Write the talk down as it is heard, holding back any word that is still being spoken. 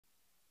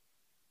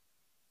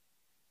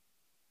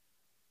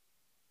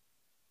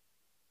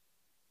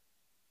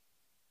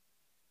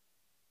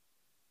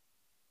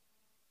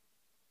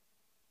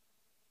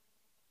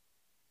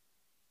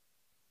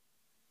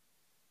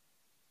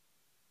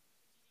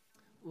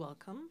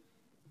welcome,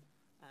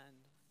 and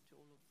to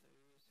all of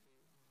those who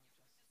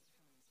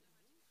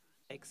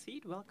just take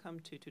seat, welcome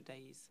to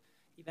today's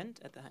event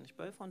at the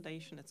Heinrich-Böll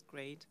Foundation. It's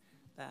great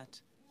that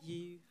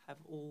you have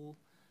all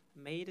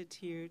made it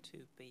here to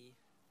be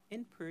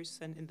in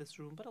person in this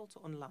room, but also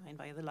online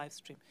via the live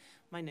stream.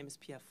 My name is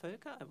Pia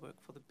Völker. I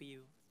work for the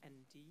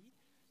BUND,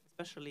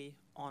 especially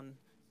on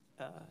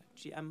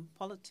GM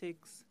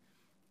politics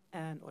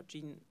or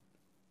gene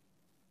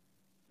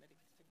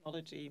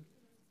technology,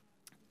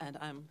 and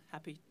I'm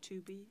happy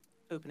to be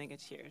opening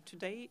it here.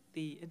 Today,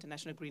 the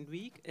International Green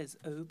Week is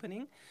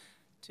opening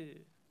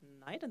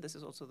tonight, and this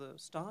is also the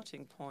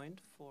starting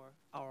point for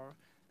our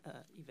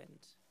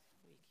event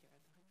week here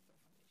at the Heinrich-Böll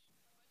Foundation.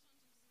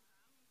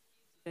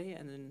 Today,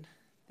 and in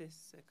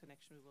this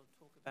connection, we will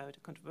talk about a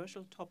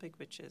controversial topic,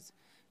 which is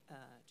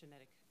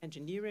genetic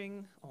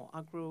engineering or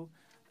agro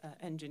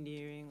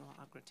engineering or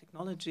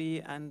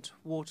agrotechnology, and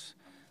what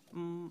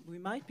we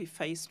might be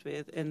faced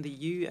with in the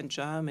EU and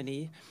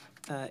Germany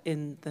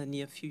in the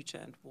near future,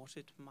 and what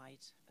it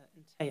might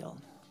entail.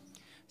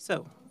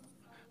 So,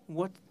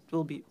 what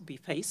will be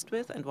faced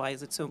with, and why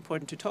is it so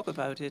important to talk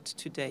about it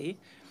today?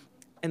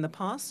 In the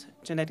past,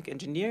 genetic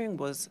engineering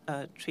was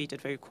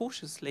treated very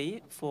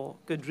cautiously for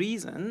good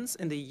reasons.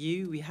 In the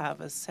EU, we have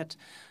a set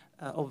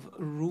of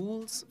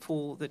rules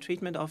for the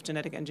treatment of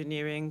genetic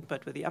engineering,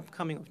 but with the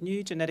upcoming of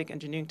new genetic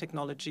engineering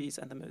technologies,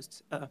 and the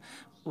most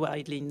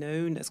widely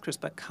known as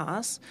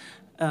CRISPR-Cas,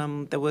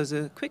 there was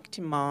a quick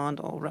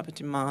demand or rapid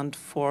demand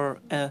for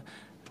a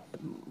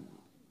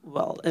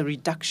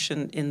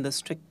reduction in the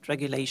strict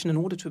regulation in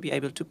order to be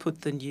able to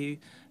put the new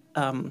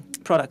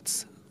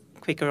products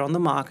quicker on the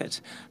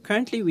market.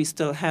 Currently, we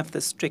still have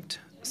the strict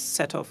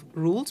set of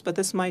rules, but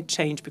this might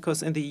change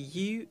because in the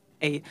EU,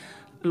 a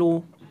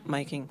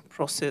lawmaking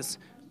process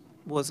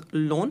was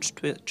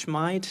launched, which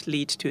might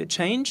lead to a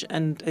change,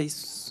 and a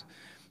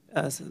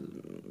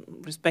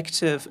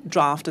respective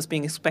draft is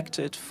being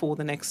expected for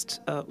the next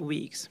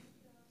weeks.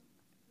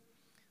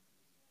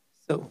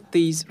 So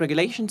these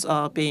regulations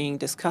are being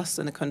discussed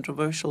in a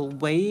controversial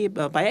way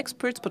by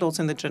experts, but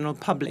also in the general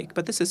public.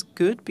 But this is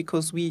good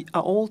because we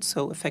are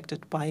also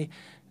affected by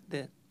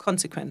the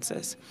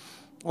consequences,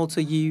 also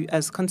you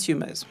as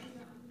consumers.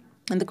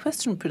 And the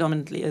question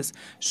predominantly is,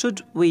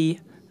 should we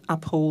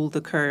uphold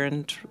the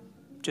current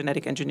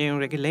genetic engineering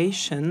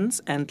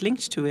regulations, and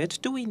linked to it,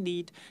 do we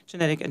need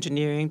genetic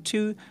engineering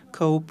to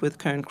cope with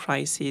current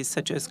crises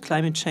such as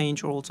climate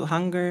change or also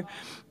hunger,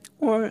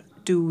 or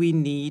do we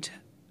need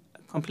a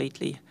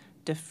completely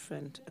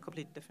different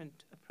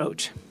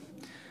approach?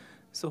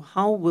 So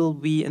how will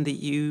we in the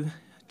EU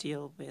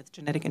deal with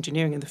genetic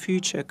engineering in the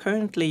future?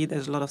 Currently,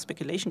 there's a lot of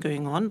speculation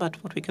going on,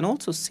 but what we can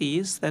also see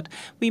is that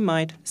we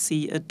might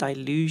see a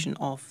dilution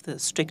of the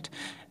strict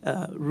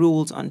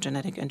rules on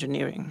genetic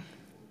engineering.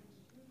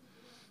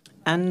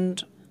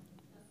 And,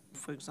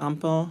 for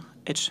example,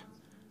 it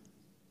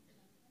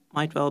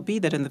might well be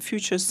that in the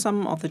future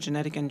some of the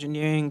genetic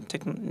engineering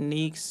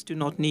techniques do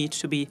not need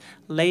to be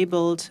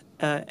labeled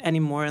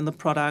anymore in the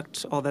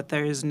product, or that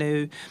there is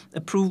no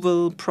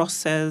approval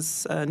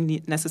process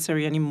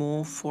necessary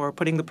anymore for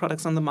putting the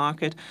products on the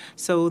market.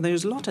 So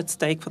there's a lot at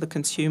stake for the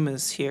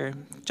consumers here.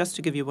 Just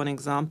to give you one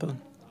example,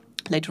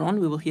 later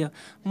on we will hear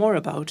more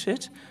about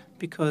it,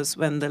 because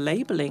when the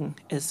labeling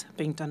is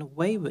being done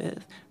away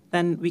with,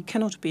 then we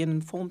cannot be an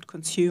informed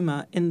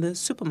consumer in the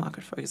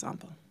supermarket, for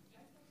example.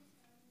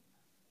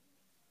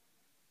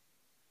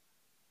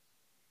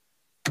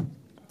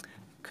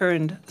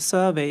 Current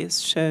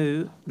surveys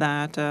show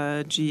that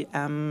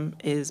GM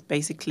is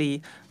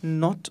basically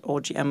not,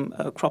 or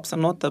GM crops are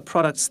not the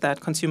products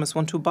that consumers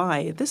want to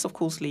buy. This, of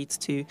course, leads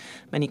to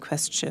many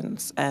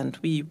questions, and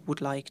we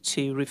would like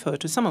to refer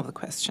to some of the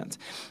questions.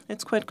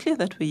 It's quite clear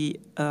that we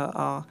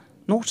are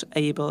not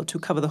able to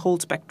cover the whole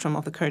spectrum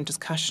of the current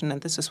discussion,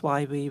 and this is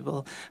why we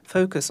will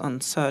focus on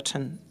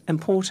certain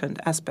important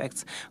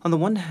aspects. On the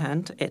one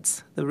hand,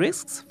 it's the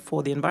risks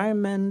for the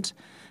environment,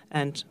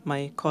 and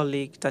my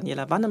colleague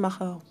Daniela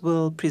Wannemacher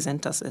will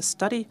present us a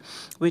study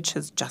which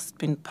has just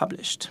been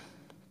published.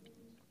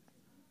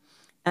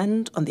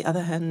 And on the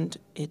other hand,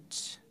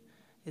 it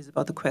is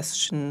about the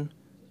question,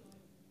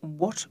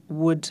 what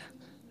would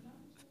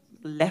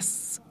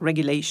less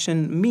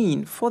regulation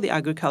mean for the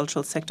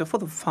agricultural sector, for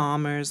the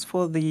farmers,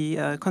 for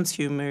the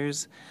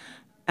consumers?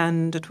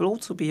 And it will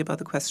also be about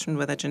the question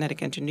whether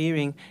genetic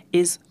engineering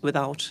is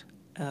without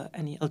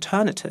any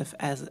alternative,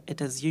 as it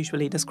is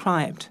usually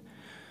described.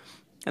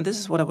 And this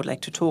is what I would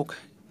like to talk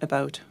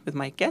about with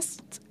my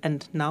guests.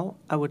 And now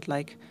I would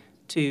like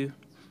to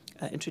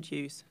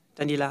introduce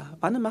Daniela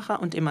Wannemacher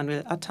and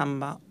Emmanuel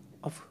Atamba,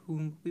 of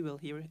whom we will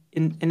hear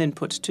an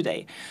input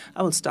today.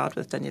 I will start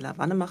with Daniela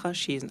Wannemacher.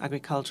 She is an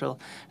agricultural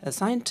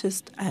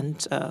scientist,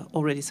 and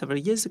already several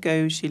years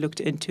ago she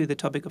looked into the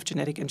topic of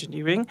genetic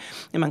engineering,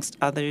 amongst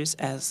others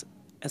as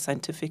a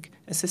scientific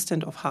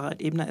assistant of Harald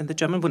Ebner in the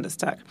German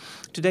Bundestag.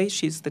 Today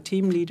she's the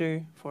team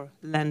leader for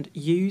land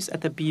use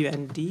at the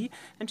BUND,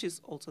 and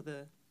she's also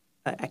the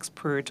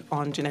expert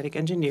on genetic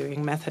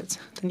engineering methods.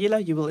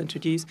 Daniela, you will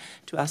introduce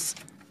to us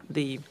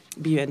the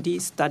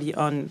BUND study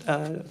on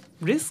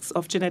risks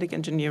of genetic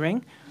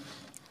engineering.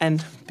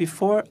 And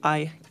before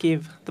I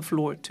give the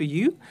floor to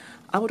you,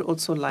 I would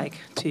also like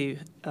to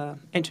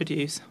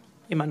introduce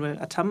Emmanuel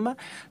Atamba.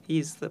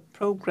 He's the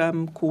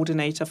program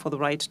coordinator for the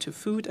right to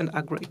food and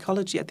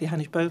agroecology at the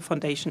Heinrich-Böll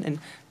Foundation in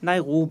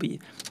Nairobi.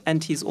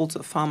 And he's also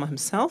a farmer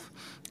himself.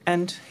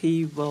 And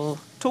he will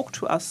talk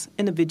to us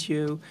in a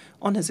video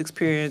on his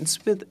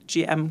experience with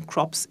GM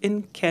crops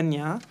in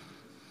Kenya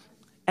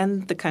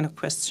and the kind of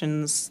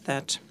questions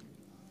that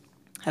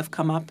have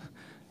come up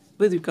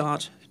with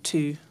regard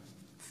to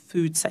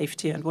food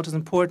safety and what is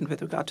important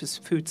with regard to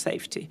food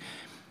safety.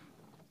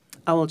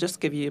 I will just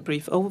give you a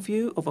brief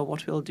overview over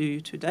what we'll do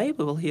today.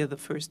 We will hear the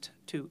first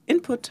two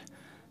inputs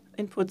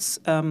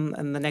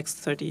in the next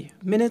 30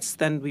 minutes.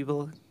 Then we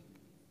will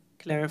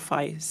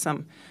clarify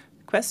some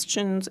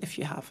questions, if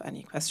you have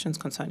any questions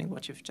concerning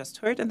what you've just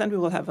heard, and then we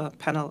will have a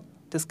panel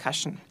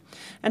discussion.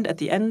 And at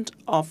the end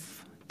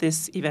of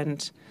this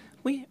event,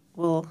 we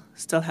will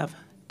still have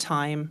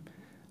time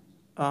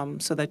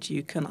so that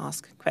you can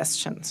ask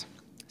questions.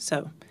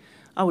 So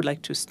I would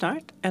like to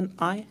start, and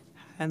I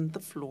hand the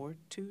floor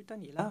to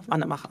Daniela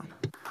Wannemacher.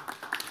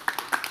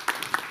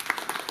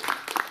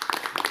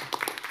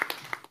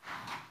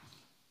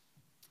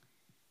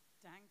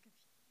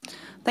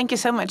 Thank you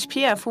so much,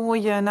 Pia, for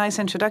your nice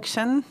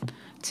introduction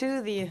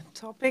to the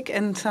topic,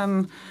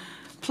 and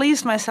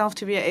pleased myself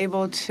to be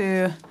able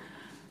to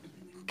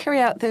carry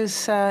out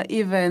this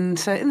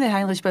event in the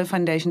Heinrich-Böll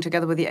Foundation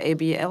together with the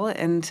ABL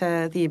and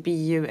the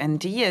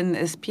BUND. And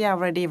as Pia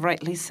already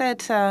rightly said,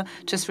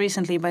 just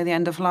recently, by the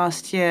end of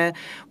last year,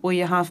 we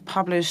have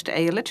published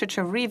a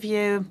literature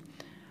review.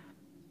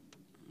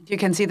 You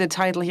can see the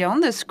title here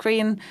on the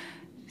screen.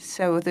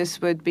 So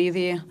this would be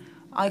the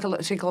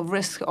ecological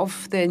risk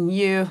of the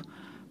new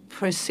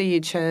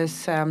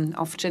procedures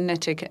of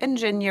genetic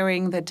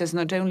engineering that does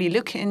not only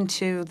look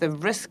into the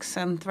risks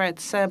and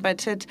threats,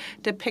 but it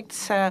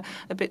depicts a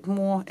bit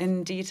more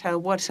in detail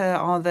what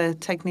are the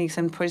techniques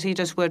and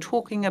procedures we're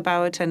talking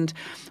about, and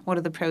what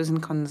are the pros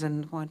and cons,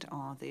 and what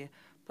are the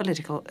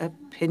political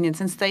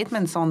opinions and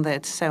statements on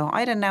that. So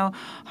I don't know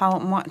how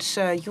much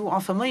you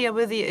are familiar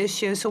with the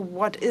issue. So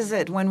what is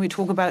it when we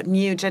talk about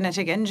new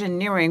genetic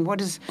engineering?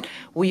 What is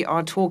we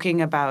are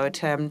talking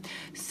about?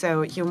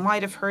 So you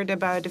might have heard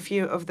about a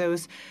few of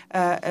those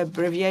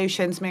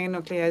abbreviations: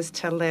 meganuclease,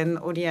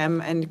 TLN,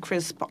 ODM, and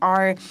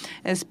CRISPR.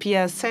 As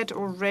Pia said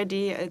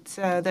already,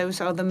 those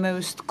are the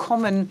most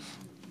common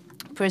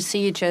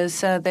procedures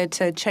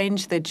that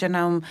change the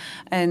genome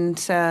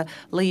and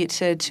lead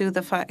to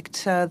the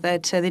fact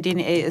that the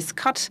DNA is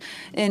cut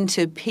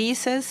into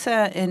pieces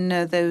in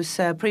those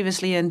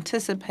previously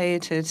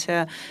anticipated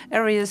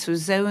areas or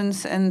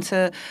zones. And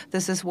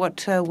this is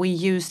what we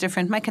use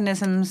different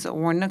mechanisms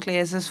or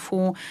nucleases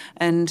for.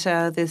 And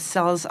the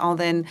cells are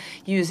then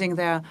using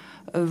their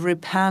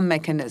repair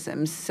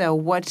mechanisms. So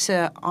what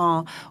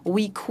are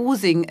we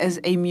causing as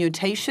a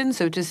mutation,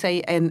 so to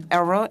say, an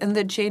error in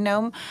the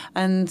genome?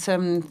 And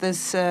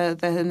this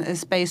then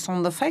is based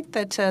on the fact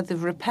that the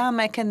repair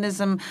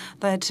mechanism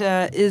that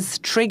is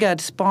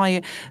triggered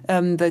by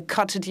the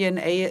cut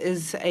DNA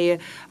is a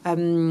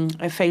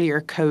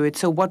failure code.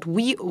 So what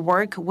we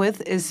work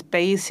with is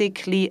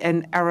basically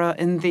an error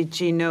in the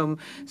genome.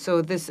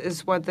 So this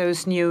is what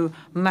those new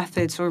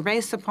methods were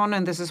based upon,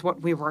 and this is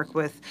what we work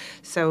with.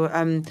 So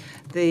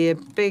the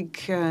big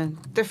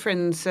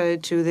difference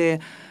to the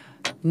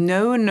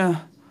known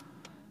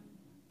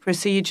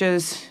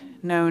procedures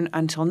known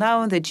until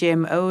now, the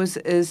GMOs,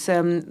 is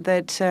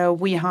that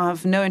we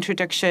have no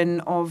introduction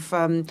of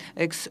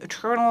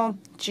external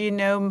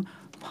genome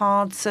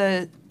parts.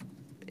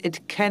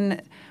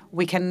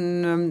 We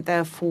can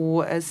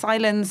therefore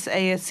silence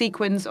a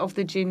sequence of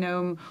the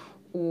genome,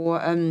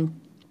 or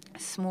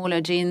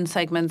smaller gene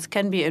segments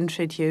can be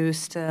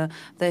introduced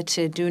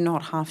that do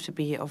not have to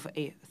be of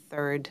a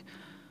third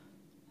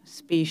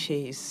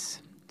species.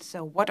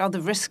 So what are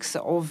the risks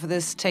of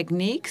this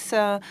techniques?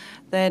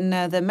 Then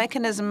the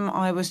mechanism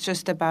I was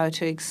just about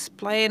to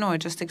explain, or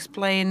just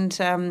explained,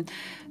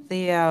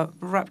 the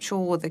rupture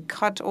or the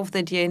cut of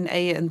the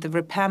DNA and the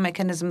repair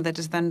mechanism that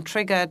is then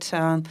triggered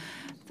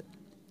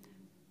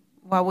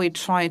while we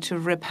try to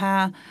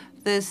repair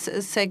this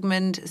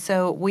segment.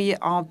 So we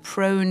are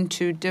prone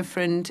to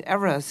different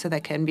errors. So there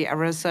can be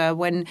errors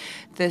when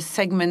the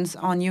segments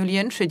are newly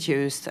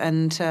introduced.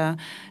 And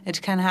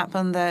it can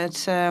happen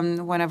that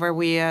whenever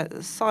we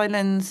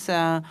silence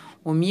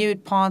or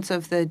mute parts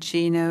of the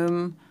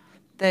genome,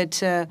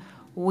 that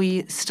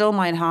we still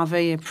might have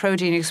a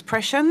protein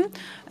expression,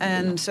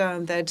 and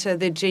that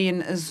the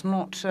gene is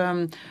not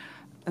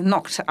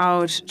knocked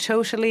out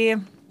totally.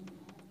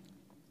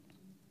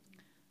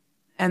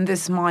 And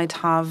this might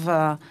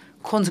have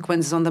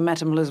consequences on the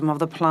metabolism of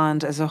the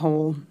plant as a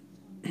whole.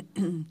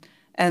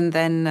 And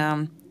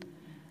then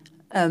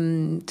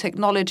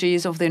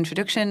technologies of the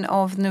introduction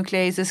of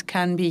nucleases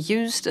can be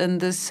used, and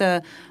this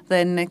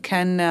then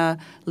can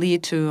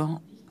lead to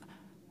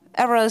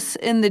errors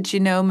in the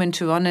genome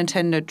into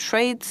unintended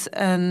traits,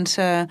 and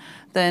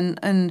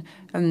then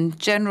in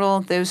general,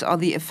 those are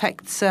the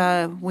effects.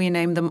 We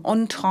name them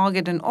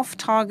on-target and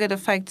off-target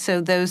effects.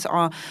 So those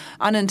are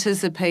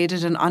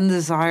unanticipated and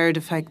undesired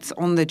effects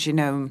on the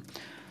genome.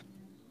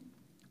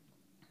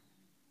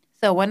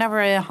 So whenever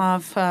I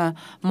have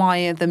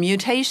the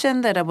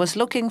mutation that I was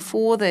looking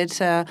for,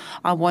 that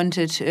I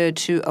wanted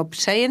to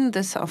obtain,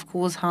 this of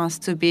course has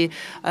to be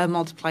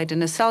multiplied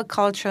in a cell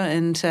culture,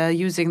 and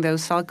using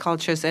those cell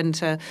cultures and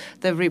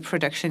the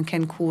reproduction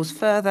can cause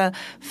further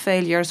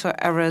failures or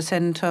errors.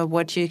 And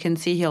what you can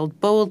see here,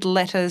 bold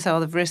letters,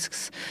 are the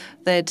risks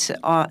that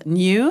are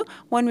new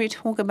when we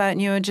talk about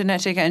new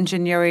genetic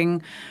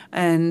engineering,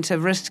 and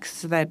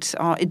risks that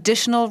are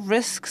additional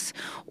risks,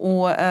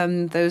 or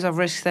those are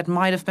risks that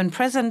might have been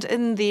present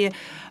in the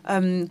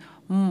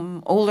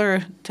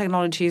older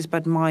technologies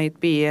but might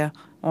be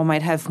or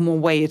might have more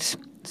weight.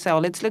 So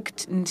let's look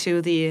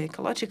into the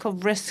ecological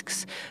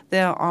risks.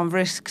 There are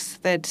risks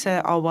that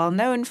are well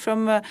known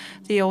from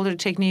the older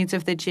techniques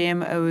of the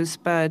GMOs,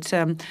 but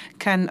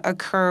can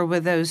occur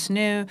with those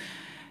new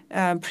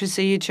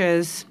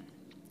procedures.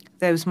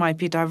 Those might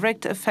be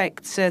direct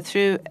effects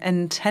through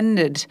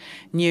intended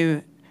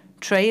new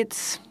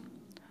traits,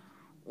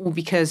 or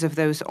because of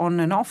those on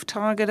and off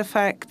target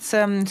effects.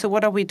 So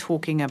what are we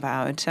talking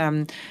about?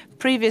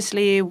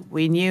 Previously,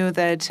 we knew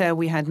that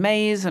we had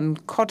maize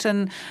and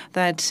cotton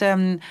that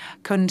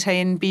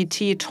contain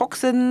Bt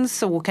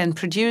toxins, or can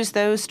produce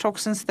those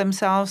toxins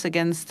themselves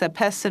against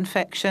pest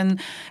infestation.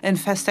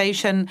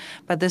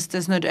 But this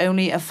does not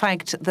only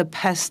affect the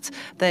pest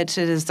that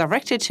it is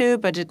directed to,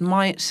 but it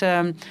might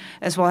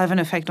as well have an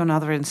effect on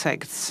other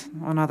insects,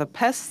 on other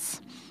pests.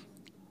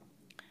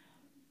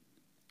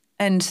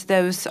 And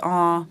those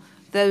are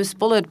those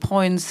bullet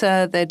points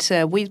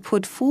that we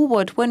put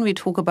forward when we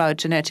talk about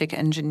genetic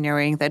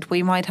engineering, that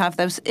we might have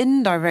those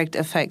indirect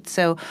effects.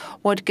 So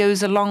what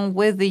goes along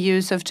with the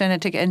use of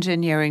genetic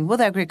engineering, with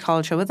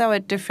agriculture, with our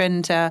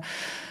different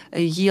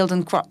yield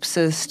and crop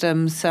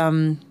systems,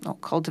 or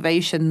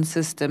cultivation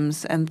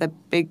systems. And the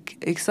big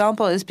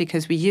example is,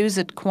 because we use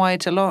it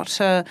quite a lot,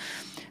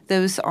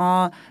 those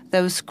are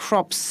those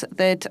crops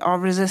that are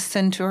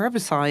resistant to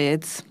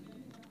herbicides.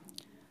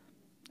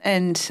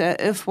 And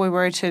if we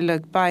were to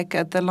look back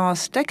at the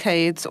last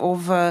decades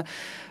of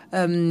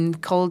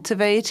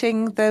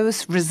cultivating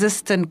those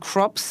resistant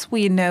crops,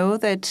 we know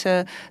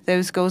that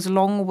those goes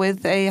along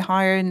with a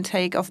higher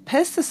intake of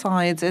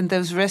pesticides, and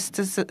those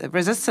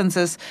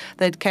resistances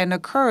that can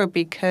occur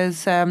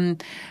because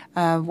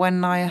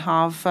when I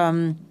have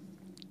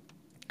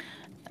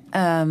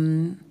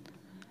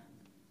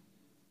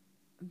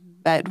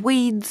bad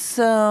weeds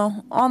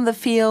on the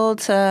field,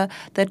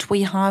 that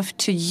we have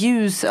to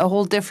use a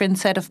whole different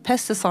set of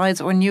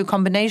pesticides or new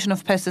combination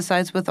of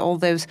pesticides, with all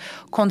those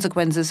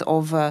consequences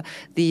of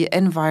the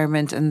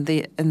environment and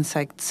the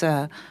insects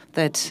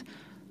that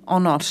are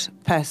not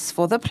pests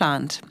for the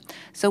plant.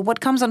 So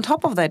what comes on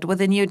top of that with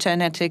the new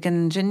genetic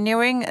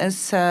engineering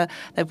is that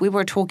we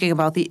were talking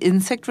about the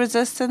insect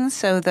resistance,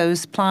 so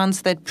those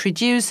plants that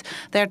produce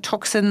their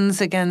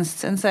toxins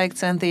against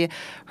insects and the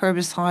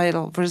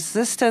herbicidal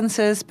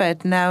resistances.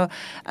 But now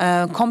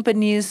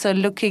companies are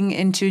looking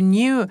into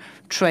new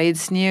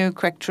traits, new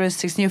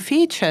characteristics, new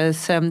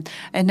features. And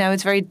now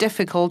it's very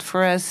difficult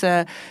for us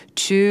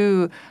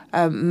to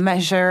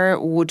measure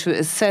or to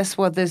assess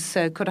what this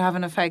could have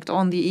an effect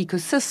on the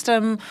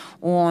ecosystem,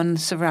 on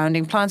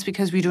surrounding plants,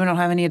 because we do not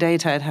have any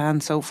data at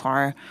hand so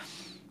far.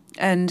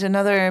 And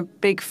another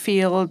big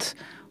field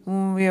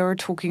we are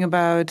talking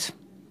about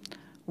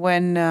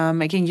when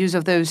making use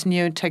of those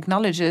new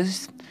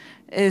technologies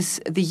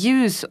is the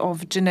use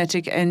of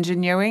genetic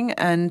engineering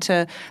and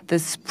the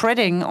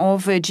spreading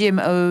of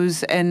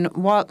GMOs in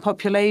wild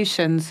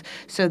populations.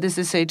 So this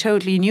is a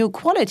totally new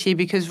quality,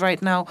 because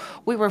right now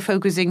we were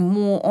focusing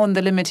more on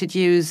the limited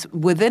use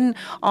within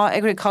our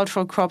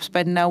agricultural crops,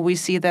 but now we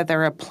see that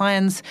there are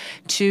plans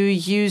to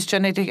use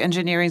genetic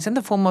engineering in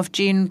the form of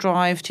gene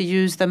drive, to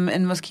use them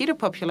in mosquito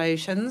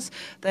populations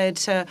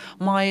that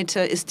might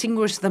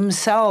extinguish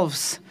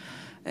themselves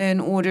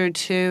in order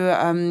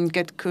to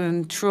get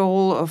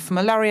control of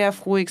malaria,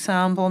 for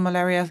example,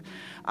 malaria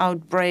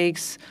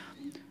outbreaks.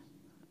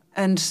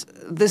 And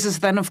this is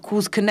then, of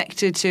course,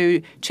 connected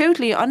to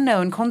totally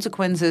unknown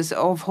consequences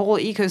of whole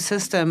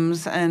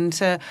ecosystems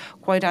and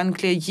quite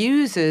unclear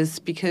uses,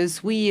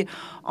 because we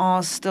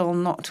are still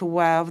not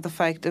aware of the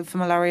fact that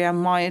malaria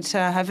might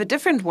have a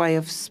different way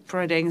of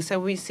spreading. So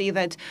we see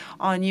that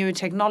our new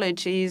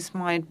technologies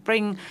might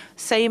bring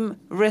same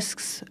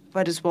risks,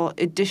 but as well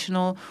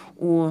additional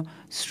or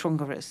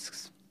stronger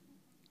risks.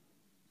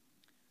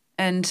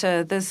 And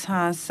this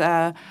has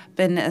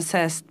been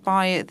assessed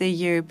by the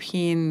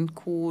European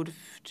Court of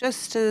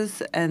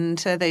Justice, and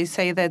they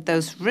say that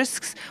those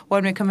risks,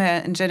 when we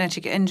compare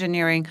genetic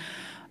engineering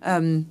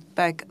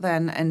back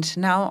then and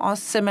now, are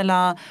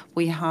similar.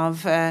 We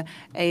have a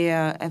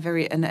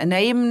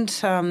named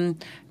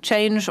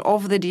change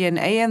of the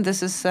DNA, and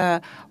this is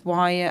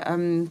why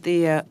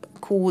the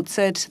court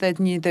said that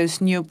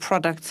those new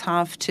products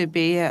have to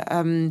be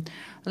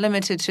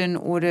limited in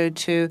order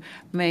to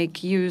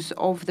make use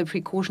of the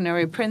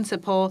precautionary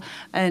principle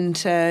and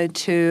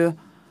to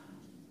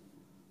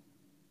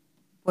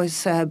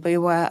be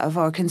aware of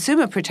our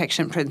consumer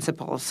protection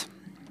principles.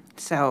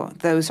 So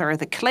those are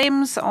the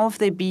claims of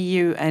the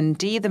BUND.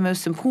 The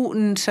most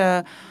important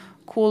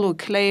call or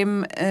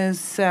claim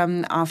is,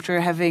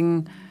 after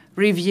having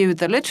reviewed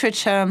the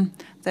literature,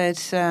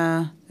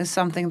 that is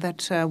something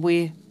that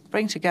we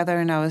bring together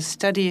in our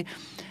study.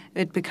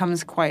 It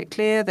becomes quite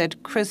clear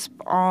that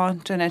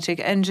CRISPR, genetic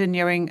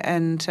engineering,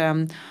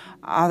 and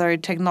other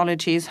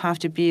technologies have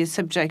to be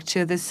subject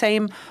to the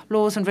same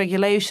laws and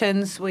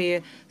regulations.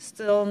 We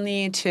still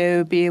need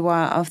to be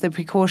aware of the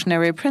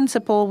precautionary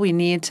principle. We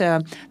need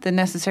the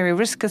necessary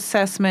risk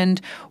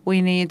assessment.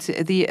 We need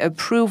the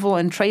approval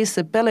and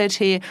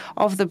traceability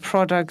of the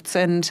products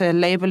and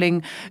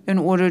labeling in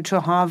order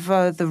to have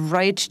the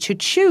right to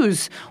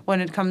choose when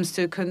it comes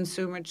to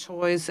consumer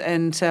choice,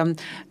 and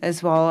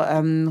as well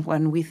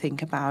when we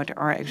think about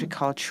our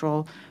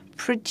agricultural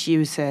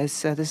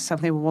producers. This is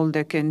something we will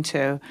look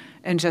into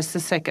in just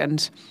a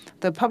second.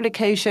 The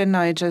publication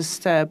I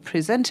just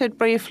presented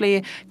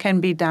briefly can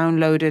be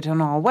downloaded on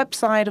our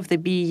website of the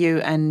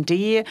BUND.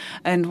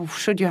 And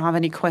should you have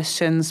any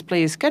questions,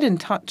 please get in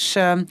touch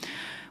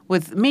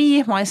with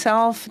me,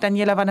 myself,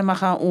 Daniela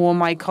Wannemacher, or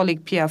my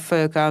colleague Pierre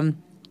Völker.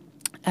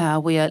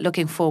 We are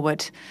looking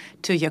forward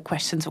to your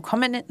questions or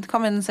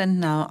comments. And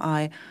now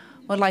I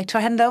would like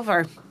to hand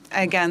over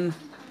again.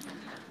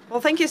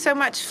 Well, thank you so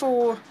much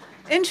for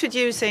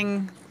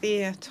introducing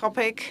the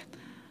topic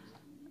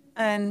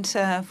and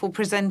for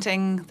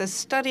presenting the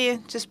study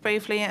just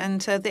briefly,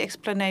 and the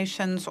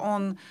explanations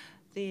on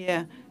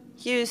the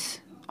use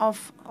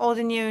of all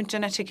the new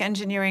genetic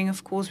engineering.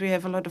 Of course, we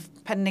have a lot of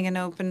pending and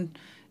open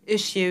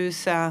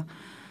issues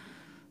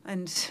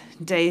and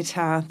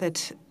data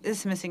that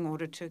is missing in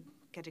order to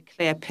get a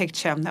clear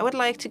picture. I would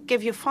like to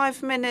give you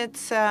 5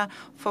 minutes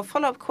for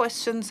follow-up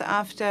questions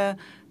after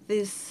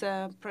these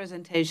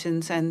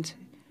presentations. And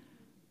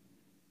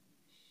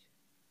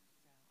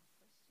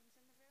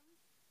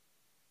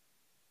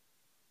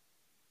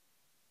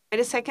wait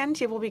a second,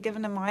 you will be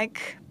given a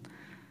mic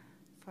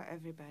for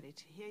everybody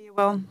to hear you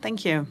well.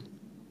 Thank you.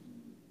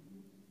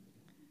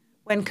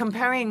 When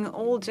comparing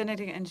old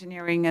genetic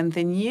engineering and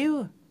the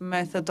new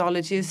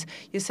methodologies,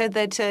 you said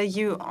that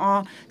you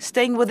are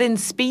staying within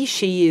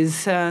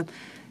species,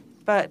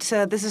 but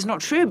this is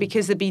not true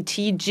because the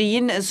BT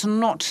gene is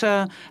not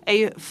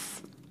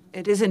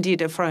it is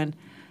indeed a foreign.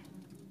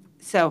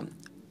 So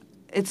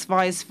it's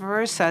vice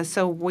versa.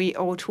 So we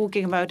are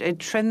talking about a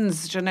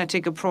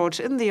transgenetic approach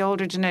in the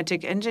older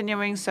genetic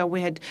engineering. So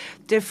we had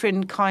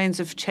different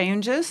kinds of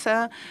changes.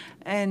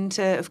 And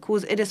of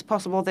course, it is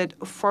possible that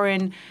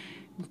foreign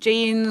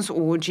genes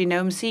or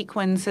genome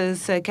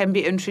sequences can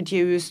be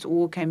introduced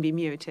or can be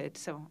muted.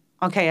 So,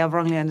 okay, I've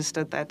wrongly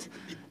understood that.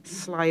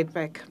 Slide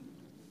back.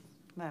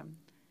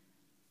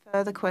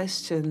 Further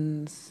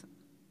questions?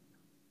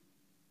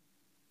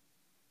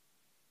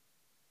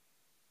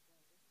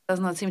 Does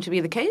not seem to be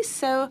the case.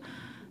 So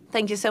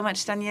thank you so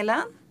much,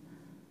 Daniela.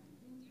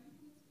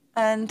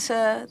 And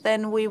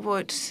then we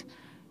would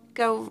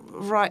go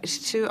right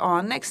to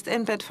our next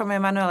input from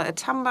Emmanuel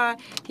Atamba.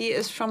 He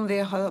is from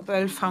the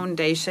Heinrich-Böll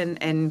Foundation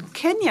in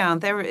Kenya.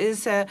 There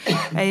is a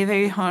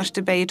very harsh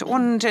debate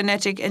on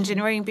genetic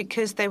engineering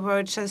because they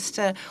were just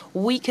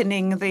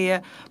weakening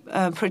the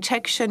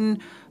protection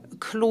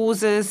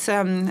clauses.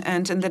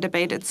 And in the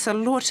debate, it's a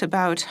lot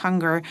about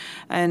hunger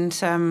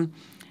and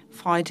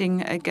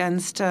fighting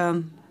against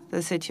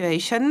the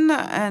situation.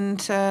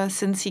 And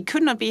since he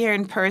could not be here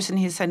in person,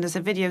 he sent us a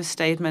video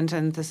statement,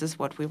 and this is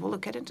what we will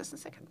look at in just a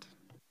second.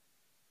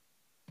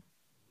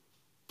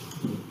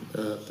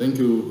 Thank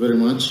you very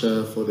much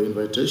for the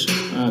invitation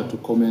to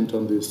comment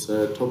on this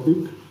topic.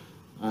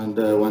 And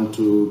I want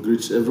to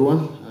greet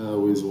everyone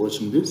who is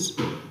watching this.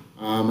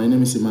 My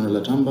name is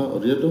Emmanuel Atamba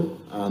Oriedo,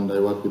 and I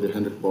work with the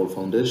Heinrich-Böll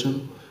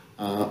Foundation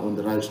on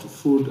the Right to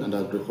Food and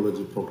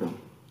Agroecology program.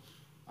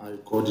 I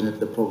coordinate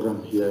the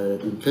program here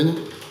in Kenya.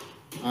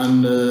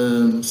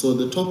 And so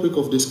the topic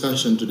of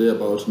discussion today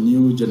about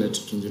new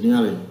genetic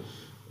engineering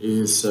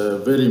is a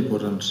very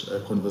important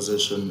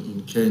conversation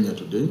in Kenya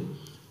today.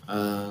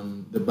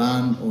 The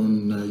ban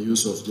on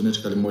use of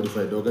genetically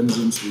modified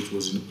organisms, which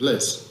was in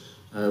place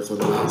for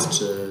the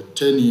last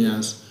 10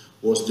 years,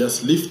 was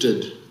just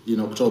lifted in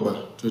October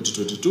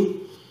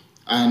 2022.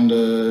 And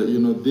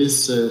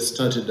this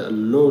started a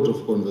lot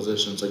of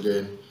conversations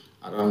again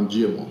around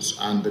GMOs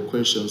and the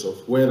questions of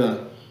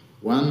whether,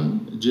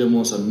 one,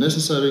 GMOs are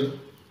necessary,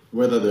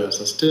 whether they are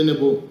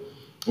sustainable,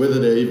 whether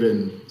they're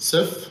even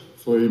safe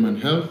for human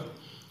health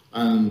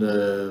and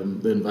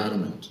the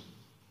environment.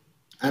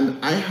 And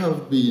I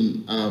have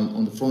been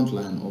on the front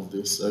line of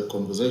this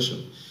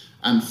conversation.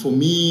 And for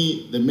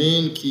me, the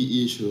main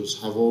key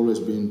issues have always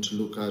been to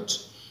look at,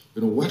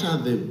 what are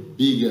the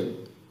bigger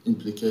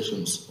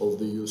implications of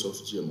the use of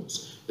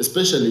GMOs,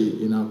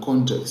 especially in our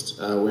context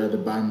where the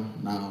ban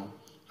now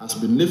has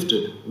been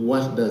lifted.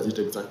 What does it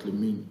exactly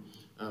mean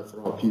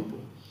for our people?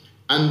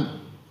 And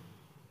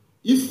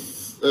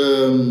If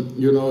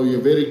you know,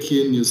 you're very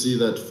keen, you see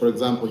that, for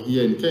example,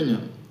 here in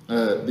Kenya,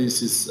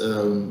 this is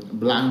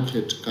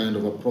blanket kind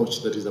of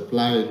approach that is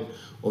applied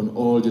on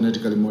all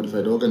genetically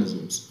modified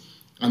organisms.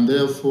 And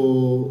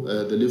therefore,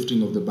 the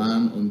lifting of the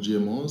ban on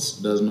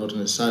GMOs does not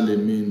necessarily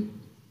mean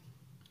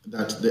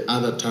that the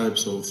other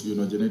types of, you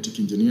know, genetic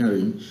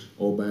engineering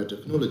or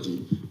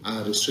biotechnology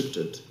are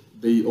restricted.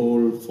 They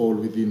all fall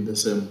within the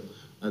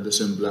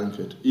same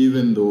blanket,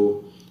 even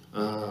though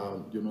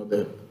you know,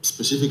 the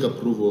specific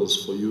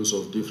approvals for use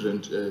of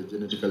different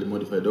genetically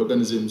modified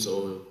organisms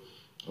or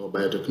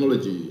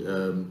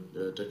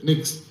biotechnology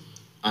techniques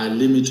are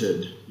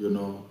limited, you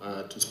know,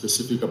 to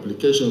specific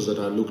applications that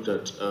are looked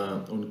at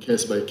on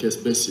case-by-case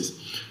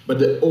basis. But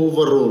the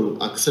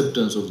overall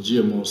acceptance of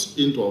GMOs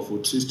into our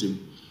food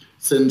system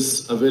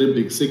sends a very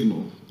big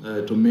signal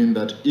to mean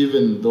that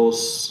even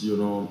those, you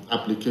know,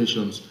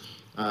 applications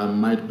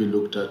might be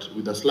looked at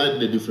with a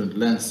slightly different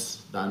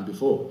lens than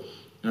before,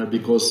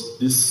 because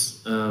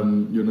this,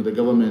 you know, the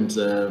government's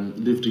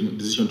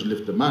decision to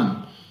lift the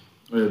ban,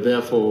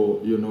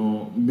 therefore, you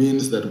know,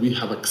 means that we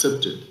have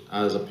accepted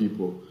as a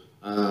people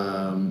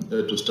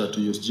to start to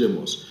use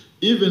GMOs,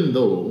 even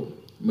though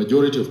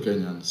majority of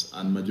Kenyans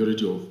and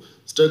majority of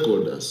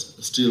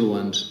stakeholders still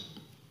want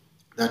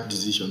that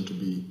decision to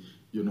be,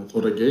 you know,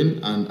 thought again,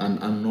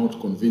 and not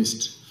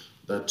convinced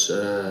that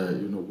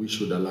you know, we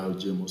should allow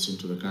GMOs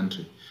into the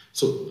country.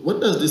 So what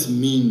does this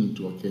mean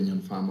to a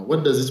Kenyan farmer?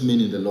 What does this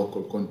mean in the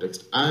local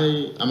context?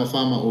 I am a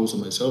farmer also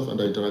myself, and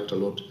I interact a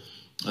lot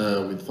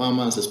with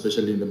farmers,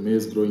 especially in the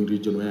maize growing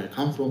region where I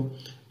come from.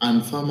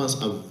 And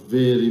farmers are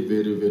very,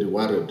 very, very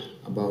worried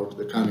about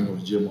the coming of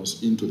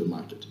GMOs into the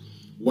market.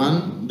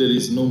 One, there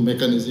is no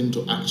mechanism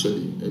to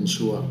actually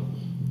ensure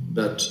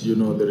that, you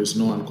know, there is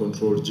no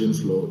uncontrolled gene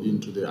flow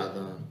into the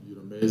other, you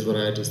know, maize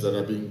varieties that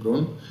are being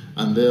grown,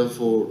 and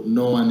therefore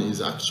no one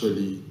is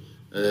actually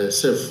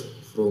safe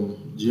from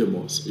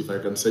GMOs, if I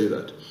can say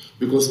that,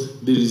 because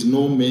there is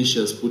no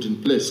measures put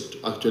in place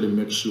to actually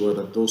make sure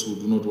that those who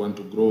do not want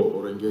to grow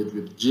or engage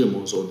with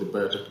GMOs or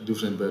the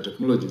different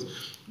biotechnologies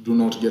do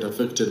not get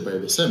affected by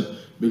the same.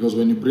 Because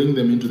when you bring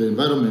them into the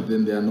environment,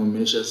 then there are no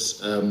measures.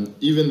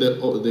 Even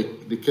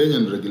the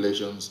Kenyan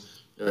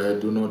regulations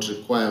do not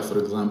require, for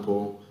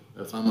example,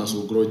 farmers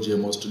who grow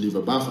GMOs to leave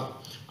a buffer.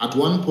 At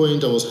one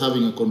point, I was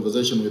having a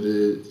conversation with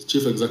the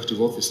Chief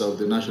Executive Officer of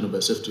the National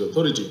Biosafety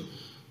Authority,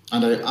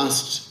 and I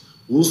asked,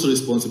 whose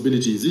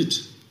responsibility is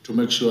it to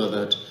make sure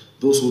that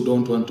those who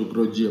don't want to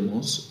grow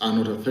GMOs are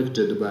not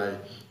affected by,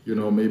 you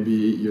know, maybe,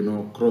 you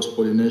know,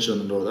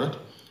 cross-pollination and all that?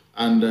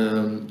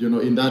 And, you know,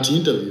 in that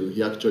interview,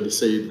 he actually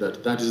said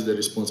that that is the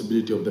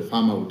responsibility of the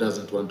farmer who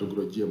doesn't want to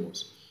grow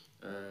GMOs.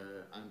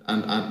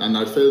 And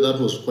I felt that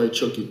was quite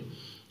shocking,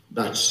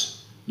 that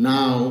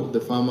now the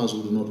farmers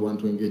who do not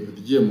want to engage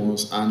with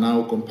GMOs are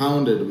now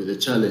compounded with a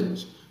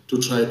challenge to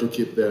try to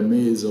keep their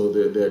maize or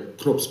their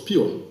crops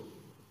pure.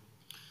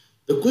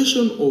 The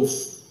question of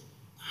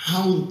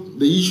how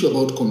the issue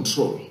about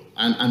control,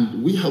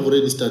 and we have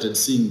already started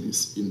seeing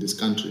this in this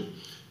country.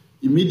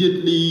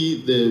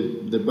 Immediately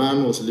the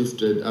ban was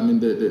lifted, I mean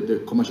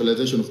the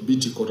commercialization of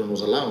BT cotton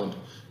was allowed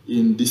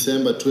in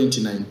December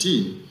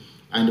 2019,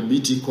 and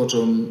BT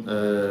cotton,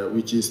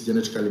 which is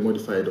genetically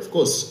modified, of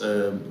course,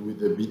 with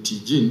the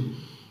BT gene,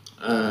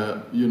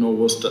 you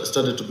know,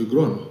 started to be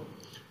grown.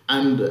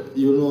 And,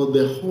 you know,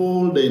 the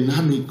whole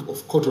dynamic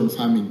of cotton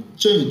farming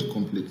changed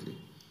completely.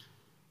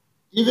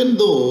 Even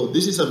though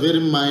this is a very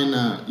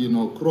minor, you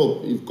know,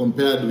 crop if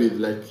compared with,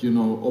 like, you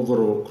know,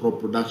 overall crop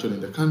production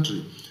in the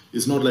country,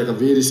 it's not like a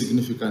very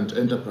significant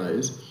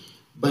enterprise,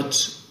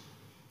 but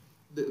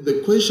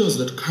the questions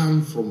that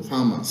come from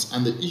farmers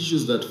and the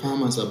issues that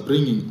farmers are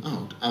bringing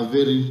out are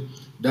very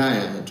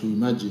dire to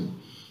imagine.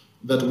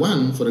 That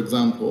one, for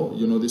example,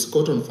 you know, these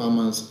cotton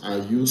farmers are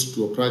used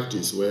to a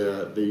practice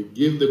where they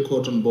give the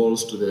cotton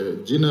balls to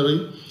the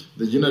ginnery.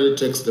 The ginnery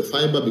takes the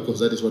fiber because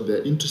that is what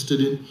they're interested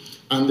in,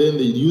 and then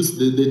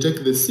they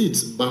take the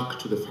seeds back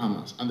to the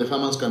farmers, and the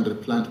farmers can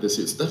replant the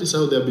seeds. That is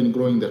how they've been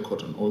growing their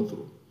cotton all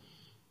through.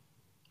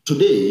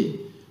 Today,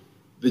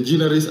 the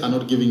ginneries are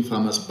not giving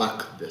farmers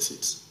back their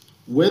seeds.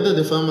 Whether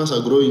the farmers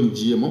are growing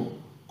GMO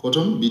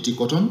cotton, BT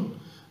cotton,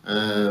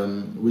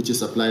 which is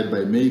supplied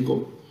by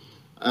Mexico,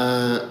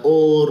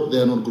 or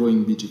they are not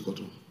growing BT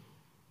cotton.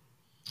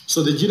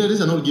 So the ginneries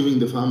are not giving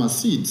the farmers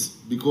seeds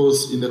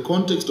because in the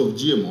context of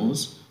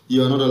GMOs,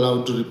 you are not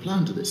allowed to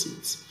replant the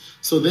seeds.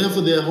 So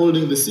therefore they are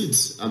holding the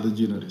seeds at the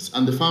ginneries,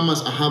 and the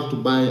farmers have to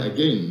buy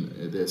again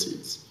their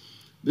seeds.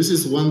 This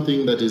is one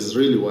thing that is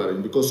really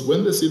worrying, because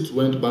when the seeds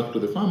went back to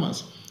the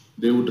farmers,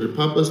 they would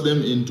repurpose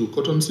them into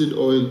cottonseed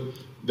oil,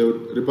 they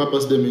would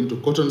repurpose them into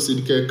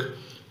cottonseed cake,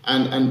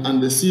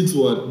 and the seeds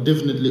were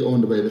definitely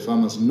owned by the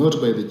farmers, not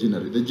by the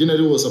ginnery. The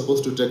ginnery was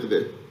supposed to take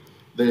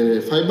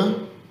the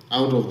fiber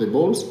out of the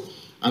balls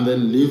and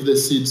then leave the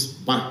seeds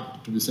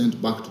back to be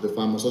sent back to the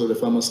farmers so that the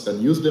farmers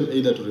can use them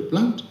either to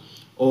replant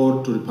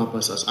or to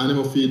repurpose as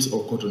animal feeds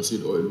or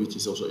cottonseed oil, which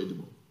is also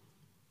edible.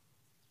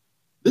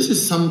 This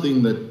is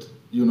something that,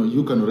 you know,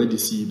 you can already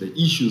see the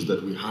issues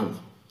that we have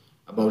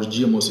about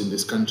GMOs in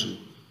this country.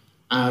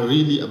 are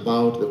really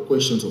about the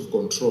questions of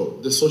control.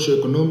 The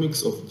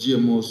socioeconomics of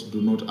GMOs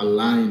do not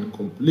align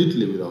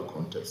completely with our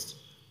context.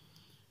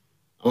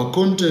 Our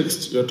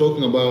context, you're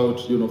talking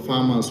about,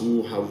 farmers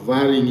who have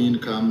varying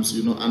incomes,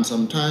 and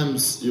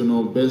sometimes,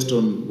 based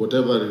on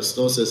whatever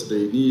resources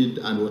they need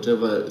and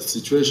whatever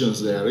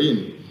situations they are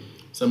in,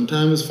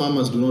 sometimes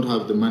farmers do not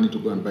have the money to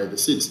go and buy the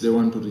seeds. They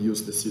want to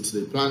reuse the seeds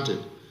they planted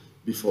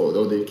before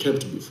or they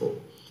kept before.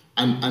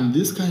 And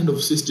this kind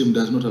of system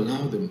does not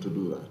allow them to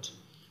do that.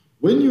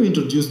 When you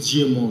introduce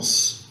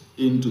GMOs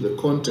into the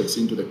context,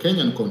 into the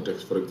Kenyan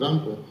context, for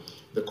example,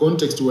 the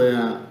context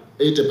where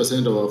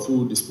 80% of our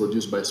food is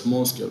produced by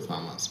small-scale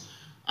farmers,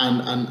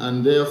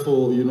 and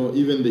therefore,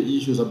 even the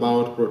issues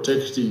about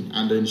protecting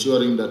and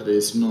ensuring that there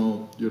is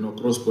no,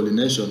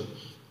 cross-pollination,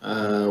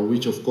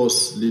 which of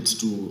course leads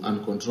to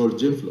uncontrolled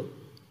gene flow,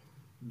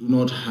 do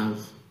not have,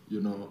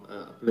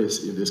 a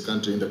place in this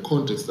country in the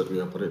context that we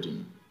are operating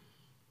in.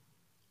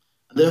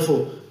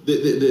 Therefore,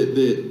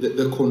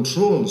 the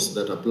controls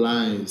that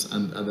applies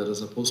and that are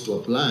supposed to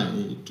apply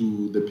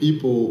to the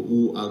people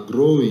who are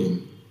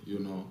growing,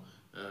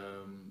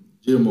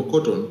 GMO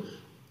cotton,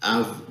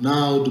 have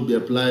now to be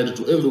applied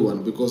to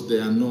everyone because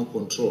there are no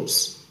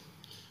controls.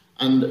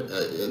 And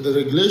the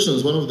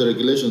regulations, one of the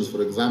regulations,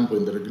 for example,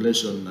 in the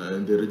regulation,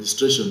 in the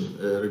registration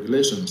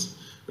regulations,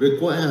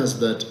 requires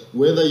that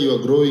whether you are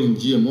growing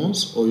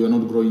GMOs or you are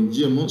not growing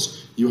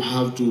GMOs, you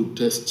have to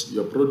test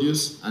your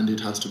produce and it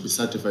has to be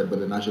certified by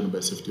the National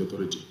Biosafety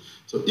Authority.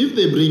 So if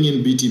they bring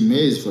in BT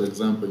maize, for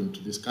example,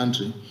 into this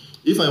country,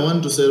 if I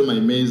want to sell my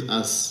maize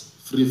as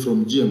free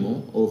from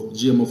GMO or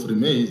GMO-free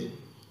maize,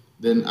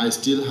 then I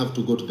still have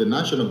to go to the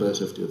National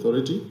Biosafety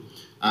Authority.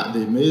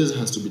 The maize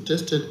has to be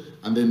tested,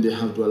 and then they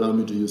have to allow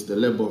me to use the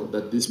label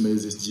that this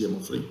maize is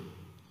GMO-free.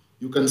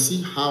 You can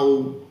see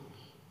how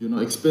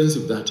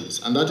expensive that is,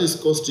 and that is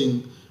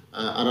costing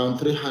around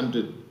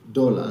 $300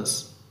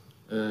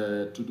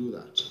 to do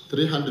that.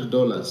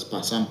 $300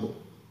 per sample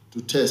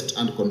to test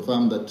and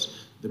confirm that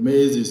the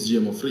maize is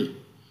GMO-free.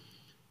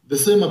 The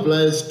same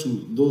applies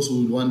to those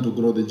who want to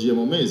grow the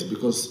GMO maize,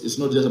 because it's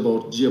not just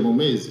about GMO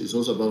maize, it's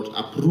also about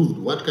approved.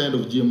 What kind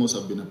of GMOs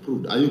have been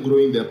approved? Are you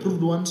growing the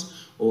approved ones,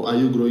 or are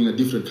you growing a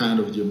different kind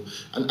of GMO?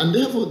 And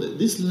therefore,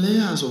 these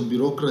layers of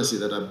bureaucracy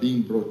that are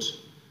being brought,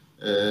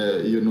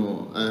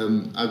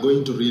 are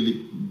going to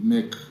really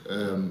make,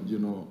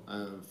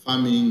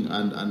 farming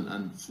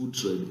and food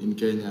trade in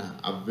Kenya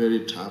a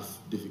very tough,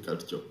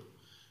 difficult job.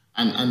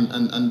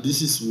 And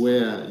this is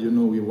where,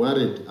 we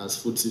worried as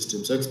food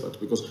systems experts,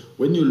 because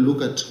when you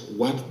look at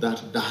what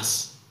that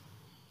does,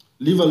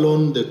 leave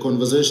alone the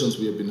conversations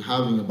we have been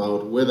having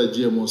about whether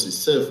GMOs is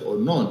safe or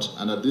not,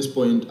 and at this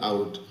point I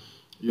would,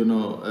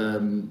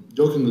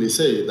 jokingly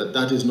say that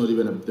that is not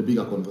even the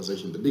bigger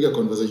conversation. The bigger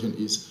conversation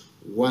is,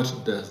 what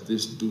does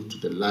this do to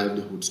the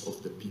livelihoods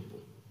of the people?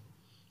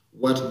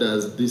 What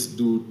does this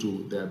do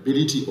to the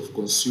ability of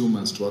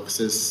consumers to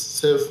access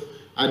safe,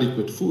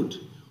 adequate food?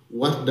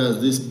 What does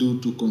this do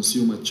to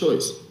consumer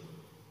choice?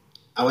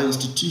 Our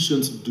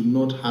institutions do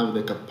not have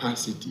the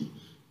capacity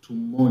to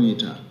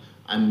monitor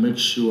and make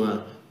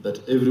sure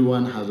that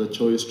everyone has a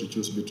choice to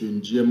choose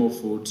between GMO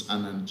foods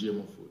and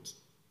non-GMO foods.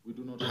 We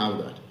do not have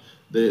that.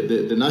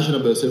 The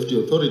National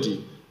Biosafety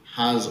Authority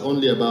has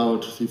only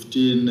about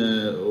 15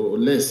 or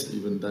less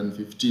even than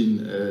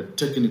 15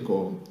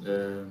 technical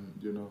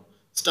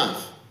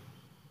staff.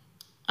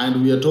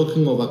 And we are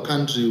talking of a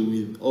country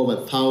with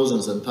over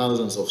thousands and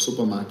thousands of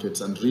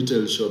supermarkets and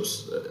retail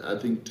shops, I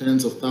think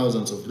tens of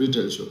thousands of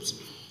retail shops.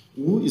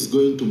 Who is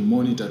going to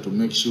monitor to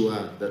make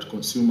sure that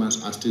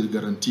consumers are still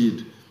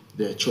guaranteed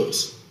their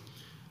choice?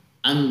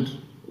 And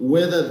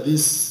whether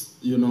this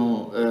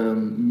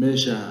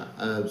measure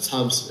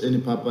serves any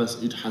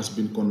purpose, it has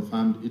been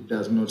confirmed it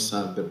does not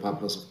serve the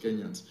purpose of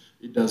Kenyans.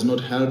 It does not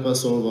help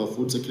us solve our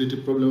food security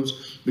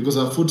problems, because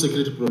our food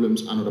security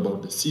problems are not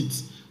about the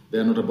seeds. They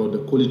are not about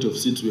the quality of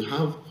seeds we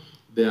have.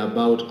 They are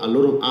about a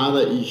lot of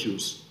other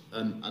issues,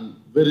 and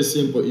very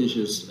simple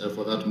issues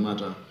for that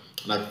matter,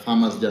 like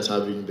farmers just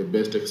having the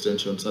best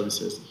extension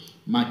services,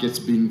 markets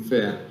being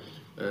fair,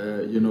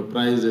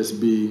 prices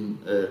being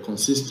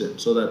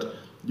consistent, so that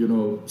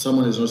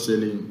someone is not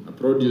selling a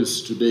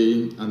produce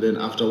today and then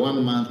after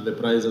 1 month the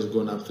price has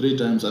gone up 3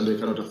 times and they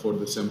cannot afford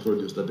the same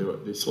produce that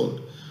they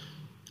sold.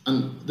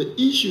 And the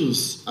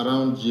issues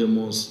around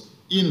GMOs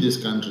in this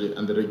country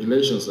and the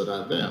regulations that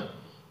are there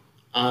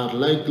are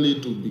likely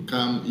to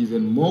become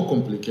even more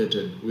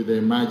complicated with the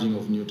emerging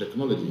of new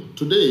technology.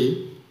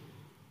 Today,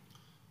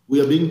 we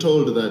are being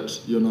told that,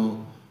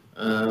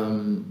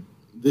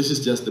 this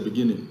is just the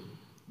beginning.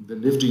 The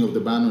lifting of the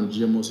ban on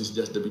GMOs is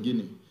just the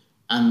beginning.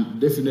 And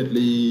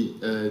definitely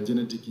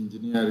genetic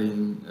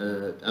engineering,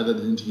 other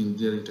genetic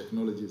engineering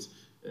technologies,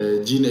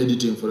 gene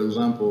editing, for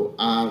example,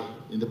 are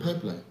in the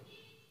pipeline.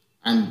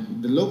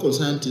 And the local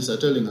scientists are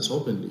telling us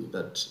openly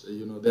that,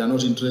 they are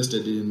not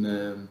interested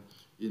in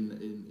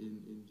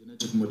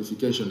genetic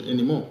modification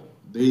anymore.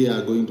 They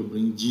are going to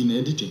bring gene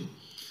editing.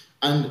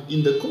 And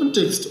in the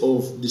context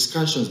of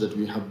discussions that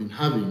we have been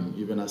having,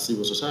 even as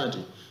civil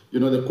society,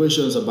 the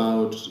questions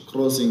about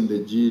crossing the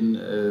gene,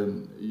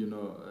 the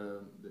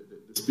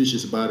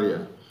species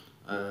barrier,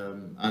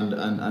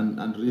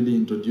 and really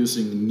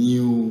introducing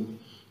new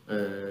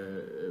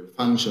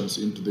functions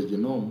into the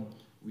genome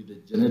with the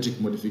genetic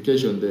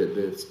modification,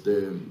 the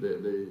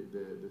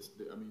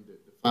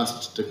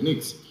fast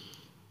techniques.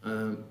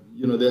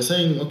 They're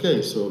saying,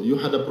 okay, so you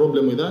had a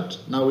problem with that.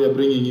 Now we are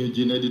bringing you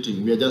gene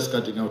editing. We are just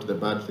cutting out the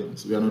bad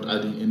things. We are not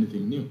adding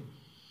anything new.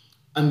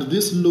 And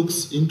this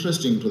looks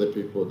interesting to the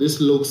people. This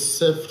looks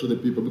safe to the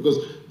people because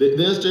they're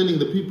telling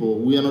the people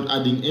we are not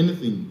adding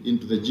anything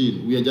into the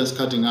gene. We are just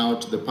cutting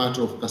out the part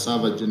of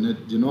cassava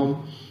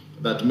genome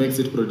that makes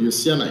it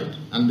produce cyanide.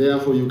 And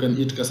therefore you can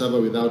eat cassava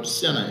without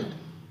cyanide.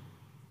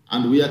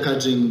 And we are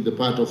cutting the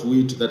part of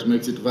wheat that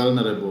makes it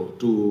vulnerable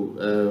to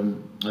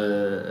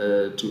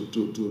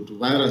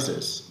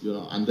viruses,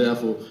 and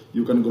therefore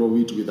you can grow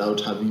wheat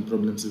without having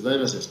problems with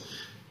viruses.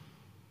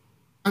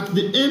 At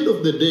the end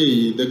of the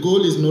day, the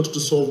goal is not to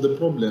solve the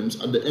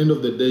problems. At the end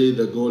of the day,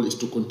 the goal is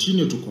to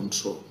continue to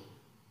control.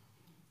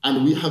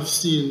 And we have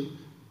seen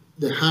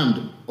the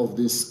hand of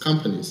these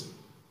companies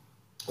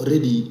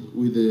already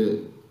with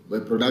the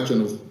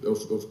production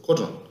of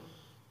cotton.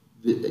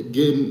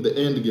 The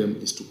end game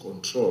is to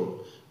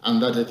control.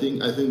 And that I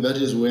think that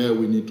is where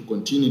we need to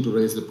continue to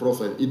raise the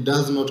profile. It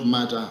does not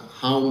matter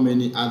how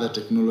many other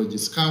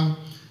technologies come.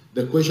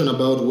 The question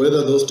about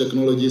whether those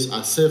technologies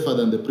are safer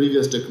than the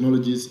previous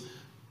technologies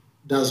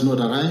does not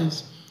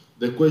arise.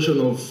 The question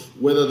of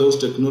whether those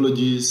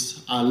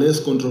technologies are less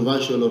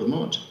controversial or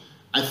not,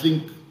 I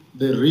think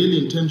the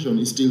real intention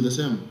is still the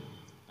same.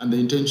 And the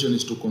intention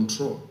is to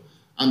control.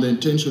 And the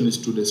intention is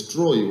to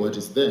destroy what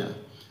is there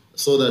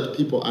so that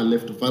people are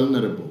left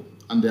vulnerable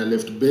and they are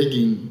left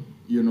begging,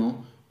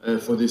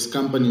 for these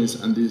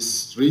companies and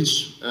these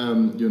rich,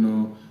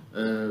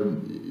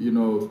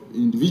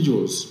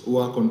 individuals who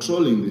are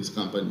controlling these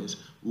companies,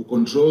 who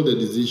control the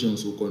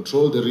decisions, who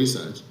control the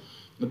research,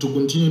 to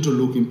continue to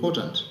look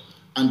important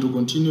and to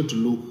continue to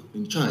look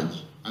in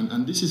charge.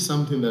 And this is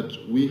something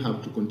that we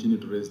have to continue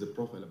to raise the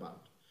profile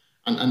about.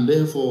 And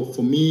therefore,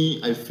 for me,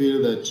 I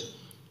feel that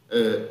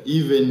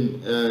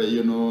even,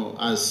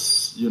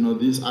 as,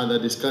 these other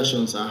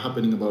discussions are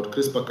happening about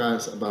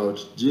CRISPR-Cas,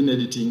 about gene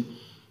editing,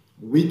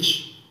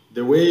 which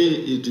the way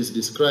it is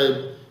described,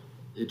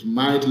 it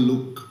might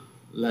look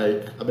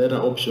like a better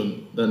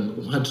option than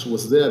what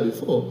was there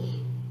before.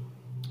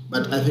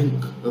 But I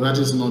think that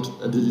is not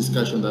the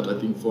discussion that I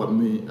think for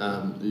me,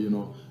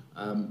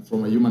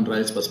 from a human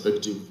rights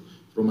perspective,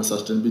 from a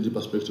sustainability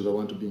perspective, I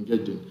want to be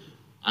engaged in.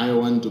 I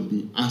want to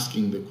be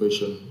asking the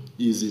question,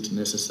 is it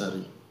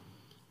necessary?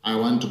 I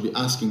want to be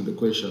asking the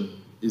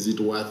question, is it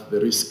worth the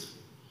risk?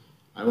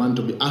 I want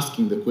to be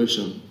asking the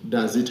question,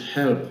 does it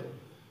help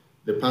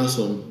the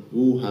person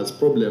who has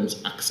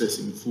problems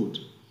accessing food?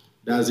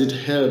 Does it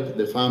help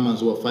the farmers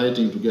who are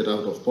fighting to get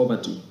out of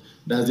poverty?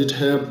 Does it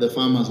help the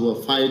farmers who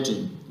are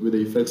fighting with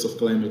the effects of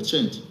climate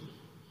change?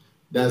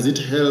 Does it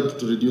help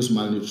to reduce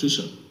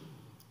malnutrition?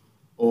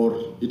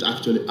 Or it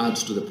actually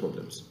adds to the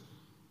problems?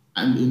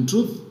 And in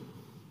truth,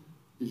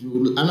 if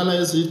you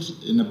analyze it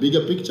in a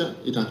bigger picture,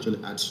 it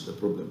actually adds to the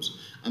problems.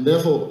 And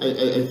therefore,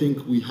 I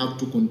think we have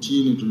to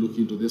continue to look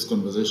into this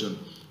conversation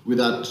with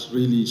that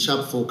really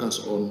sharp focus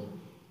on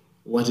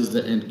what is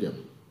the end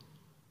game.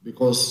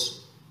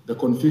 Because the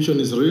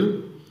confusion is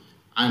real,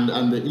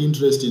 and the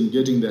interest in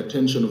getting the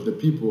attention of the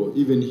people,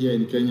 even here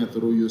in Kenya,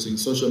 through using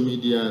social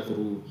media,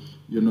 through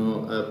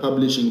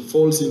publishing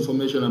false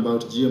information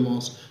about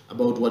GMOs,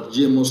 about what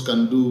GMOs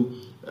can do.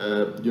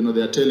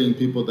 They are telling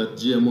people that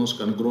GMOs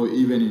can grow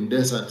even in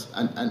deserts,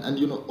 and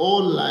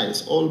all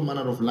lies, all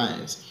manner of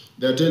lies.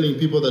 They are telling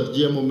people that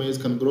GMO maize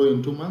can grow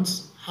in 2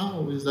 months.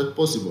 How is that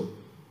possible?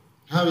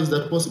 How is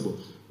that possible?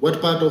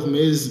 What part of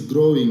maize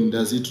growing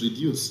does it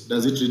reduce?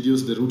 Does it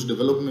reduce the root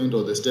development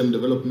or the stem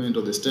development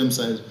or the stem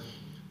size?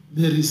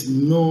 There is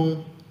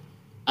no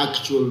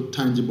actual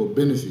tangible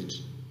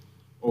benefit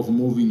of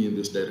moving in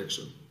this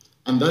direction.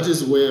 And that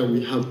is where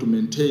we have to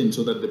maintain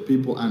so that the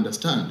people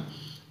understand.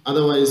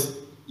 Otherwise,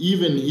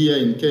 even here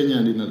in Kenya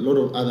and in a lot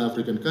of other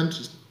African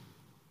countries,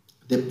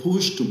 the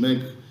push to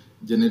make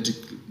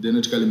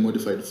genetically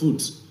modified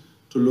foods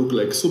to look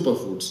like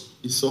superfoods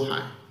is so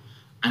high.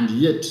 And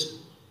yet,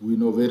 we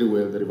know very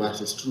well the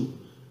reverse is true.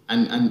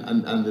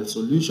 And the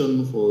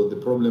solution for the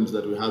problems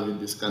that we have in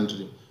this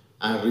country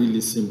are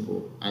really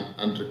simple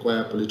and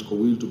require political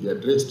will to be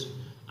addressed,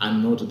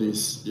 and not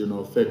this,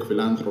 fake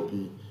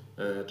philanthropy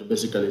to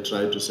basically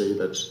try to say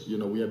that,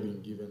 we are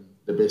being given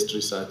the best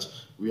research,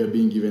 we are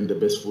being given the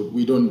best food.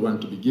 We don't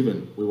want to be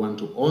given. We want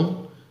to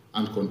own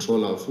and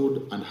control our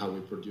food and how we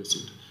produce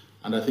it.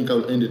 And I think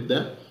I'll end it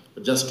there,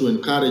 but just to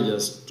encourage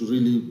us to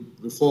really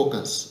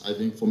refocus. I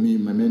think for me,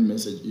 my main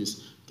message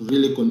is to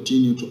really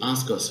continue to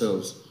ask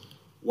ourselves,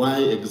 why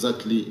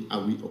exactly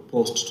are we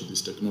opposed to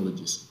these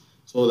technologies?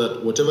 So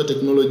that whatever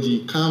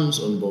technology comes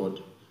on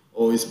board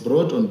or is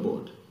brought on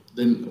board,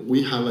 then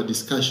we have a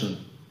discussion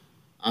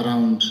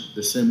around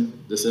the same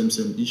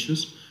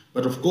issues.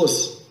 But of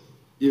course,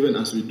 even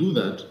as we do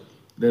that,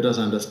 let us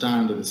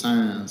understand the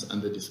science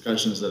and the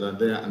discussions that are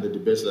there and the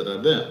debates that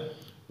are there.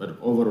 But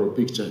overall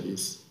picture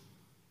is,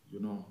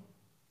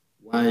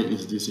 why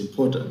is this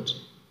important?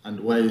 And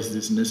why is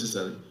this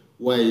necessary?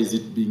 Why is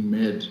it being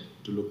made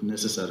to look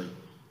necessary?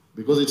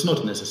 Because it's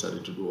not necessary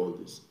to do all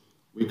this.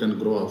 We can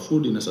grow our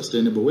food in a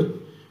sustainable way.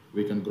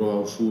 We can grow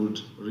our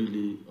food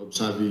really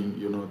observing,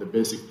 the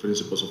basic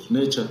principles of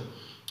nature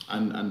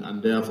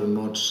and therefore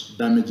not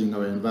damaging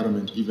our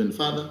environment even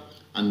further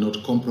and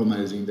not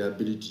compromising the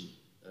ability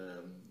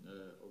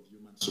of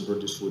humans to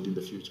produce food in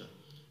the future.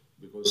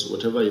 Because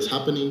whatever is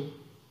happening,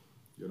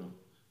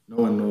 no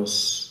one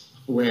knows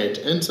where it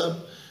ends up.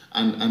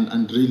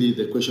 And really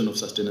the question of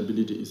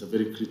sustainability is a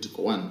very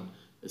critical one,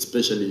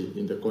 especially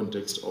in the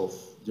context of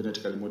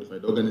genetically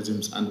modified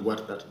organisms and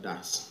what that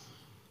does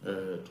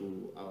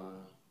to our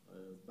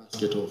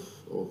basket of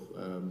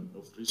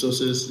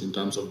resources in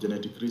terms of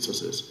genetic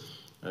resources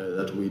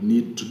that we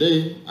need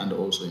today and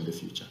also in the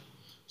future.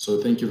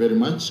 So thank you very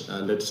much.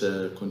 Let's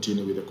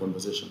continue with the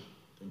conversation.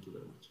 Thank you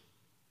very much.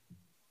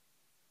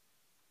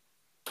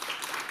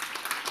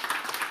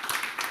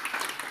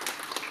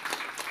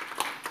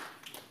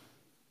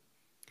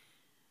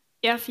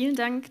 Ja, vielen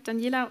Dank,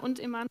 Daniela und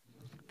Emanuel.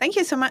 Thank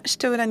you so much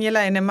to Daniela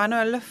and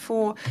Emmanuel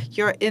for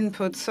your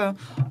inputs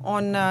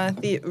on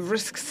the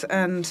risks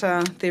and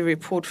the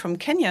report from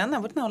Kenya. And I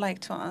would now like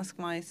to ask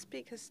my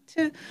speakers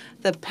to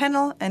the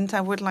panel, and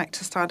I would like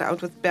to start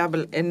out with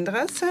Bärbel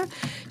Endres.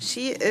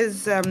 She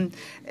is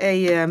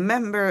a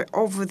member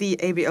of the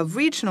ABL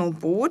Regional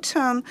Board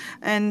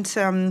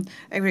and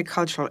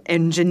agricultural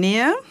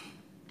engineer.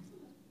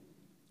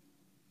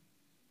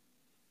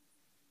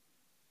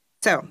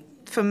 So,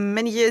 for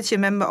many years, you're a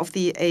member of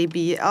the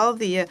ABL,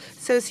 the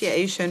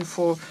Association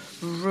for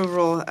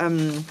Rural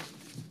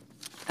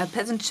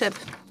Peasantship,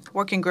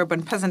 Working Group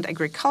on Peasant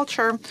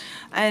Agriculture,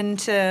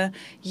 and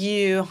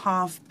you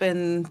have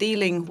been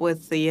dealing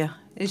with the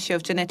issue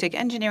of genetic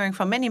engineering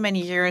for many,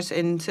 many years,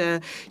 and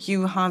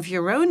you have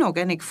your own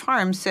organic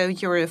farm, so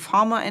you're a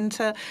farmer and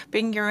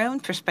bring your own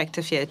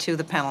perspective here to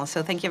the panel.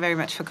 So thank you very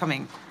much for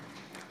coming.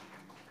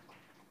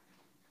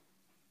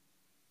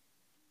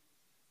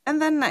 And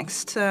then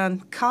next,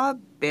 Karl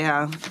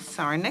Beer.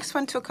 Sorry, next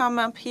one to come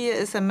up here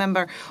is a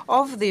member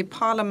of the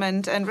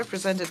Parliament and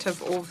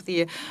representative of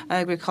the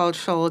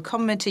Agricultural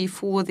Committee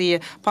for the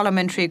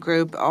parliamentary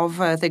group of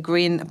the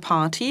Green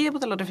Party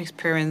with a lot of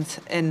experience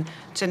in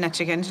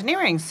genetic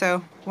engineering.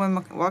 So,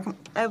 warm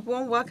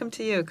welcome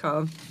to you,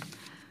 Karl.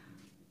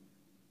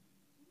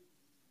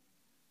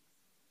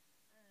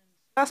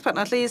 Last but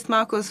not least,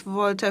 Markus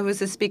Wolter, who is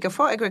the Speaker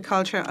for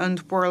Agriculture and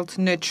World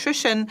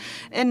Nutrition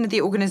in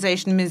the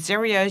organization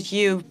Miseria.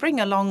 You bring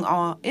along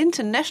our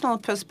international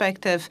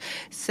perspective,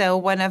 so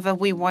whenever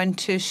we want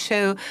to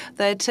show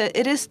that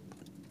it is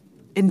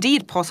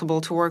indeed possible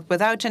to work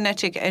without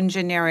genetic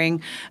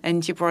engineering,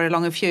 and you brought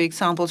along a few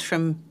examples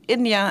from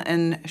India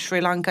and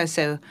Sri Lanka,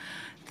 so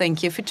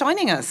thank you for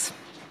joining us.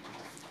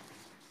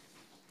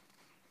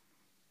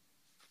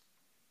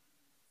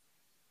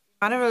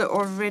 Manuel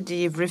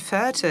already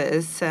referred to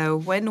it. So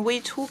when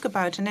we talk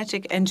about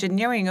genetic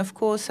engineering, of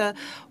course,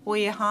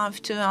 we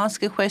have to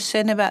ask a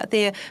question about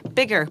the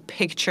bigger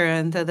picture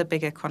and the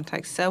bigger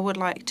context. So I would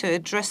like to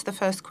address the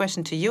first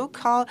question to you,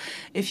 Karl.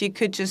 If you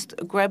could just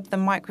grab the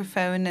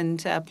microphone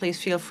and please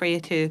feel free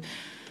to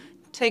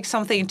take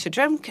something to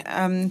drink.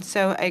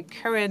 So a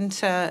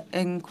current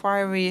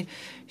inquiry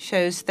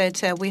shows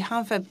that we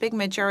have a big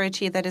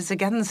majority that is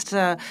against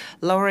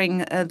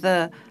lowering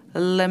the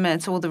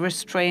limits or the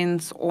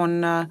restraints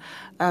on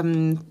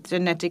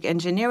genetic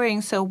engineering.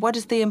 So what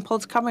is the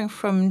impulse coming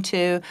from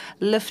to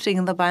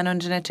lifting the ban on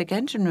genetic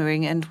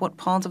engineering, and what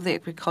parts of the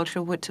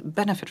agriculture would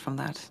benefit from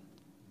that?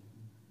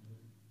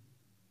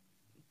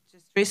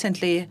 Just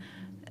recently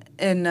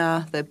in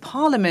the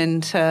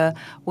parliament,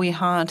 we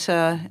had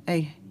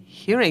a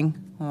hearing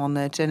on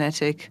the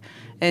genetic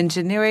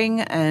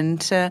engineering,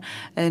 and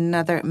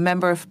another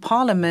member of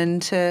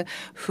parliament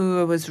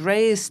who was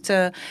raised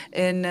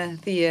in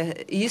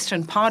the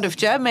eastern part of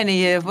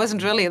Germany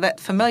wasn't really that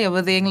familiar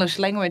with the English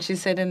language. He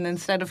said, and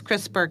instead of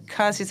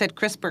CRISPR-Cas, he said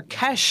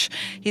CRISPR-Cash.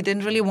 He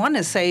didn't really want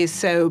to say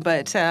so,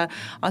 but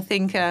I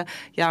think,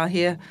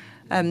 he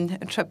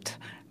tripped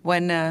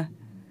when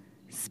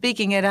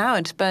speaking it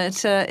out,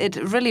 but it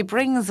really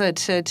brings it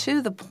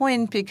to the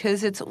point,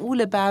 because it's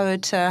all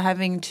about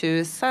having to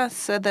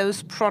assess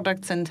those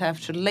products and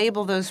have to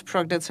label those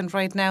products. And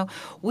right now,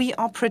 we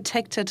are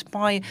protected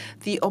by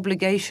the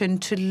obligation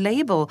to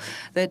label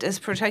that is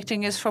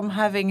protecting us from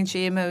having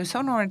GMOs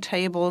on our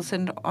tables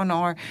and on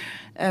our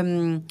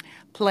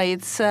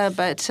plates.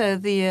 But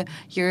the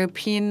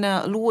European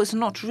law is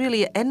not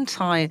really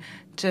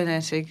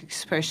anti-genetic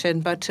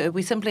expression, but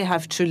we simply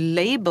have to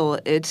label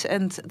it.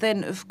 And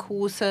then, of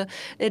course,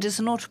 it is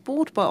not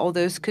bought by all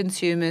those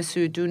consumers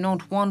who do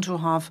not want to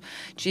have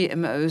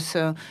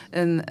GMOs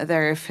in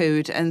their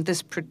food. And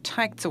this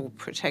protects, or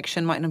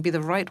protection might not be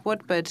the right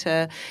word, but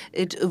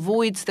it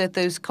avoids that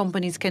those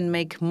companies can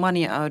make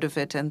money out of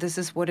it. And this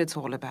is what it's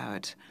all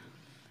about.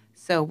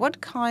 So what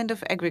kind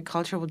of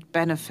agriculture would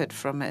benefit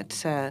from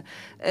it?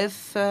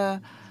 If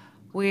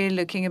we're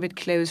looking a bit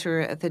closer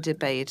at the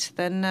debate,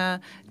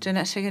 then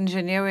genetic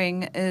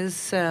engineering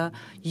is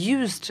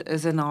used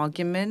as an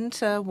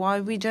argument why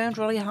we don't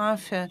really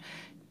have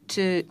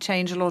to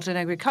change a lot in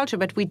agriculture,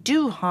 but we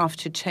do have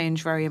to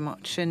change very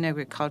much in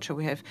agriculture.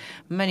 We have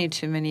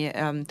too many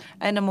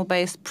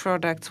animal-based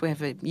products. We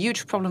have a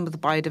huge problem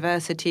with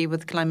biodiversity,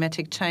 with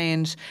climatic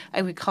change.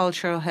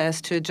 Agriculture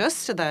has to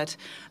adjust to that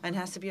and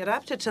has to be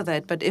adapted to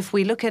that. But if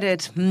we look at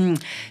it,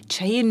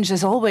 change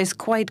is always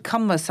quite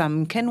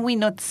cumbersome. Can we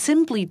not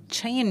simply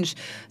change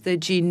the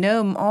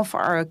genome of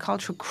our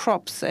cultural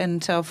crops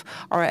and of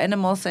our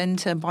animals,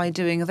 and by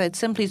doing that,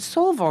 simply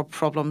solve our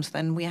problems?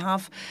 Then we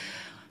have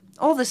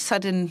all of a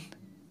sudden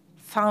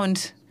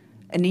found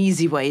an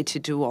easy way to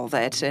do all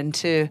that and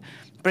to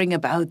bring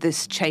about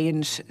this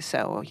change.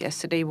 So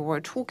yesterday we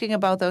were talking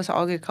about those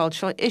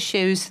agricultural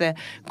issues, the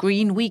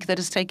Green Week that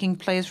is taking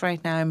place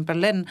right now in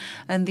Berlin,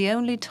 and the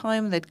only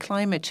time that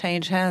climate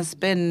change has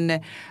been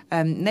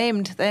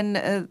named,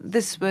 then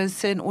this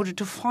was in order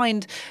to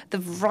find the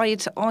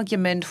right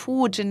argument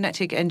for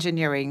genetic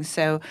engineering.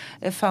 So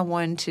if I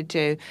want to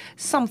do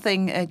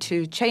something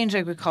to change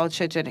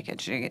agriculture, genetic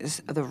engineering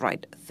is the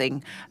right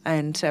thing.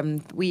 And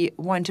we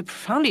want to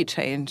profoundly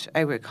change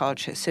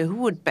agriculture. So who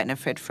would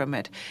benefit from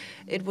it?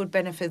 It would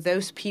benefit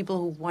those people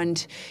who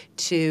want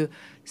to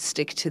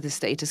stick to the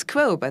status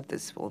quo, but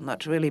this will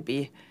not really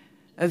be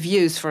of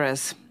use for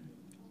us.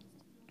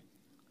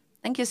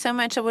 Thank you so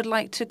much. I would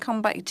like to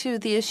come back to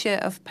the issue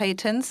of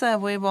patents.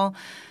 We will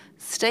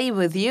stay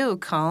with you,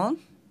 Carl.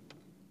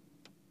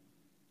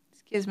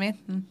 Excuse me.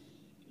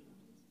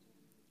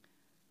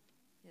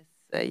 Yes,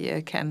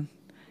 you can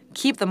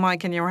keep the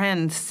mic in your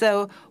hand.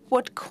 So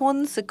what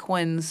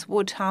consequence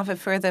would have a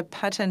further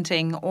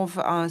patenting of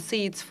our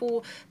seeds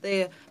for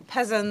the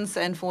peasants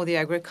and for the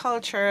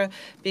agriculture?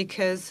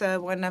 Because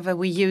whenever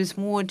we use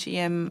more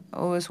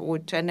GMOs or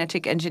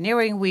genetic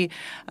engineering, we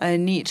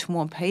need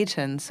more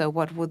patents. So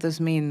what would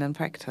this mean in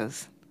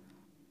practice?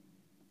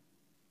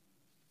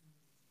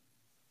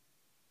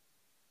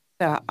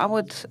 So I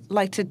would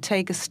like to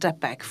take a step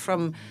back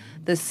from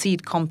the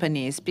seed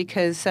companies,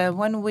 because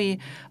when we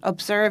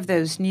observe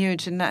those new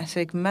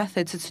genetic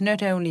methods, it's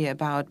not only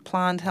about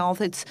plant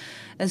health, it's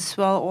as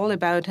well all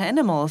about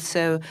animals.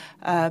 So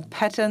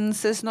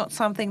patents is not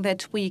something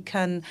that we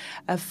can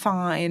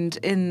find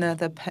in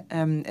the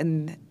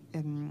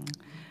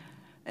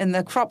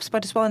crops,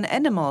 but as well in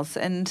animals.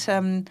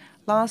 And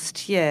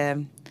last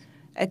year,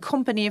 a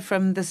company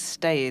from the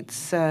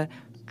States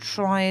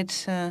tried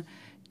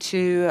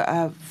to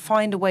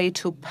find a way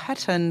to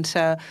patent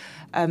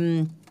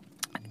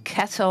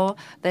cattle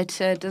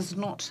that does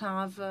not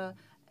have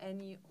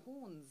any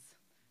horns.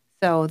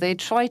 So they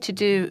try to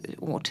do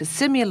or to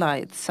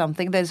simulate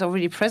something that is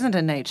already present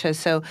in nature.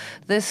 So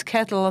this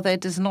cattle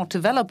that does not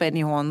develop any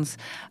horns,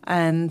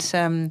 and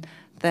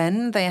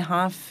then they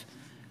have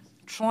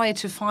try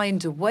to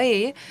find a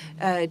way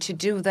to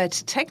do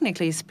that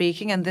technically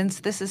speaking, and then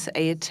this is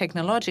a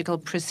technological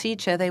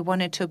procedure. They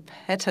wanted to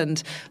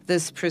patent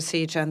this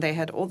procedure, and they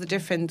had all the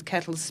different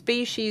cattle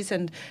species,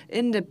 and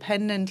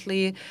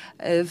independently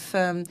if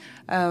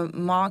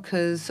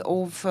markers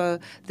of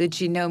the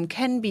genome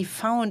can be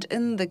found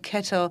in the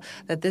cattle,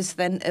 that this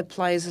then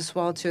applies as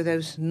well to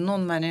those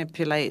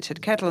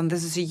non-manipulated cattle. And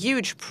this is a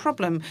huge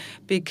problem,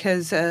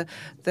 because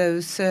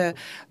those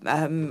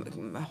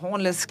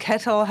hornless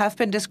cattle have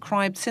been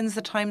described since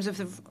the times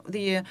of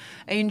the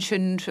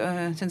ancient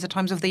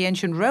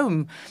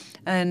Rome.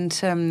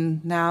 And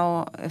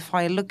now, if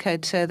I look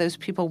at those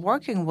people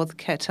working with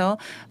cattle,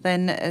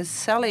 then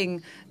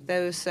selling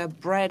those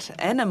bred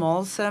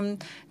animals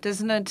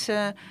does not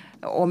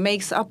or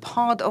makes up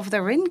part of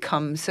their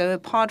income. So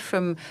apart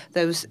from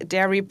those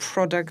dairy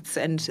products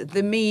and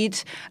the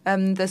meat,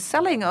 the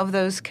selling of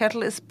those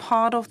cattle is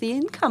part of the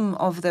income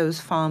of those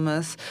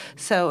farmers.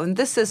 So, and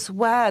this is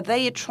where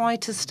they try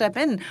to step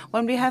in.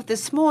 When we have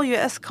this small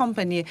US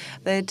company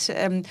that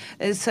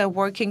is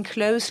working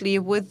closely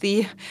with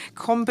the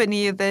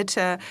company that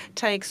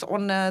takes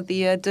on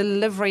the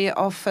delivery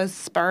of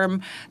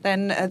sperm,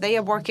 then they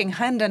are working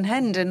hand in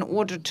hand in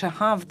order to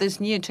have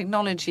this new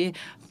technology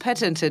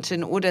patented,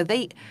 in order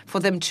for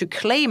them to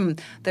claim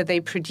that they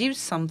produce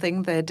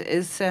something that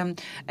is a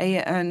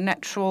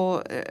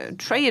natural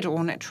trait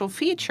or natural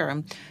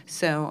feature.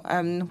 So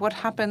what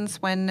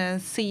happens when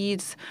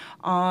seeds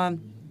are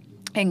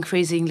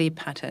increasingly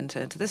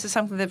patented? This is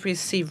something that we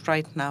see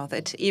right now,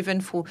 that even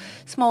for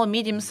small and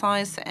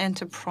medium-sized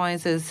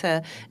enterprises,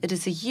 it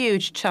is a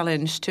huge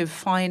challenge to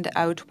find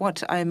out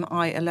what am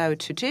I allowed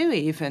to do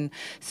even.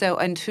 So,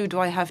 and who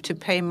do I have to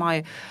pay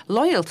my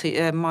loyalty,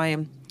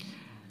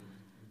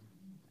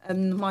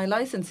 my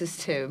licenses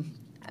to,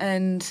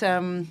 and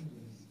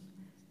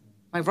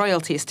my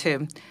royalties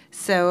to.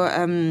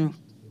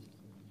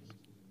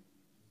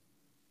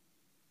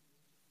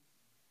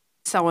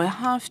 So I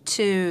have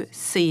to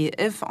see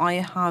if I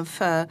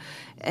have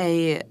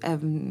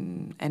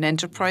an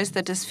enterprise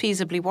that is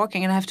feasibly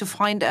working, and I have to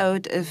find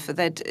out if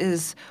that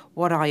is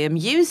what I am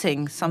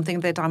using, something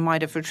that I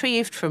might have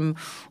retrieved from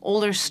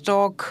older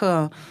stock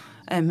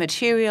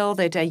material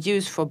that I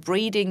use for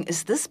breeding.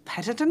 Is this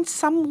patented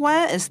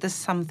somewhere? Is this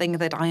something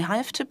that I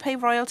have to pay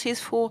royalties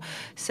for?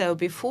 So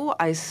before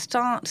I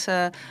start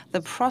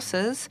the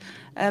process,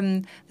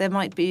 there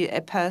might be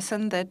a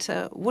person that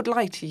would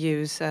like to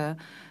use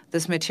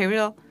this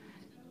material,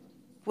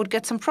 would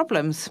get some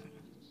problems.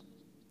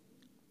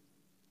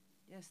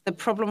 Yes, the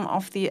problem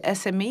of the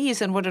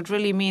SMEs and what it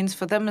really means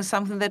for them is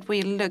something that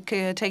we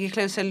take a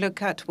closer look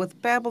at with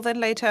Bärbel then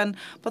later on.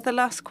 But the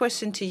last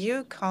question to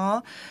you,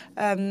 Carl,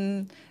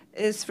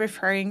 is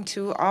referring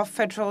to our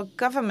federal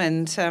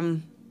government.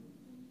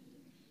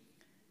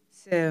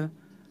 So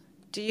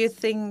do you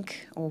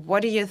think, or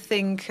what do you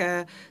think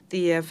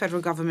the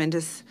federal government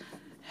is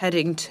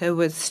heading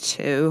towards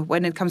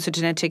when it comes to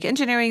genetic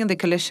engineering? In the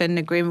coalition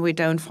agreement, we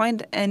don't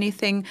find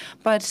anything,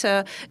 but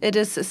it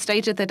is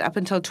stated that up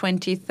until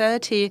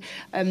 2030,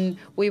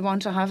 we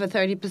want to have a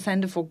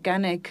 30% of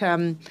organic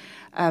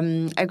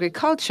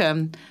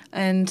agriculture.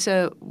 And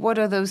what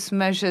are those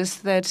measures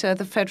that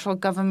the federal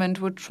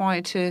government would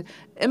try to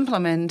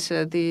implement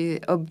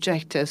the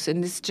objectives?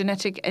 And is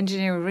genetic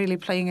engineering really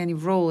playing any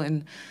role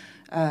in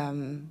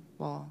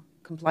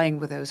complying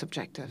with those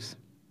objectives?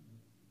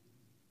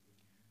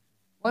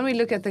 When we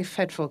look at the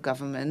federal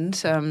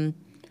government, then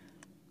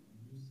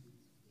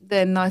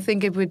I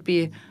think it would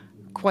be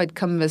quite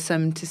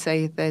cumbersome to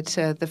say that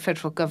the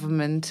federal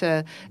government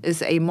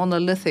is a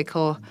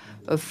monolithical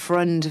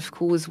front. Of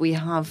course, we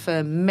have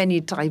many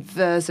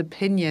diverse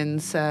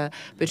opinions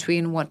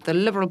between what the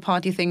Liberal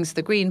Party thinks,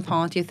 the Green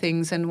Party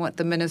thinks, and what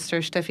the Minister,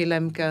 Steffi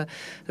Lemke,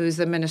 who is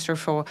the Minister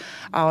for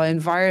our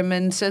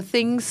Environment,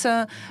 thinks,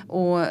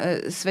 or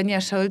Svenja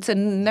Scholze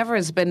never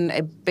has been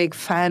a big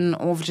fan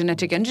of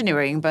genetic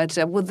engineering. But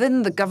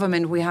within the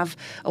government, we have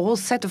a whole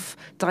set of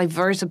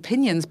diverse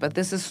opinions, but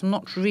this is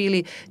not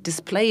really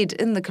displayed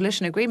in the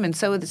coalition agreement.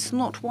 So it's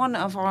not one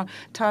of our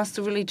tasks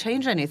to really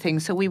change anything.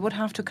 So we would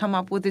have to come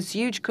up with this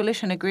huge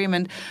coalition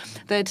agreement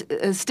that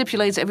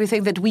stipulates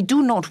everything that we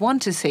do not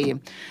want to see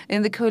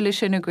in the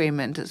coalition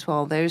agreement as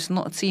well. There's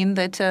not seen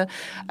that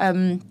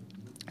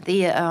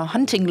the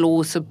hunting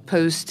law is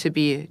supposed to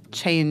be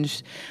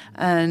changed.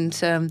 And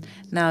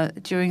now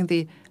during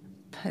the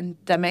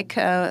pandemic,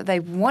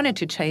 they wanted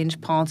to change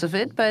parts of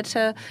it, but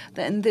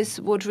then this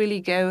would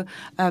really go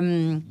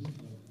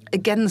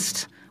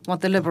against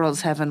what the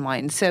Liberals have in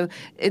mind. So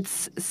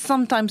it's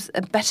sometimes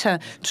better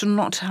to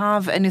not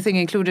have anything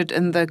included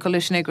in the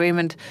coalition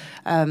agreement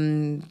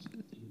in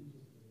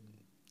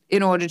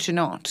order to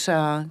not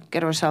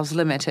get ourselves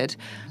limited.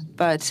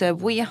 But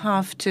we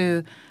have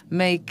to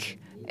make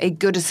a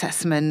good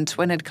assessment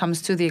when it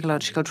comes to the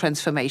ecological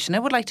transformation. I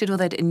would like to do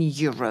that in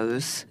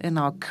euros, in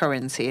our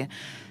currency.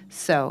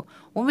 So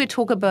when we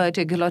talk about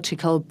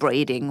ecological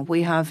breeding,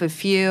 we have a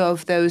few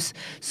of those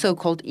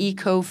so-called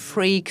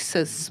eco-freaks,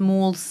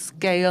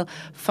 small-scale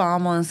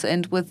farmers,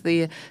 and with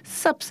the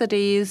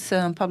subsidies,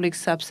 public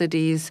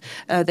subsidies,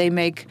 they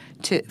make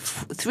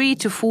 3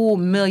 to 4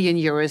 million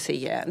euros a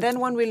year. And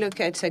then when we look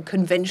at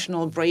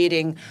conventional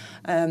breeding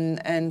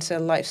and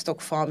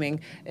livestock farming,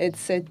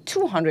 it's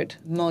 200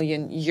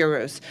 million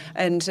euros.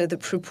 And the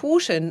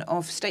proportion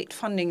of state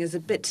funding is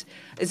a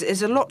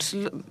lot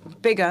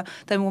bigger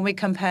than when we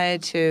compare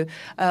to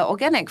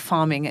organic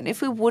farming. And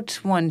if we would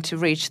want to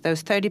reach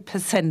those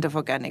 30% of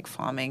organic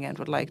farming and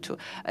would like to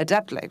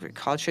adapt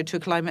agriculture to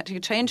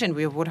climatic change, and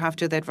we would have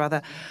to do that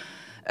rather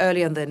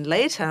earlier than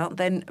later,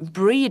 then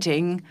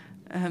breeding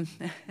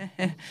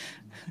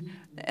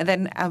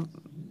then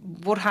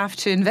would have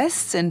to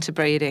invest into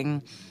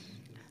breeding.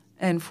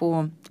 And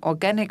for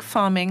organic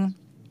farming,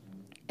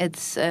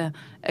 it's a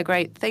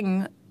great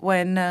thing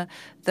when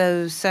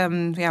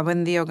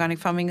when the organic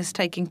farming is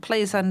taking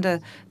place under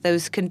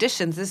those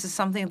conditions. This is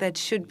something that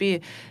should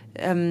be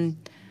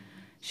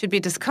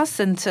discussed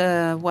and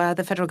where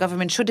the federal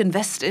government should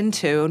invest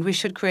into, and we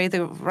should create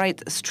the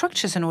right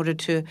structures in order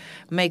to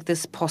make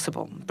this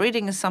possible.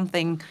 Breeding is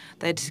something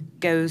that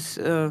goes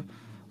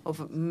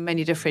over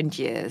many different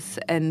years,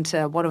 and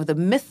one of the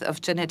myths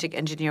of genetic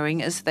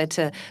engineering is that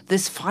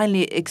this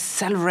finally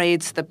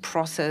accelerates the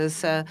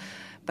process.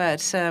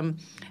 But the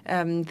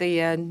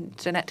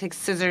genetic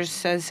scissors,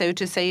 so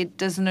to say, it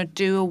does not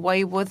do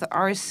away with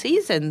our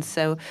seasons.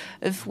 So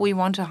if we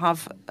want to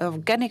have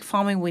organic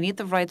farming, we need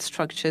the right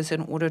structures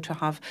in order to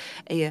have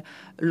a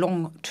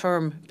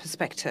long-term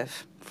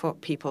perspective for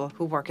people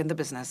who work in the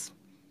business.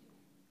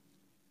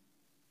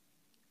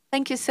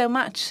 Thank you so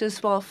much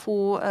as well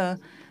for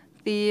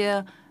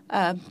the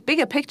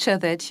bigger picture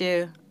that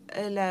you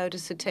allowed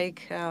us to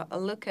take a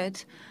look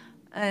at.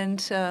 And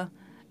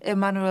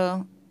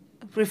Emmanuel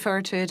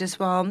refer to it as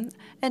well.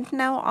 And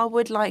now I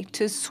would like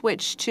to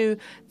switch to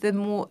the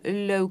more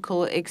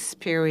local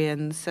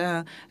experience.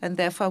 And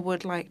therefore, I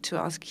would like to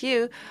ask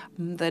you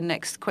the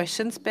next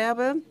questions,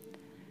 Bärbel.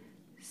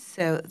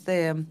 So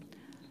the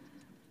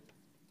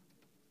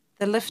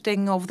the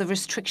lifting of the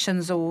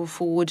restrictions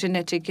for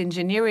genetic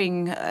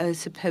engineering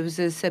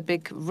supposes a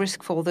big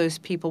risk for those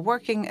people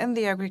working in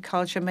the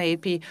agriculture, may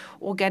it be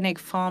organic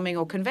farming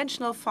or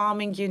conventional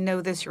farming. You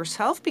know this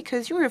yourself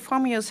because you're a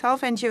farmer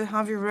yourself and you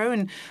have your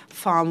own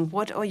farm.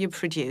 What are you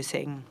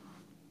producing?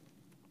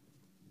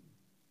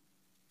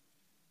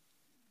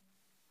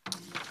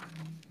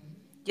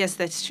 Yes,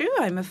 that's true.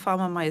 I'm a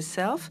farmer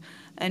myself,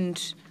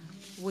 and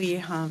we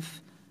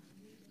have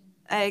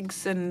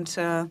eggs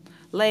and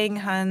laying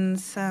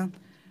hens.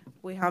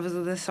 We have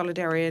the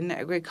solidarian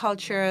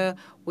agriculture.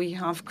 We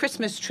have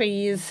Christmas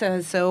trees.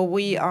 So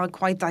we are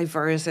quite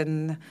diverse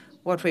in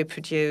what we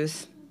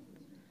produce.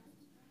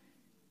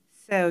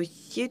 So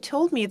you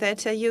told me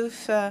that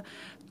you've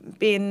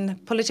been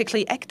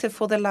politically active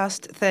for the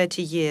last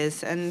 30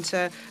 years, and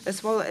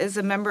as well as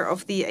a member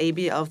of the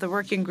ABL, the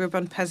Working Group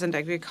on Peasant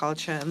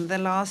Agriculture. In the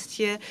last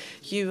year,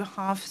 you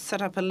have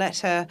set up a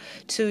letter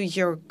to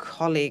your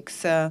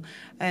colleagues,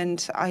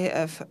 and I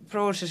have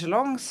brought it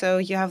along, so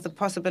you have the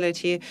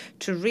possibility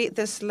to read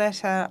this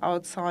letter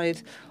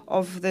outside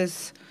of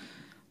this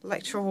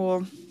lecture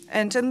hall.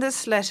 And in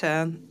this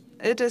letter,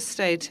 it is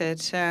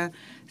stated,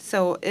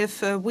 so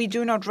if we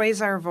do not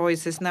raise our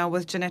voices now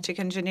with genetic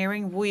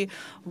engineering, we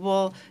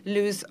will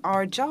lose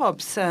our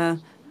jobs,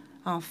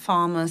 our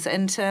farmers.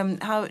 And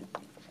how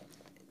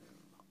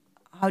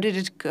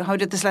did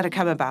this letter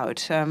come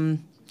about?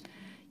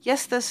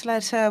 Yes, this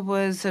letter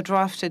was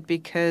drafted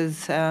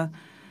because,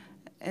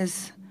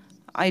 as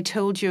I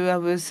told you, I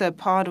was a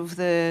part of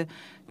the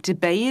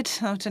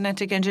debate of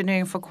genetic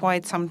engineering for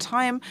quite some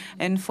time,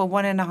 and for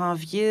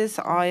 1.5 years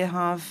I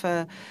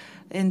have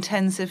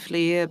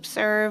intensively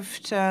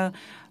observed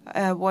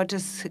what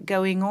is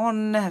going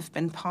on. I've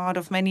been part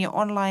of many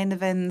online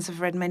events. I've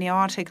read many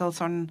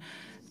articles on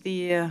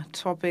the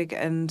topic,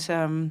 and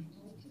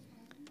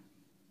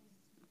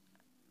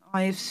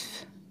I've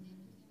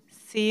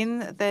seen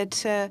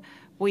that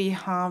we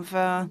have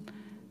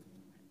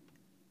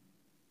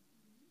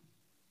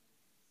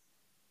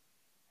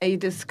a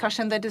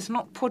discussion that is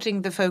not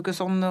putting the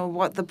focus on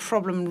what the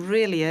problem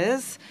really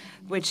is,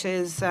 which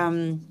is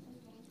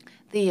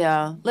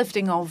the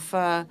lifting of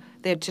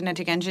the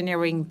genetic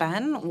engineering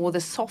ban or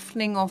the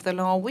softening of the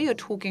law. We are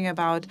talking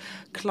about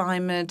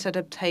climate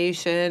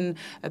adaptation,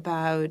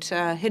 about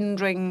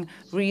hindering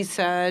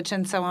research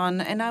and so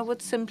on. And I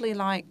would simply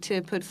like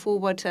to put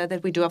forward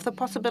that we do have the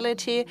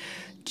possibility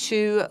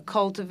to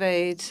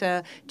cultivate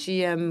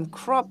GM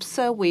crops.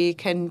 We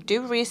can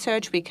do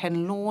research, we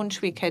can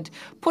launch, we can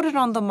put it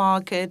on the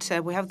market.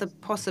 We have the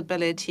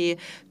possibility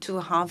to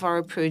have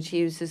our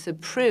producers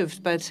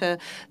approved, but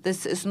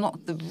this is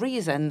not the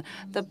reason.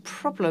 The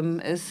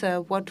problem is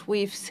what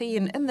we've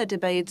seen in the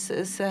debates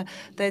is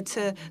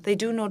that they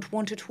do not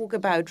want to talk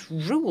about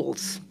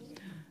rules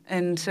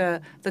and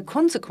the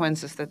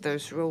consequences that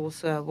those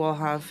rules will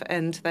have.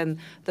 And then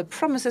the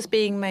promises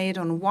being made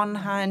on one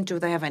hand, do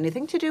they have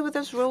anything to do with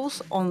those rules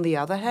on the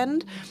other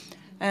hand?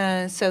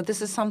 So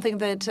this is something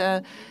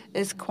that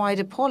is quite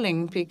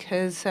appalling,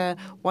 because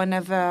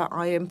whenever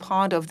I am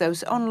part of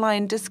those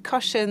online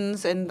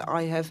discussions and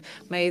I have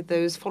made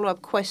those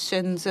follow-up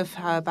questions of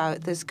how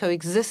about this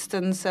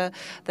coexistence,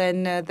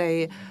 then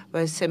they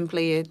were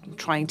simply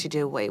trying to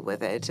do away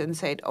with it and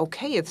said,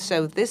 okay,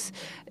 so this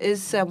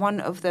is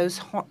one of those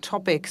hot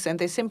topics, and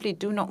they simply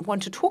do not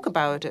want to talk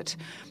about it.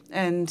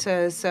 And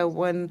so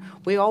when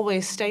we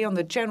always stay on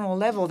the general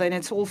level, then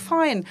it's all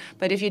fine.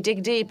 But if you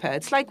dig deeper,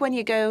 it's like when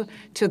you go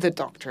to the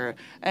doctor,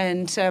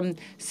 and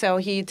so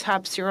he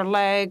taps your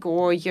leg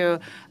or your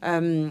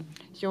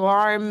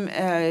arm,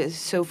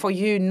 so for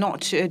you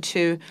not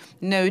to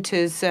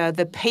notice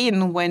the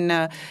pain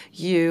when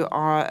you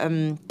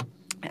are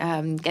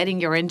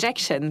getting your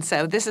injection.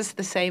 So this is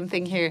the same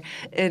thing here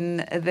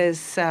in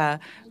this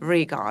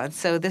regard.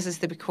 So this is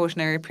the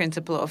precautionary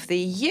principle of the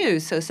EU.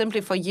 So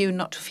simply for you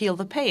not to feel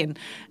the pain.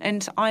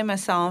 And I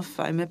myself,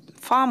 I'm a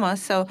farmer,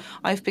 so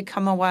I've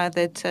become aware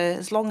that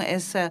as long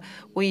as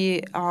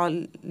we are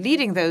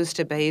leading those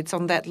debates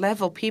on that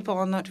level, people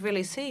are not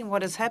really seeing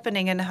what is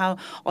happening and how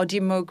our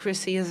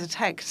democracy is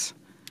attacked.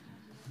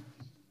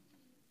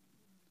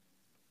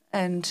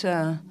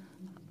 And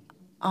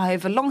I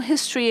have a long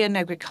history in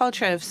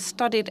agriculture. I've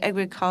studied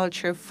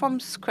agriculture from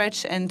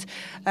scratch, and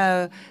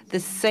the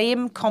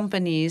same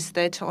companies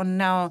that are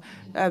now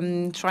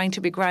trying to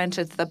be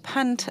granted the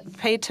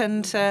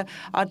patent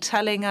are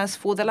telling us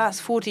for the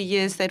last 40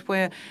 years that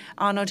we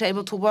are not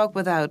able to work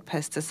without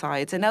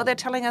pesticides. And now they're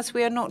telling us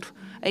we are not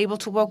able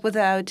to work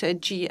without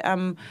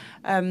GM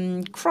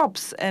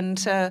crops. And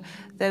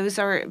those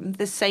are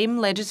the same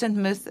legends and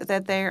myths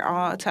that they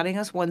are telling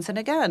us once and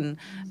again.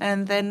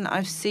 And then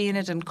I've seen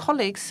it in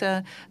colleagues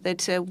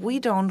that we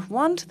don't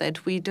want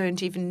that, we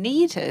don't even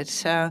need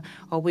it,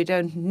 or we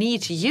don't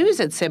need to use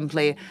it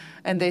simply.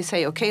 And they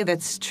say, okay,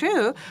 that's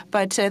true,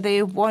 but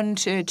they want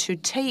to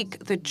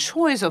take the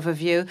choice of a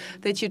view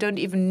that you don't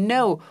even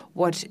know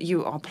what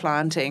you are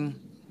planting.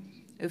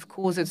 Of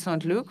course, it's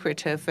not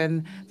lucrative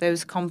when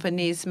those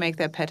companies make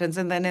their patents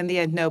and then in the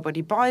end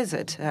nobody buys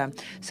it.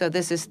 So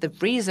this is the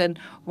reason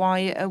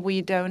why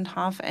we don't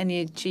have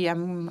any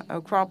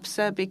GM crops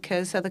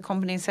because the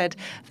company said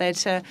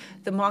that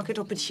the market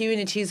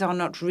opportunities are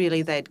not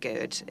really that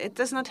good. It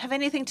does not have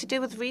anything to do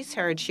with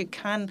research. You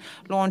can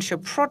launch your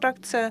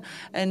products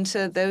and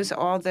those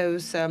are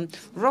those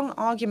wrong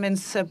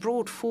arguments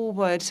brought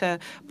forward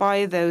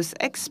by those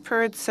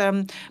experts.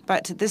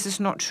 But this is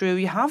not true.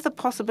 You have the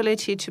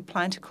possibility to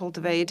plant, to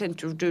cultivate, and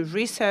to do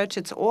research.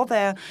 It's all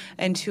there.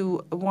 And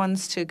who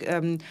wants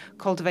to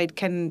cultivate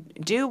can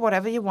do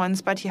whatever he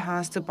wants, but he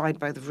has to abide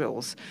by the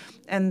rules.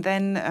 And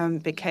then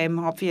became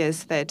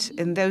obvious that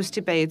in those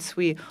debates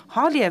we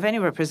hardly have any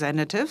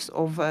representatives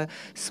of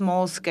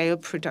small-scale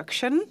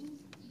production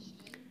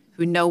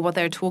who know what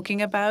they're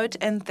talking about,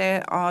 and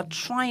they are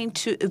trying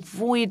to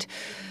avoid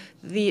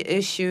the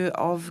issue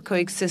of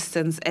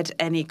coexistence at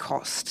any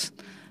cost.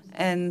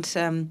 And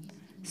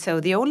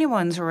so the only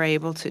ones who are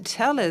able to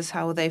tell us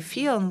how they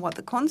feel and what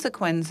the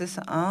consequences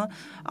are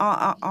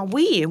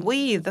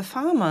we, the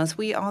farmers.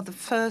 We are the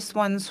first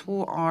ones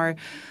who are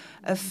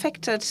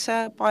affected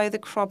by the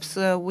crops.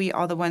 We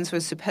are the ones who are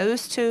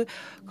supposed to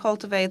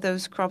cultivate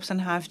those crops and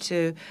have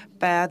to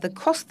bear the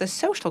cost, the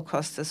social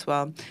cost as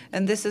well.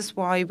 And this is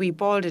why we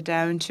boiled it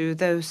down to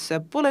those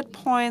bullet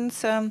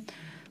points,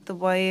 the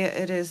way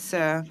it is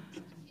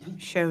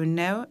shown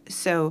now.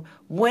 So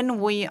when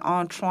we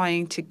are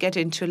trying to get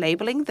into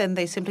labeling, then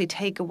they simply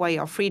take away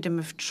our freedom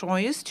of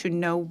choice to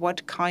know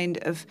what kind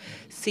of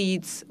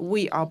seeds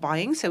we are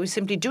buying. So we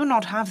simply do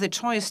not have the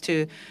choice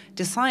to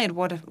decide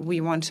what we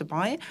want to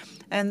buy.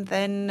 And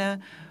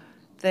then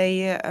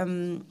they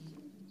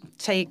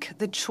take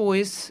the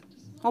choice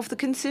of the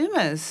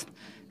consumers.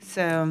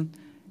 So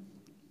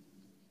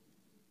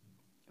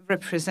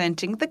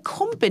representing the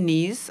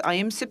companies, I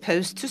am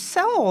supposed to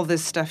sell all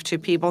this stuff to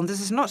people, and this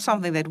is not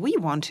something that we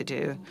want to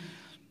do.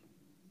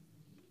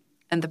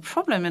 And the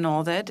problem in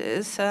all that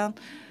is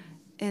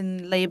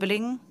in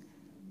labeling.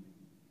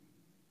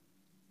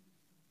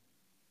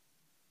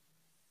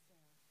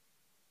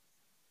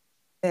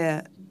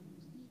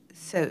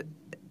 So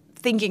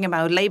thinking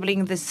about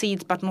labeling the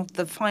seeds, but not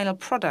the final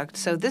product.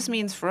 So this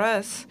means for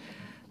us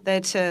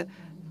that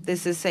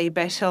this is a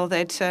battle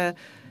that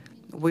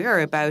we're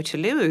about to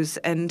lose.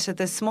 And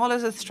the smaller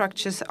the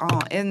structures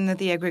are in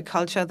the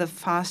agriculture, the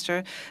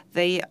faster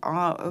they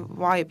are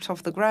wiped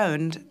off the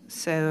ground.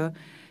 So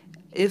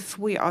if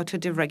we are to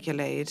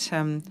deregulate,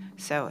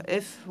 so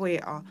if we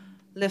are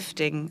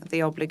lifting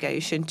the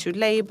obligation to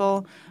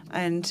label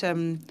and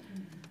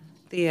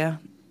the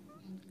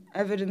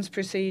evidence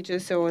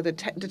procedures or the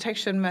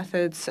detection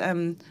methods,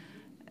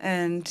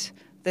 and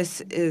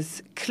this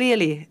is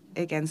clearly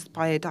against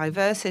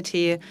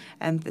biodiversity,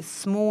 and the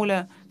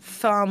smaller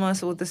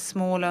farmers or the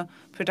smaller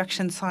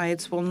production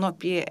sites will not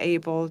be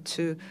able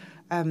to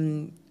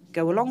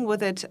go along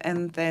with it,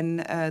 and then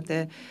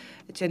the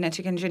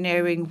genetic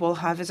engineering will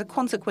have as a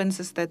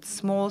consequences that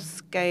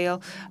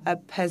small-scale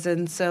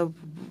peasants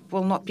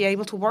will not be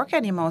able to work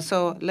anymore.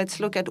 So let's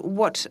look at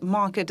what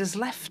market is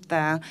left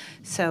there.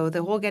 So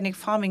the organic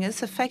farming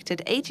is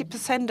affected.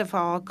 80% of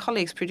our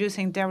colleagues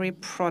producing dairy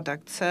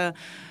products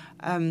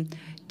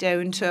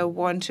don't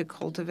want to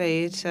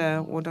cultivate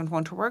or don't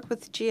want to work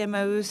with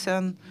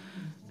GMOs.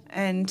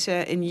 And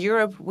in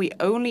Europe, we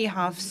only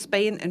have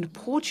Spain and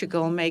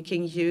Portugal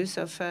making use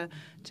of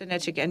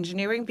genetic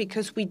engineering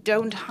because we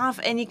don't have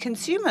any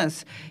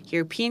consumers.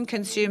 European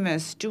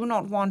consumers do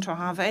not want to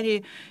have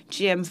any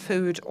GM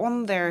food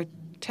on their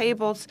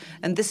tables,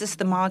 and this is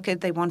the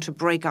market they want to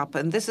break up,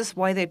 and this is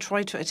why they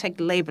try to attack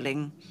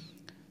labeling.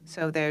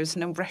 So there's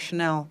no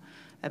rationale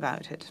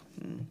about it.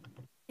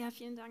 Ja,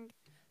 vielen Dank.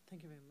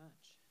 Thank you very much.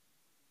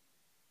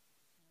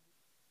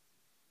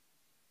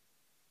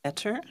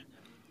 Letter,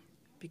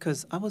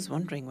 because I was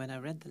wondering when I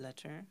read the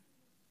letter,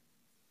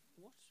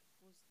 what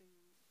was the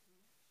reaction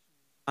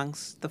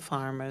amongst the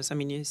farmers? I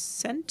mean, you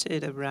sent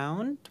it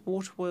around.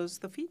 What was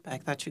the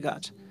feedback that you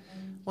got?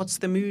 What's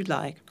the mood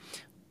like?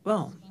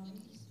 Well,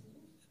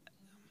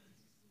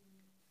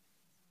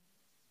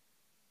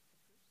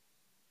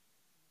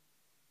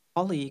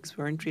 colleagues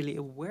weren't really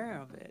aware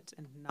of it,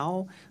 and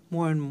now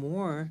more and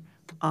more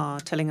are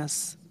telling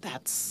us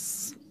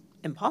that's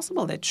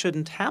impossible, that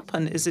shouldn't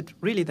happen. Is it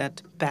really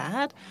that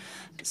bad?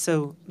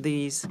 So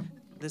the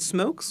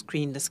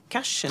smokescreen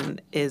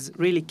discussion is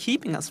really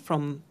keeping us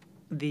from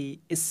the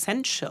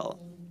essential.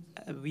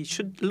 We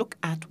should look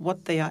at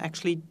what they are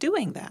actually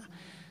doing there.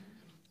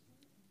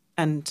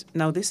 And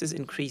now this is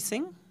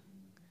increasing,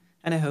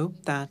 and I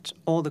hope that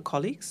all the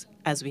colleagues,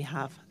 as we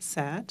have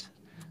said,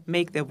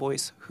 make their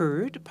voice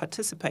heard,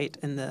 participate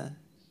in the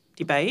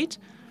debate.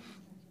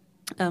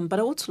 But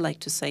I also like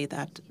to say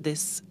that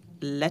this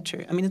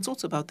letter, I mean, it's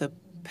also about the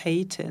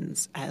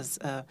patents, as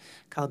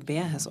Karl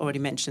Beer has already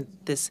mentioned.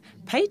 This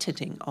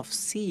patenting of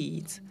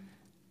seeds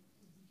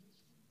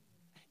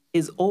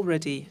is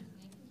already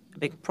a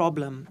big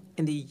problem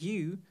in the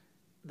EU.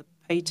 The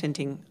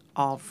patenting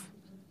of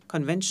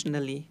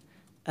conventionally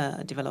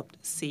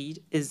developed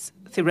seed is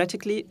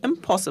theoretically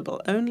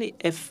impossible, only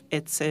if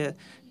it's a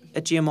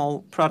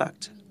GMO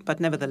product. But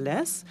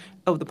nevertheless,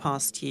 over the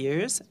past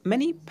years,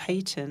 many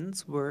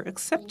patents were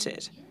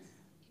accepted.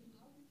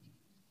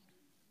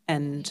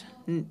 And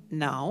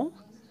now,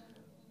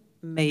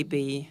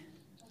 maybe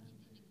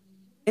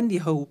in the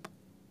hope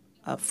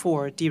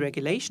for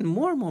deregulation,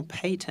 more and more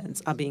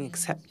patents are being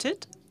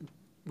accepted.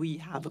 We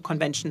have a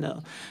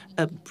conventional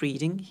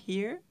breeding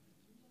here,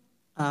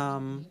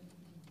 and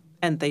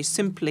they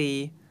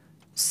simply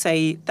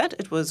say that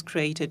it was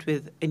created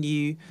with a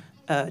new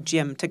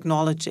GM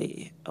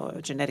technology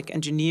or genetic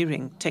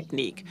engineering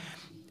technique,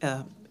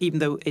 even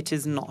though it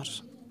is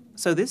not.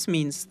 So this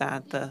means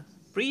that the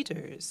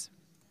breeders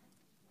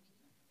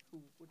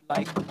who would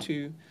like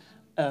to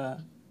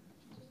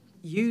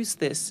use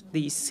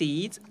these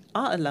seeds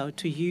are allowed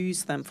to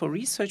use them for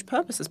research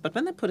purposes. But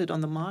when they put it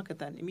on the market,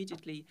 then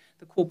immediately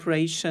the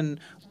corporation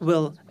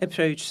will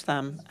approach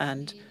them.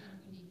 And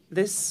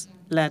this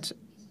led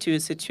to a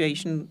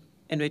situation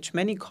in which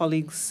many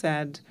colleagues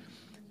said,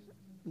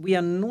 we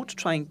are not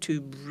trying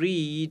to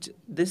breed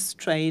this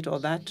trait or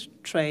that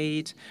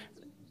trait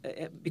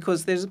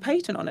because there's a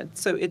patent on it.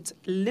 So it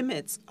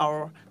limits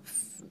our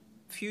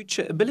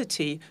future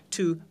ability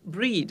to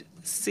breed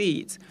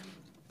seeds,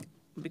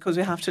 because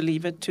we have to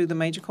leave it to the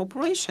major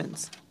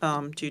corporations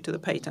due to the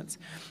patents.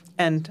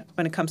 And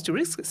when it comes to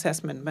risk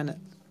assessment,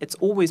 it's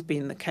always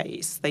been the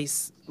case.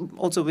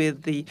 Also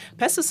with the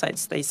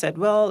pesticides, they said,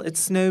 well,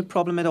 it's no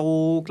problem at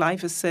all.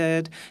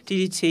 Glyphosate,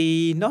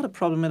 DDT, not a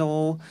problem at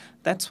all.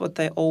 That's what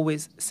they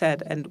always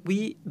said. And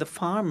we, the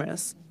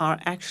farmers, are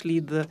actually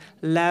the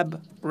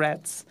lab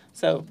rats.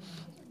 So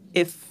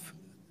if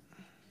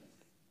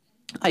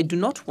I do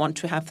not want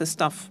to have this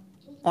stuff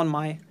on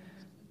my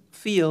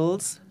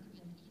fields,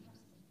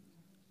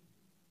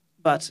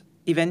 but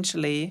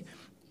eventually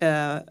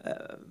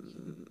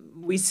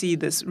we see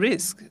this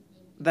risk,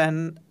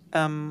 then,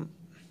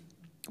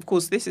 of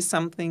course, this is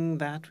something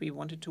that we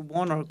wanted to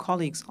warn our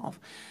colleagues of.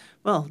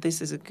 Well,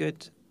 this is a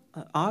good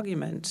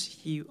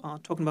argument. You are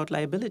talking about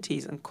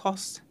liabilities and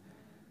costs,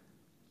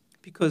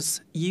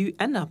 because you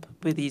end up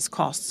with these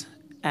costs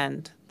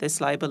and this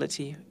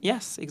liability.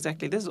 Yes,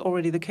 exactly. This is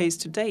already the case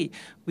today.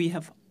 We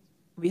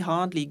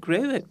hardly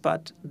grow it,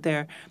 but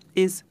there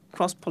is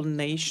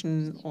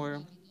cross-pollination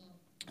or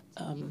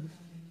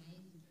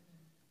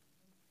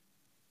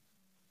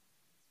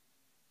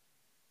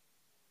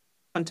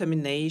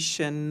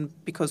contamination,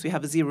 because we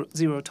have a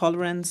zero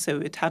tolerance. So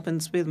it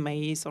happens with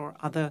maize or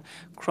other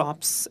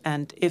crops.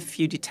 And if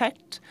you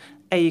detect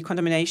a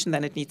contamination,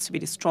 then it needs to be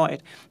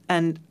destroyed.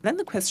 And then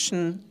the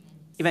question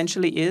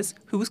eventually is,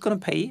 who's going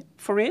to pay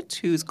for it?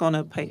 Who's going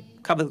to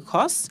cover the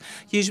costs?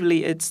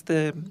 Usually it's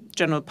the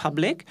general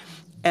public,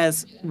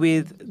 as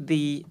with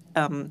the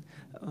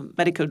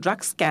medical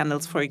drug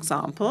scandals, for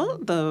example.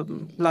 The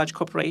large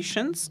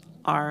corporations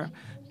are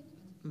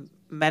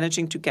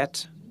managing to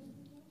get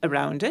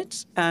around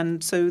it,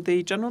 and so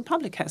the general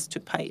public has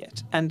to pay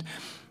it. And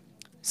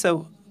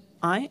so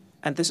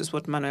and this is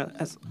what Manuel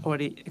has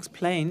already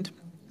explained,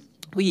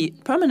 we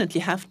permanently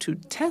have to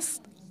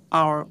test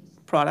our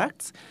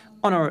products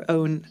on our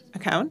own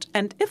account.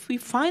 And if we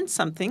find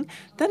something,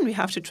 then we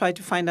have to try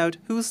to find out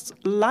who's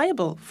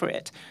liable for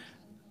it.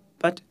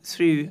 But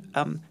through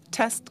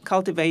test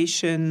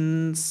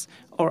cultivations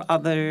or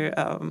other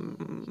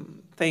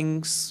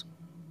things,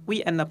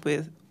 we end up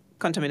with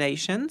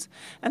contaminations,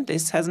 and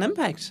this has an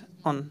impact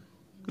on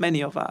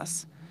many of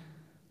us.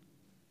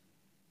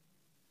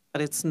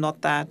 But it's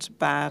not that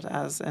bad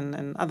as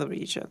in other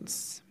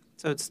regions.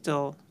 So it's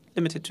still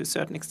limited to a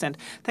certain extent.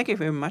 Thank you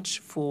very much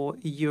for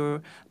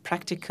your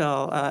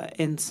practical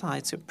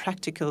insights, your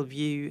practical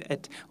view.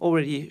 It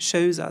already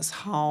shows us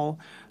how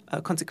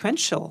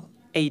consequential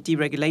a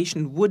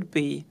deregulation would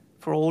be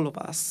for all of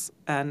us.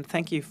 And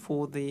thank you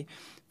for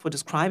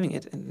describing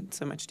it in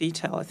so much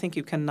detail. I think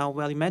you can now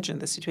well imagine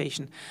the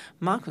situation.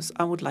 Markus,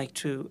 I would like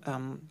to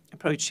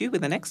approach you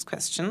with the next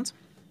questions.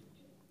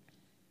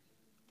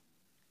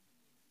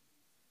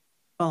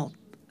 Well,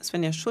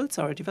 Svenja Schulz,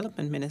 our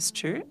development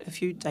minister, a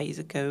few days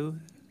ago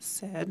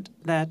said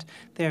that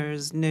there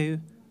is no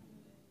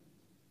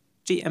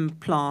GM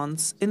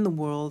plants in the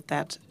world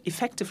that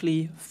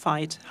effectively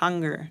fight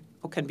hunger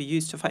or can be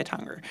used to fight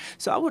hunger.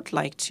 So I would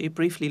like to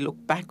briefly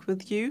look back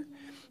with you.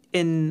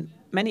 In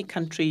many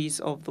countries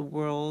of the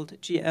world,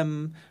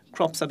 GM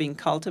crops are being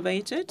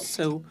cultivated.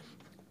 So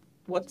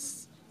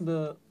what's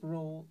the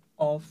role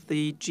of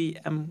the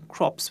GM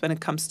crops when it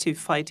comes to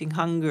fighting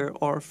hunger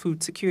or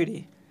food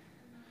security?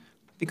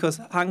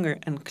 Because hunger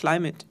and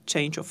climate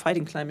change, or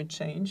fighting climate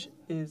change,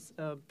 is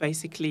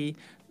basically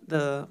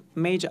the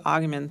major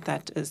argument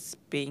that is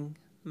being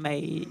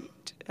made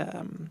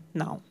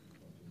now.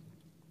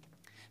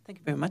 Thank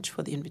you very much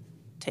for the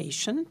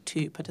invitation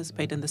to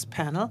participate in this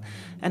panel.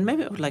 And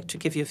maybe I would like to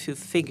give you a few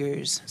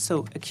figures.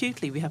 So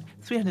acutely, we have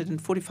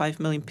 345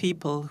 million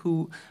people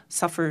who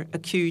suffer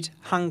acute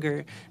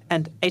hunger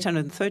and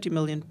 830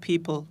 million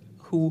people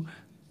who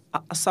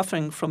are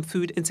suffering from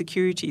food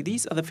insecurity.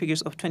 These are the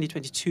figures of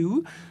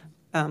 2022.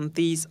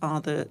 These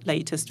are the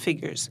latest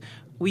figures.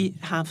 We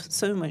have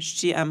so much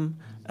GM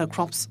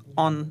crops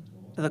on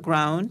the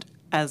ground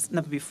as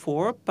never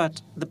before,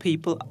 but the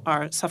people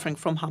are suffering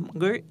from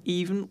hunger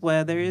even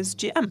where there is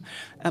GM.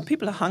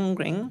 People are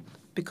hungering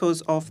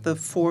because of the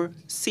 4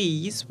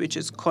 Cs, which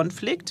is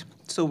conflict.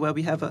 So where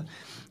we have a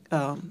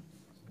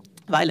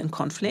violent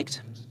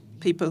conflict,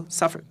 people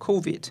suffer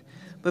COVID.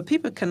 But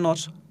people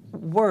cannot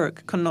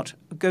work, cannot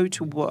go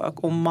to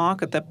work or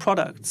market their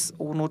products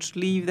or not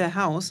leave their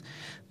house.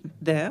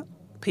 There,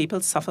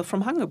 people suffer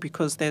from hunger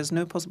because there's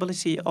no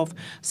possibility of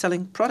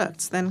selling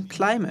products. Then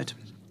climate,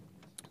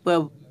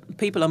 where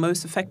people are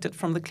most affected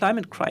from the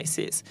climate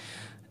crisis.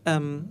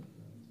 And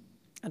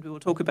we will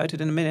talk about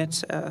it in a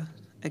minute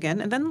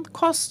again. And then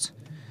cost.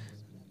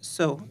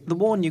 So the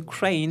war in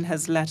Ukraine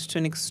has led to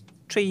an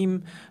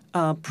extreme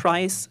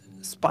price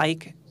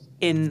spike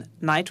in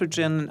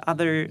nitrogen and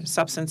other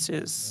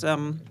substances,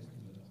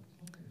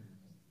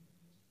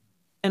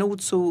 and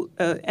also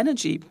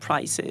energy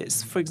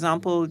prices. For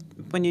example,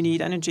 when you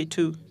need energy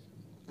to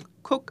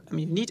cook,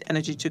 you need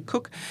energy to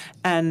cook,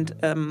 and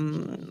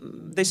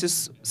this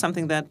is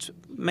something that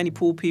many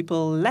poor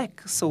people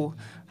lack. So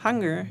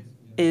hunger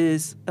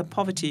is a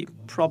poverty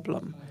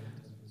problem.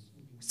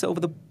 So over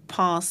the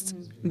past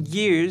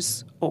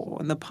years, or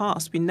in the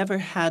past, we never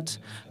had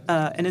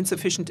an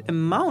insufficient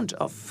amount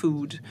of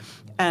food.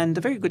 And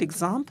a very good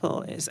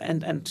example is,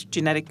 and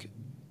genetic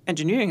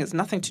engineering has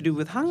nothing to do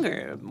with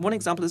hunger. One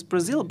example is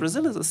Brazil.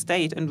 Brazil is a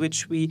state in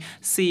which we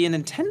see an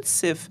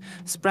intensive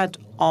spread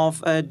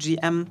of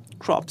GM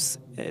crops.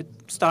 It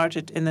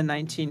started in the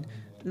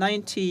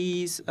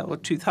 1990s or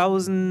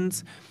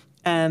 2000s,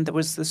 and there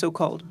was the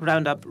so-called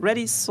Roundup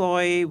Ready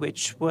soy,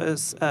 which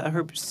was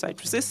herbicide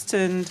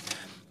resistant,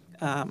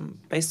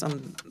 based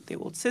on the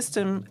old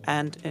system,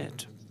 and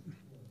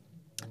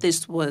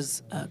this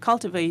was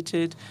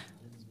cultivated.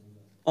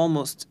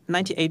 Almost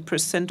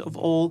 98% of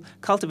all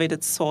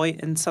cultivated soy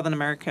in Southern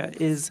America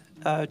is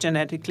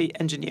genetically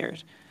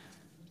engineered.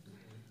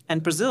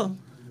 And Brazil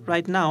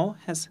right now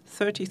has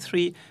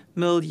 33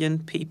 million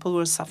people who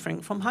are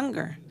suffering from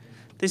hunger.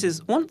 This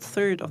is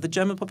 1/3 of the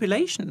German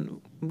population,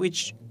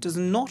 which does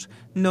not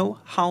know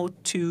how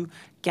to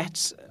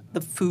get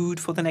the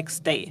food for the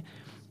next day.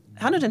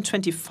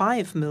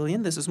 125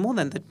 million, this is more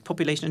than the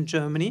population in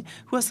Germany,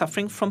 who are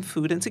suffering from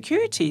food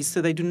insecurity.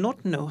 So they do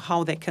not know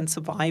how they can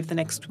survive the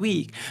next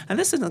week. And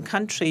this is a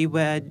country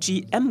where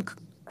GM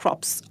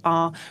crops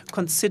are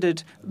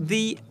considered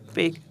the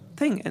big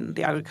thing in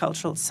the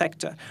agricultural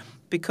sector,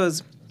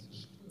 because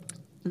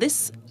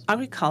this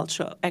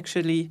agriculture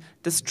actually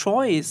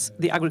destroys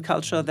the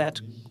agriculture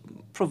that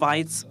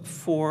provides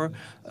for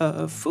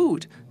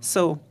food.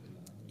 So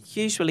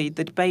usually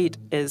the debate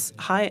is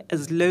high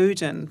as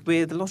laden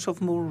with a lot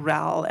of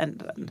morale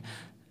and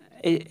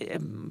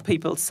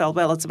people say,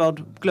 well, it's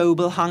about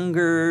global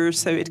hunger,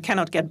 so it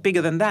cannot get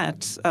bigger than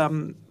that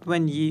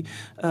when you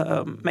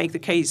make the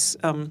case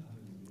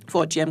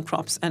for GM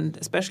crops. And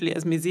especially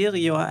as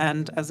Miserio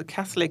and as a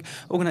Catholic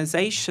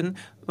organization,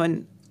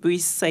 when we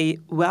say,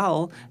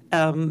 well,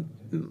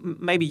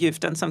 maybe you've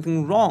done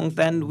something wrong,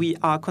 then we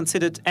are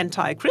considered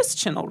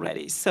anti-Christian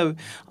already. So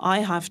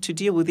I have to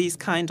deal with these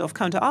kind of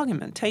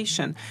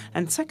counter-argumentation.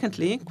 And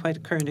secondly, quite a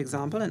current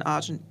example, in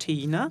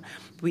Argentina,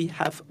 we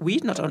have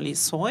wheat, not only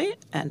soy,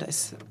 and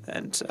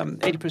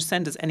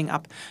 80% is ending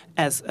up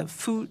as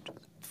food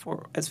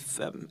as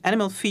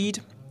animal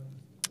feed.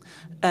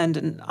 And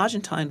in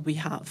Argentina, we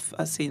have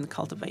seen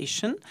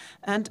cultivation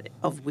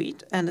of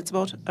wheat, and it's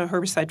about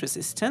herbicide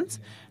resistance.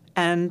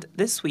 And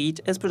this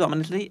wheat is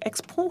predominantly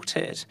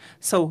exported.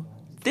 So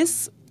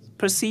this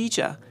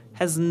procedure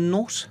has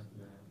not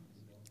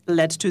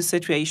led to a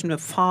situation where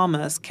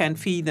farmers can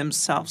feed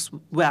themselves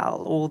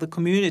well, or the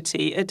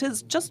community. It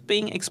is just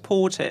being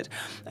exported.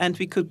 And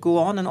we could go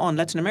on and on.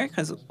 Latin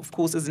America, of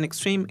course, is an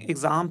extreme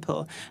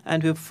example.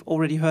 And we've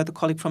already heard the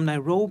colleague from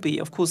Nairobi.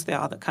 Of course, there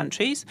are other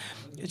countries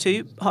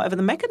too. However,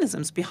 the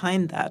mechanisms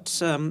behind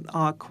that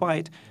are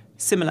quite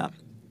similar.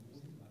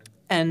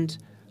 And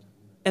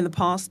in the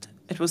past,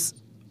 it was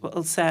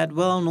said,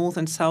 well, North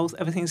and South,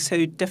 everything's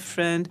so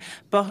different.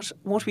 But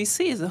what we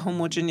see is a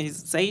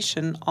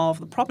homogenization of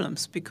the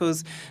problems,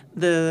 because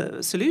the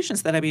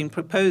solutions that are being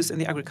proposed in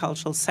the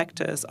agricultural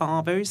sectors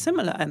are very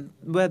similar, and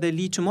where they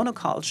lead to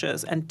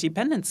monocultures and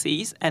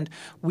dependencies. And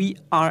we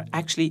are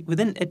actually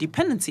within a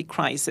dependency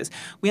crisis.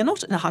 We are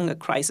not in a hunger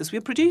crisis. We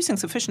are producing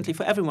sufficiently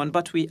for everyone,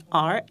 but we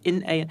are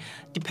in a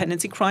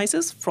dependency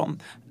crisis from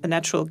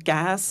natural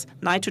gas,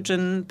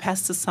 nitrogen,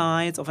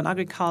 pesticides of an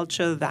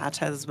agriculture that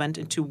has went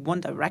into one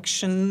direction,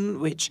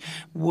 which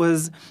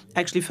was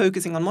actually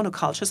focusing on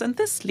monocultures, and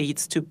this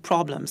leads to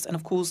problems. And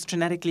of course,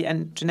 genetic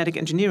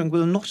engineering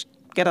will not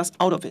get us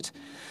out of it.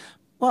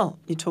 Well,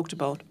 you talked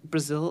about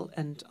Brazil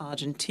and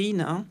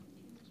Argentina.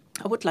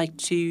 I would like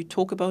to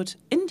talk about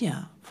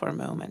India for a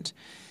moment.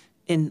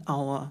 In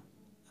our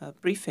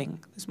briefing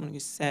this morning, you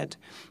said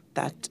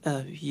that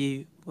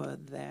you were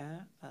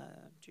there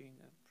during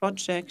a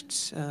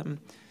project,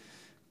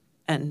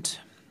 and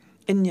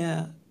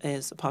India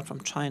is, apart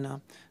from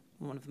China,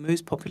 one of the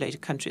most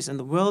populated countries in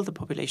the world. The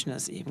population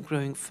is even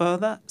growing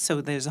further.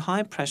 So there's a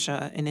high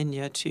pressure in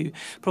India to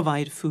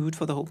provide food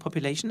for the whole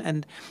population.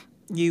 And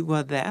you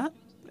were there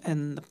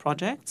in the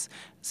projects.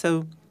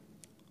 So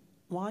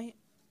why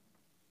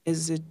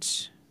is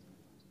it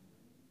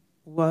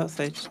worth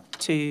it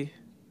to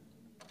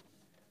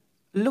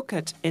look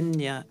at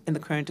India in the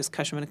current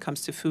discussion when it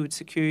comes to food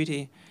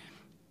security,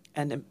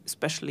 and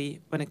especially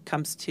when it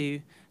comes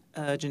to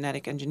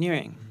genetic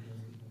engineering?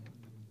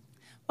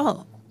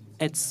 Well,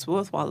 it's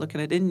worthwhile looking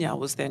at India. I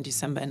was there in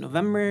December and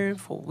November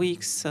for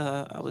weeks.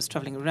 I was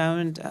traveling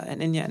around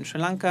in India and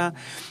Sri Lanka.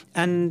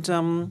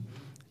 And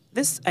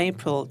this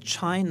April,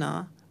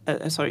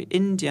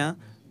 India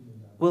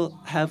will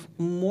have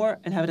more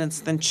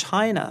inhabitants than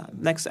China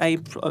next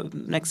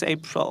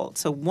April.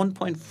 So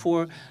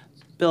 1.4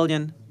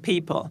 billion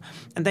people.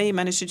 And they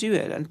managed to do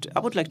it. And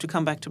I would like to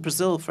come back to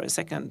Brazil for a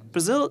second.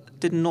 Brazil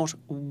did not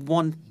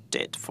want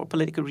it for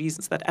political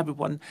reasons, that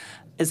everyone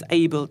is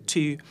able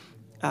to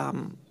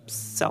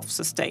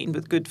self-sustain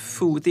with good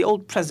food. The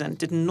old president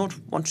did not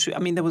want to. I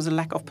mean, there was a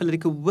lack of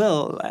political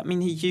will. I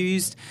mean, he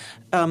used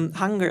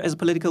hunger as a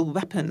political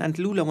weapon. And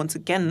Lula, once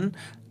again,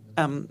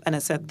 and I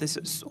said this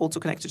is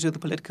also connected to the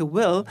political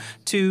will,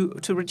 to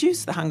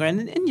reduce the hunger. And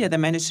in India, they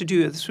managed to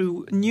do it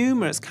through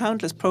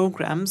countless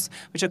programs,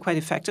 which are quite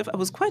effective. I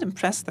was quite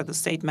impressed that the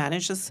state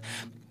manages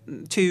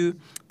to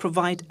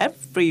provide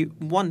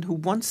everyone who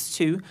wants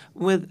to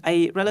with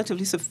a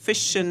relatively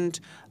sufficient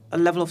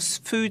level of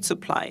food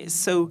supplies.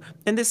 So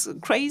in this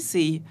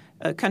crazy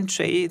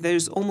country,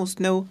 there's almost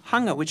no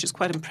hunger, which is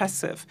quite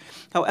impressive.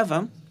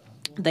 However,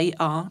 they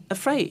are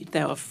afraid.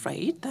 They are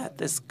afraid that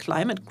this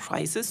climate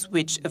crisis,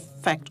 which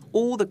affects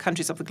all the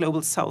countries of the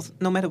global south,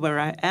 no matter where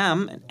I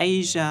am, in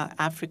Asia,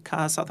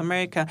 Africa, South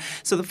America.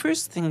 So the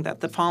first thing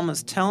that the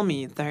farmers tell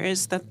me there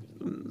is that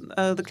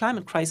the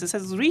climate crisis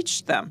has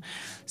reached them.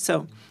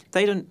 So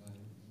they don't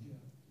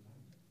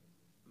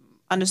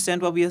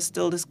understand why we are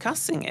still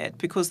discussing it,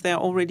 because they are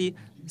already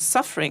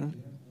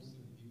suffering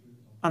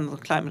under the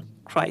climate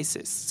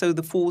crisis. So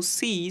the 4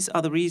 Cs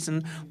are the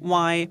reason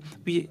why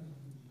we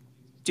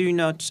do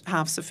not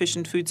have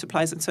sufficient food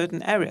supplies in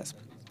certain areas.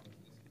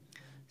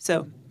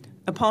 So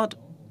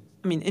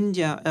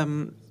India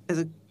is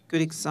a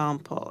good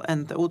example,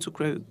 and they also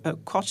grow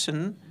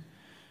cotton,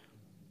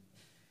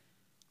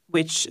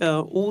 which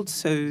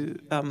also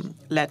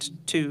led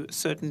to a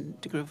certain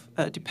degree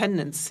of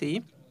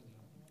dependency.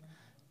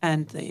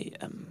 And the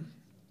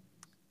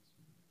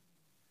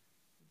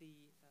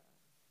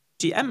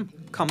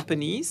GM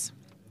companies,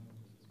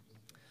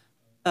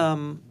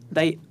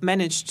 they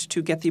managed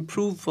to get the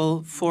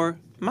approval for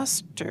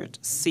mustard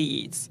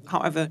seeds.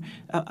 However,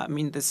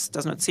 this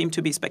does not seem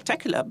to be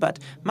spectacular, but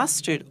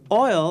mustard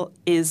oil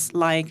is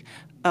like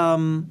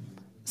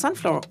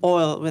sunflower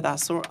oil with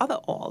us or other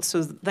oils.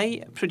 So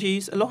they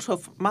produce a lot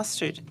of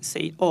mustard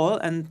seed oil,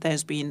 and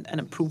there's been an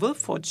approval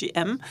for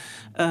GM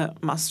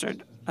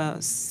mustard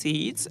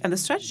seeds. And the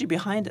strategy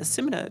behind is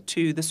similar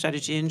to the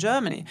strategy in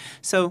Germany.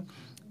 So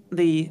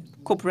the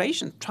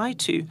corporation tried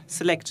to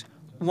select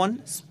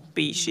one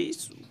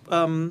species,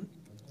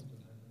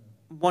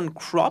 one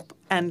crop,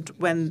 and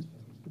when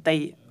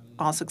they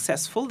are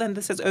successful, then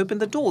this has opened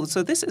the door.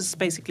 So this is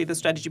basically the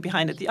strategy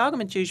behind it. The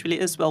argument usually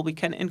is, well, we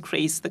can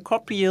increase the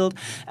crop yield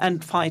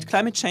and fight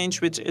climate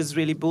change, which is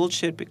really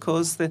bullshit,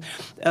 because the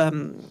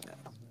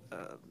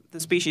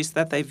species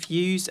that they've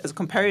used as a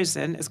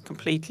comparison is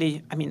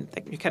completely,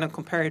 you cannot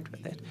compare it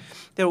with it.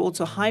 There are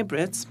also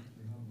hybrids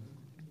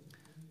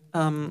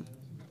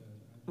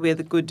with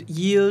a good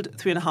yield,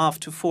 3.5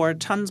 to 4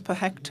 tons per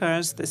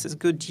hectare. This is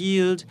good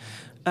yield.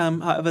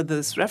 However,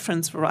 this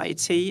reference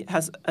variety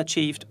has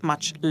achieved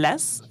much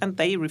less, and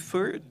they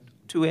refer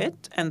to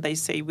it, and they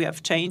say we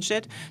have changed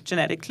it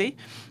genetically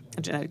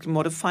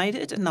modified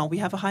it, and now we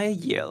have a higher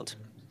yield.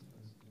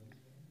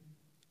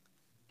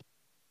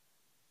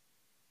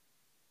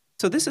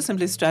 So this is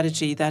simply a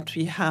strategy that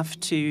we have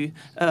to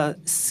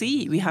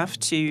see. We have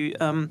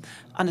to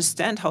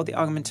understand how the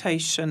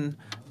argumentation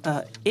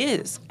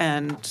is,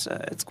 and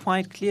it's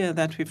quite clear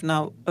that we've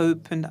now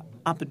opened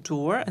up a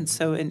door. And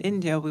so in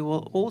India, we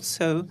will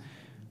also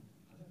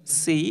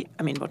see,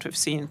 what we've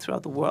seen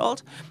throughout the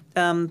world,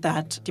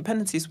 that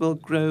dependencies will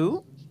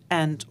grow,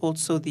 and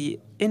also the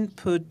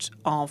input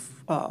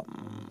of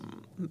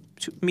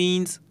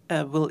means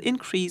will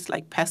increase,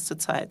 like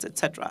pesticides,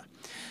 etc.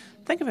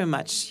 Thank you very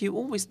much. You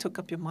always took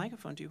up your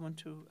microphone. Do you want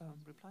to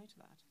reply to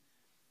that?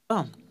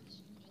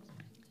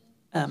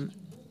 Well,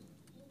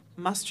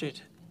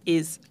 mustard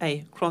is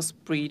a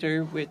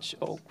crossbreeder,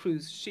 or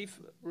cruise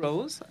sheaf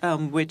rose,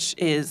 which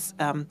is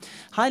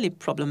highly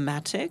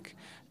problematic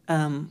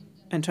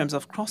in terms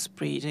of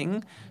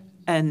crossbreeding.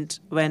 And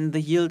when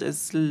the yield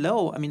is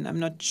low, I'm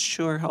not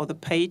sure how the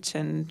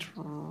patent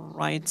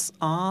rights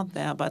are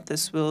there, but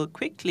this will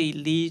quickly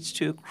lead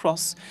to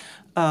cross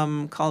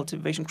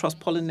cultivation,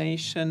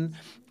 cross-pollination,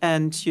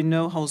 and you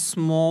know how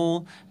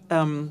small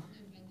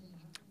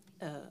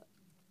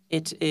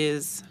it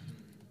is,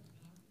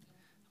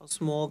 how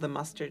small the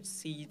mustard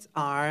seeds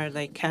are.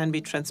 They can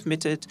be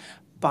transmitted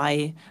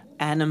by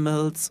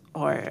animals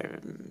or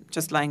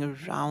just lying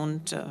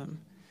around.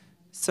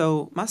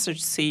 So mustard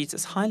seeds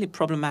is highly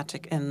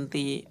problematic in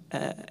the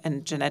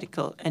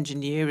genetical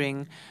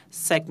engineering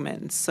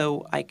segment.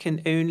 So I can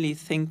only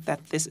think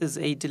that this is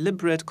a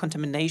deliberate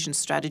contamination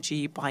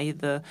strategy by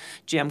the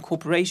GM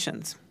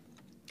corporations.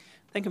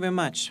 Thank you very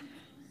much.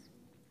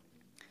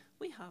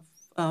 We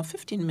have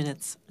 15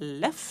 minutes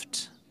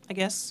left, I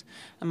guess.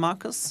 And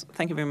Marcus,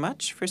 thank you very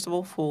much, first of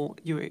all, for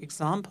your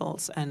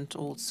examples and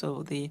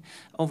also the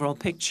overall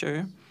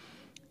picture.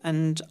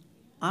 And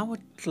I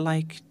would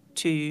like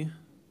to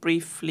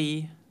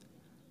briefly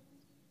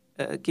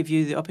give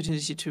you the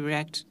opportunity to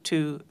react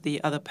to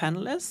the other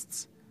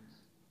panelists.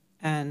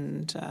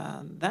 And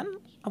then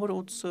I would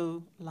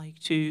also like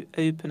to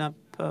open up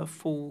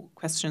for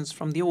questions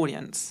from the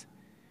audience.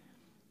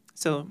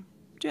 So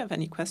do you have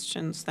any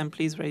questions? Then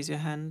please raise your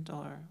hand.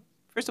 Or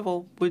first of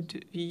all,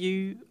 would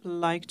you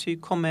like to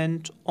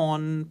comment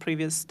on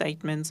previous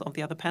statements of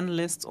the other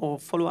panelists or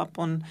follow up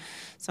on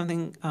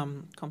something,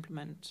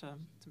 complement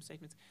some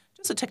statements?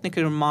 Just a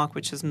technical remark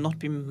which has not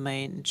been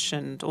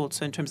mentioned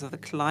also in terms of the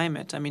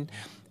climate. I mean,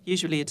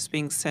 usually it's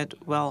being said,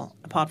 well,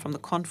 apart from the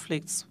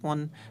conflicts,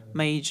 one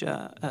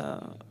major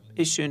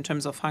issue in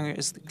terms of hunger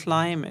is the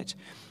climate,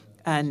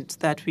 and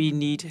that we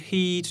need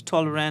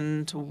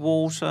heat-tolerant,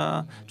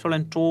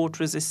 water-tolerant,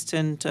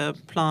 drought-resistant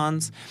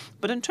plants.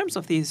 But in terms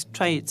of these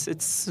traits,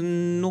 it's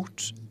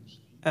not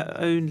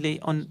only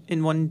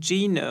in one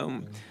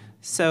genome.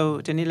 So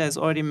Daniela has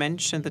already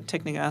mentioned the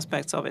technical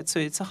aspects of it. So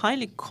it's a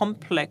highly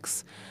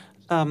complex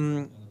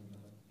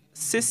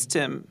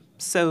system.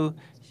 So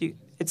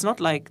it's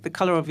not like the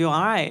color of your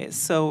eyes.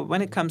 So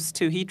when it comes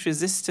to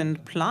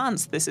heat-resistant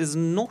plants, this is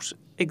not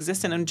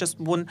existent in just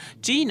one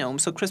genome.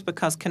 So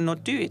CRISPR-Cas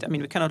cannot do it. I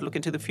mean, we cannot look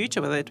into the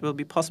future whether it will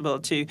be possible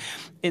to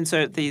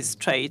insert these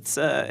traits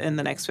in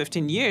the next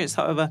 15 years.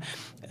 However,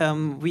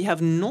 we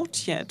have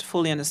not yet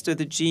fully understood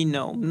the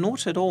genome,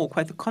 not at all,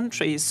 quite the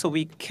contrary. So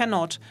we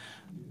cannot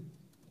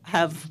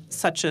have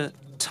such a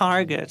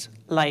target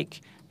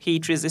like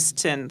heat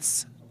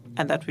resistance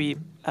and that we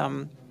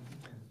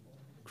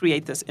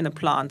create this in a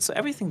plant. So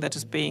everything that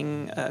is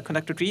being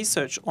conducted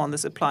research on,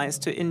 this applies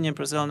to India,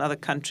 Brazil, and other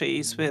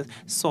countries with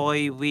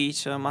soy,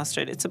 wheat,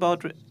 mustard. It's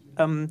about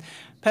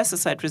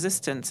pesticide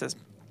resistances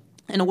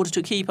in order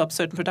to keep up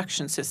certain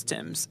production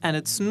systems. And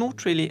it's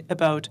not really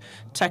about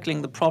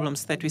tackling the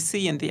problems that we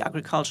see in the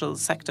agricultural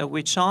sector,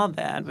 which are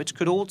there and which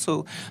could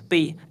also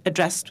be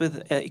addressed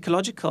with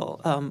ecological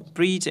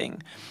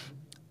breeding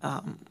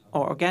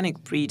or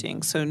organic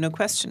breeding. So no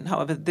question.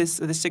 However, this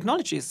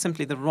technology is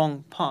simply the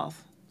wrong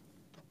path.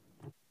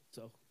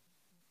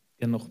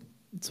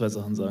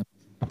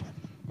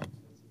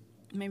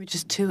 Maybe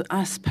just two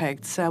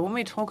aspects. When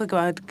we talk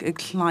about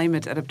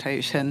climate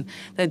adaptation,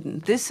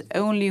 that this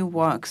only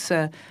works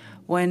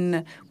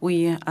when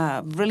we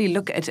really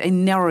look at a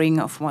narrowing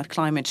of what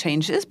climate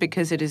change is,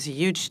 because it is a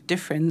huge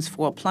difference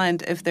for a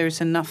plant if there's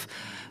enough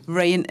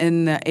rain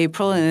in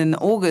April and in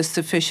August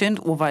sufficient,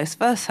 or vice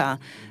versa.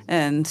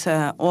 And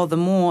all the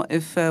more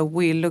if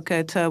we look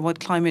at what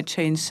climate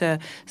change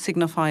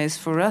signifies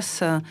for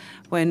us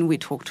when we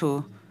talk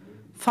to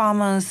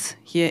farmers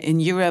here in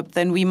Europe,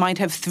 then we might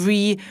have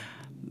 3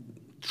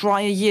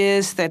 drier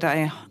years that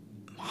I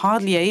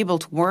hardly able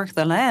to work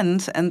the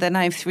land, and then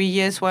I have 3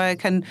 years where I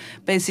can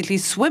basically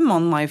swim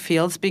on my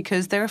fields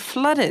because they're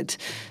flooded.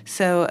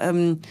 So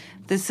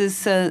this is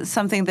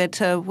something that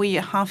we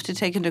have to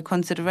take into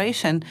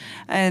consideration.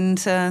 And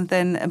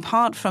then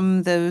apart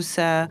from those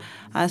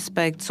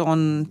aspects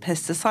on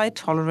pesticide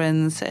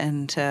tolerance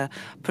and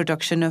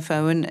production of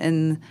own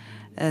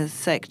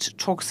insect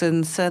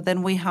toxins,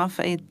 then we have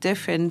a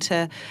different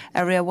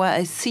area where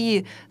I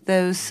see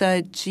those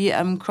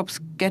GM crops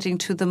getting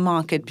to the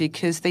market,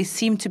 because they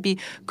seem to be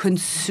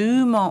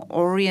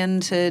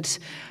consumer-oriented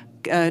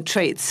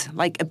traits,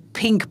 like a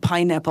pink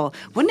pineapple.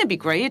 Wouldn't it be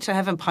great to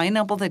have a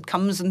pineapple that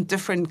comes in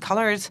different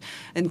colors?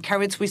 In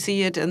carrots, we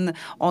see it in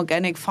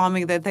organic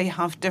farming that they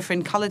have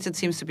different colors. It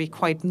seems to be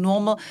quite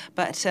normal.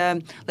 But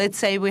let's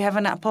say we have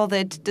an apple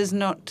that does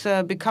not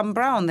become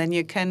brown. Then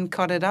you can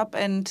cut it up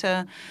and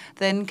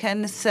then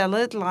can sell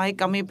it like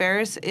gummy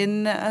bears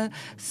in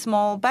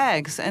small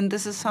bags. And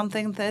this is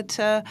something that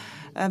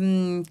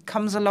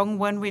comes along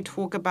when we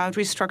talk about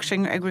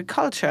restructuring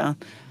agriculture,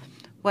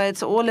 where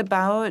it's all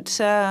about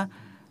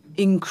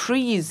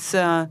increase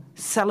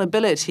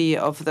sellability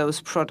of those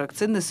products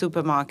in the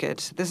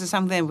supermarket. This is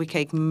something we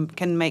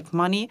can make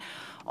money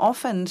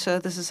off, and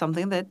this is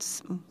something that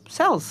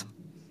sells.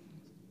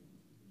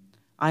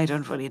 I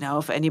don't really know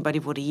if anybody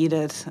would eat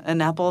it.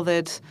 An apple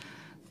that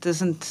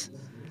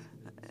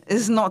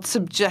is not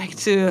subject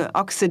to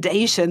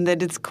oxidation,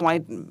 that it's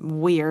quite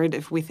weird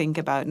if we think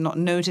about not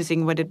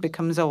noticing when it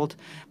becomes old.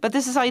 But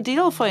this is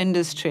ideal for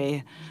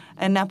industry.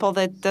 An apple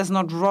that does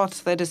not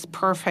rot, that is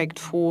perfect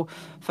for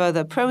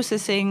further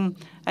processing.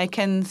 I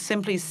can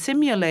simply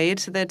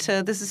simulate that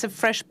this is a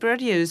fresh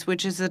produce,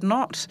 which is it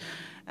not.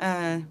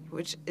 I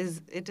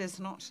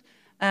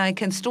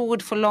can store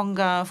it for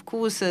longer. Of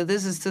course,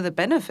 this is to the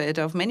benefit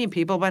of many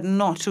people, but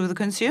not to the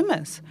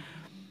consumers.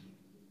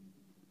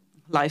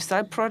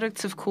 Lifestyle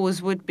products, of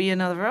course, would be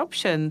another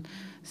option.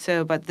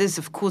 So, but this,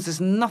 of course,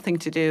 has nothing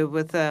to do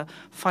with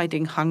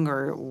fighting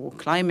hunger or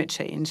climate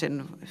change.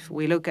 And if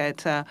we look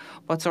at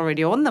what's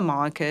already on the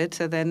market,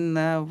 then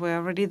we're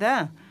already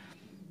there.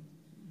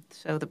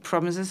 So the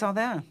promises are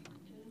there.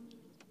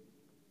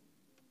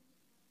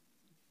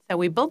 So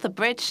we built the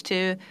bridge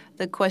to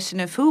the question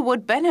of who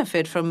would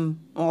benefit from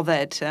all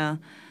that.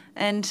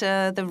 And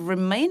the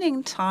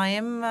remaining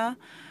time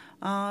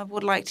I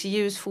would like to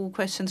use for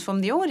questions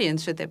from the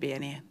audience, should there be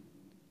any.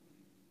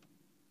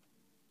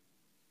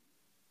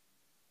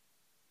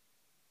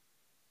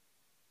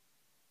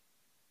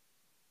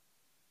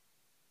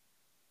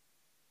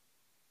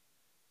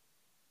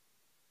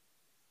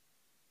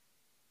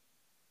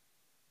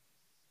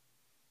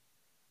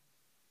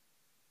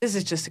 This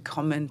is just a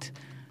comment.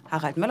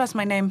 Harald Müller is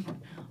my name.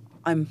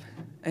 I'm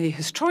a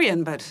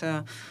historian, but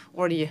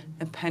already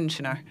a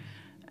pensioner.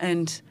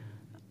 And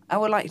I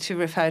would like to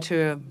refer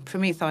to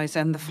Prometheus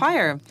and the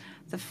fire.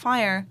 The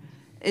fire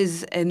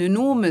is an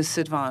enormous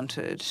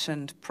advantage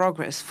and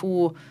progress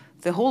for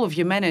the whole of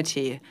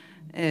humanity.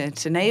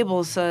 It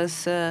enables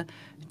us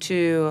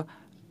to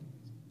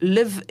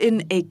live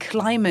in a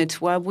climate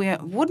where we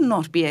would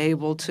not be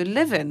able to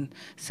live in.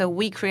 So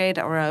we create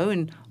our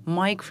own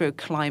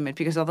microclimate,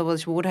 because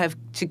otherwise we would have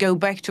to go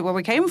back to where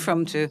we came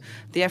from, to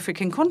the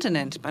African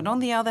continent. But on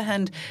the other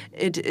hand,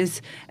 it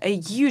is a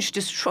huge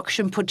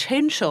destruction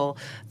potential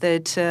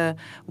that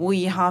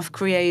we have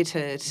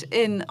created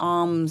in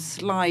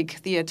arms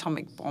like the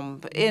atomic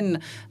bomb,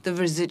 in the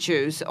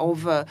residues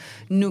of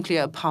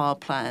nuclear power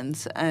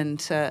plants. And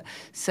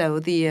so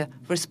the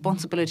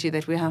responsibility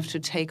that we have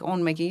to take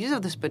on making use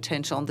of this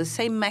potential, and the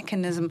same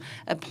mechanism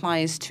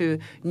applies to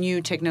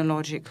new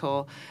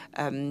technological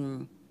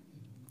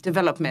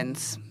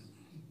developments.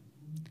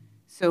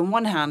 So on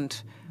one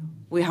hand,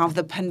 we have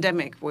the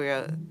pandemic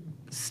we're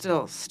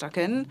still stuck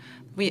in.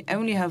 We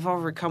only have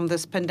overcome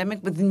this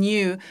pandemic with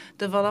new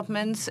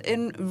developments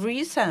in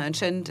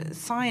research and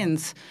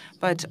science.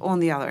 But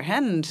on the other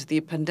hand,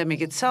 the pandemic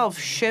itself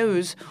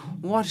shows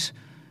what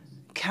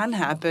can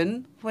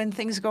happen when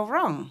things go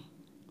wrong.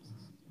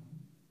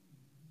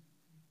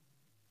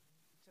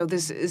 So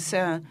this is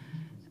a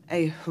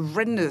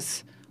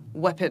horrendous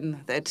weapon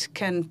that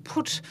can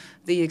put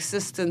the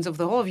existence of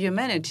the whole of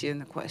humanity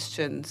in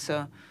question.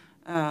 So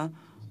I'm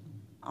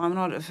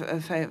not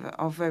a favor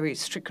of very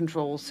strict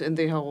controls in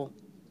the whole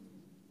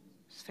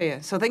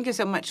sphere. So thank you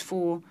so much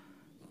for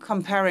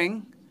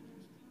comparing.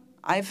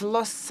 I've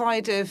lost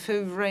sight of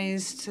who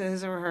raised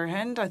his or her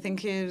hand. I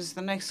think here's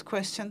the next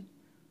question.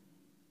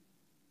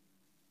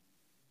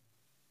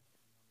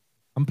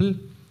 Hampel.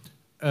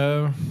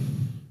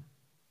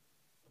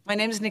 My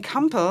name is Nick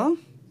Hampel.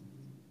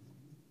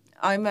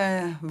 I'm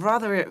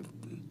rather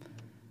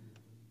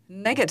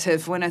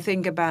negative when I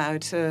think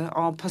about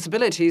our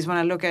possibilities, when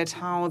I look at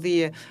how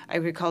the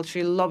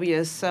agricultural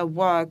lobbyists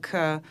work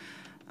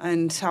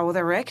and how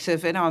they're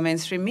active in our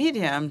mainstream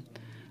media.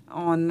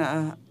 On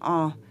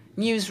our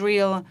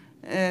newsreel,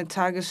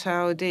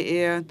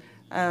 Tagesschau.de,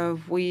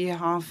 we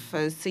have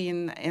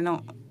seen in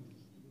a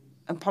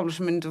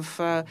publishment of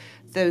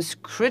those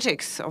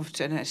critics of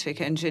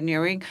genetic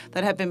engineering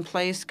that have been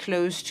placed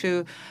close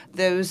to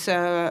those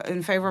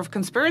in favor of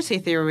conspiracy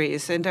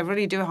theories. And I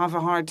really do have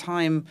a hard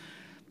time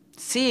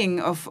seeing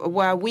of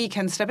where we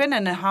can step in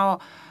and how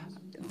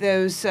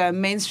those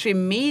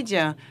mainstream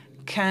media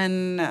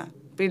can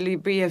really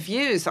be of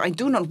use. I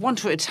do not want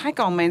to attack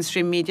our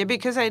mainstream media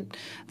because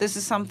this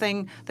is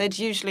something that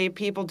usually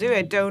people do.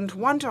 I don't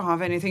want to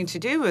have anything to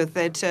do with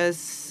it.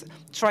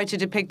 Try to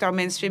depict our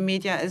mainstream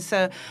media as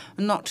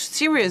not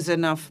serious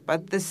enough.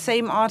 But the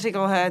same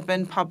article had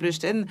been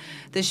published in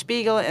the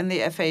Spiegel and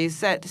the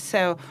FAZ.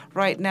 So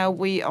right now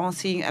we are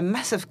seeing a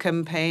massive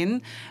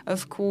campaign,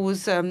 of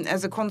course,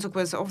 as a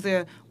consequence of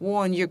the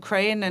war in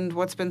Ukraine and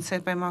what's been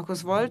said by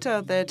Markus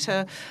Wolter,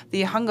 that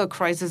the hunger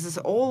crisis is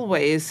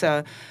always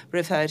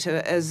referred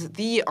to as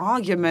the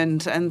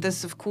argument. And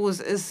this, of course,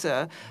 is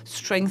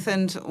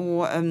strengthened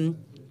or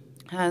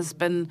has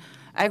been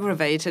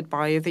aggravated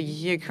by the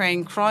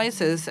Ukraine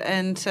crisis.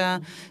 And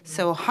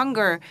so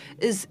hunger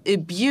is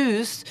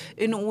abused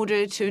in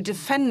order to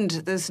defend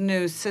this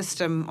new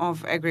system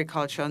of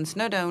agriculture. And it's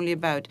not only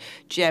about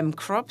GM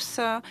crops,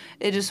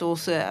 it is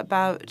also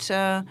about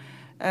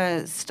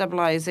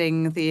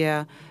stabilizing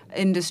the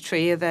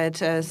industry that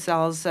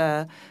sells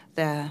the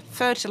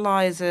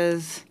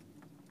fertilizers,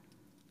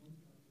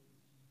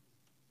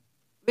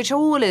 which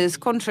all is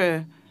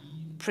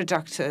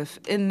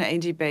counterproductive in a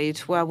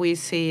debate where we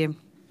see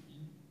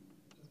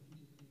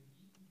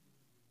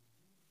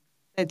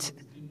that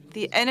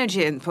the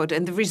energy input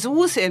and the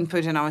resource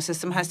input in our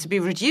system has to be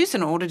reduced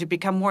in order to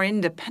become more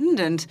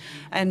independent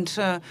and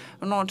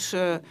not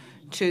to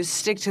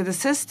stick to the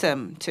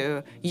system,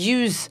 to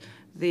use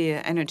the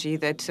energy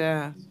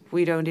that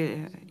we don't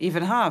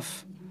even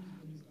have.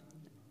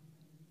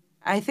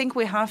 I think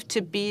we have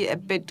to be a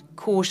bit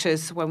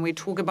cautious when we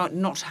talk about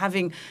not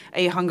having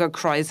a hunger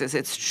crisis.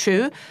 It's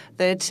true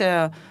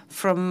that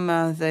from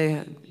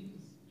the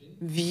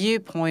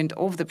viewpoint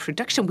of the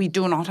production, we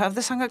do not have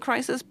this hunger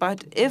crisis.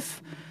 But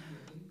if,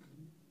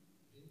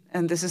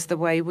 and this is the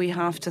way we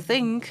have to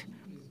think,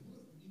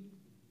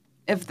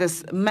 if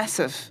this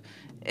massive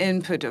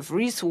input of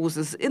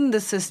resources in the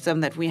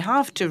system that we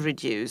have to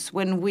reduce,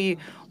 when we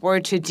were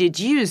to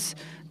deduce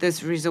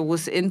this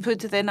resource input,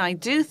 then I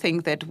do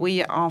think that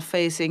we are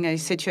facing a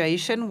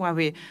situation where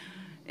we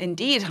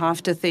indeed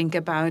have to think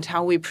about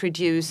how we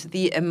produce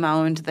the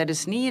amount that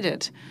is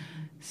needed.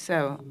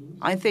 So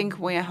I think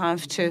we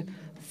have to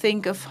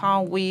think of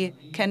how we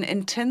can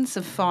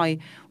intensify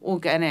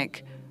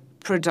organic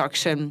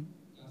production.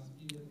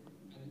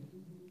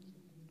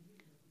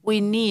 We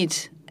need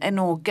an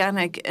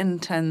organic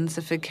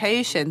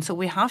intensification, so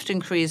we have to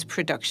increase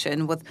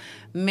production with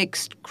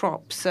mixed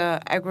crops,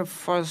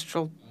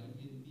 agroforestry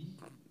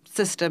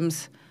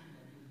systems,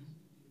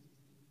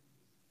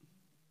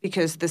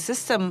 because the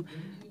system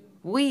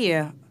we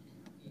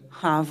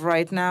have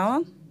right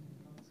now,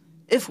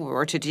 if we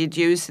were to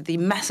deduce the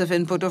massive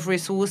input of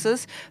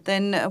resources,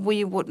 then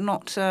we would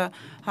not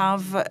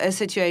have a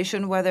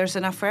situation where there's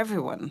enough for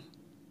everyone.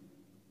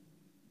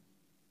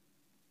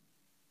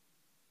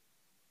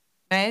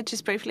 May I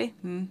just briefly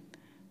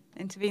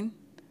intervene?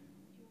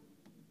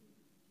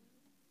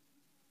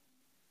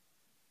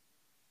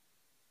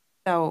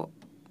 So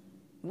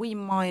we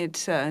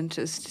might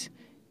just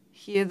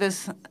hear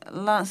this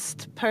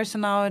last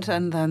person out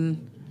and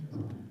then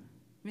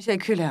Michael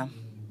Kühler.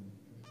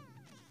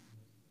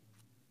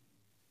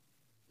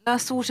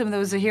 Last autumn, there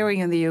was a hearing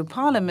in the EU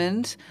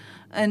Parliament,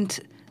 and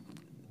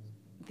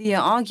the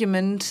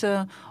argument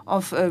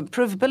of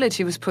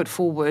provability was put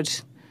forward.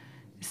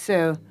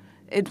 So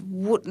it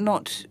would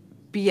not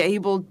be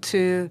able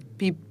to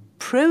be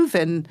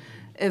proven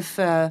if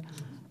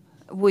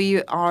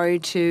we are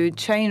to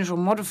change or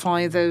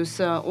modify those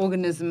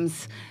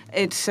organisms.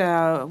 It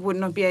would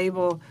not be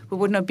able. We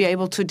would not be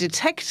able to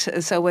detect.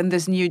 So when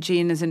this new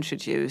gene is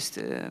introduced,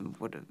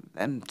 would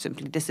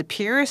simply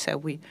disappear. So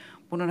we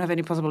would not have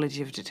any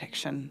possibility of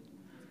detection.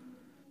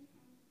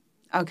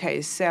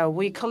 Okay, so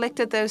we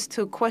collected those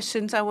two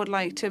questions. I would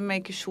like to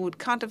make a short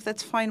cut, if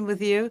that's fine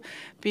with you,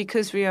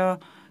 because we are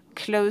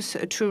close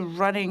to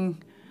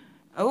running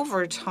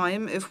over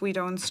time if we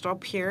don't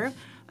stop here.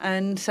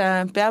 And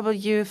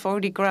Bärbel, you've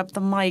already grabbed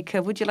the mic.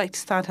 Would you like to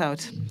start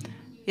out?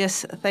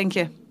 Yes, thank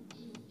you.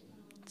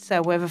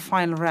 So we have a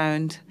final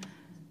round.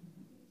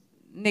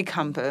 Nick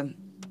Hampe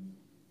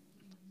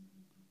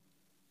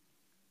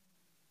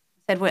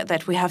said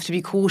that we have to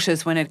be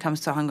cautious when it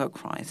comes to hunger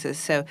crisis.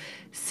 So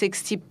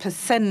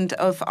 60%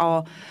 of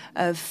our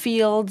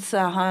fields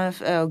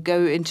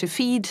go into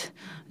feed,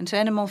 into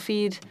animal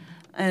feed.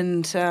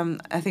 And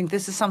I think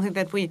this is something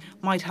that we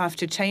might have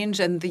to change,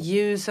 and the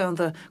use of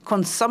the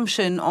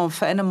consumption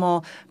of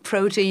animal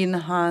protein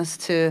has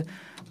to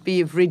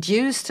be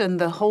reduced in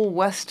the whole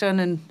Western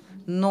and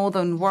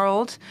Northern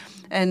world.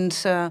 And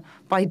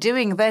by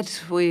doing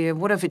that, we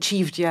would have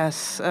achieved,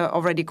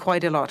 already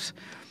quite a lot.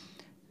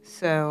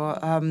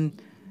 So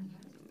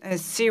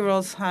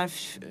cereals have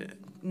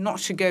not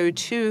to go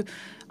to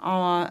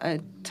our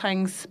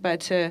tanks,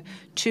 but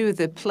to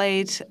the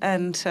plate,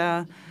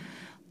 and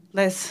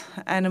less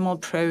animal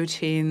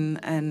protein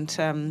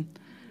and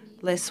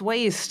less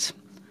waste.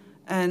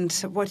 And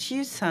what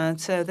you said,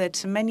 so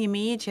that many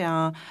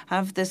media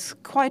have this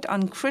quite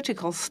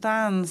uncritical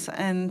stance.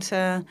 And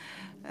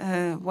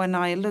when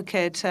I look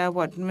at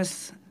what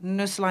Ms.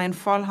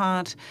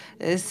 Nusslein-Vollhardt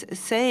is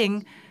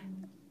saying,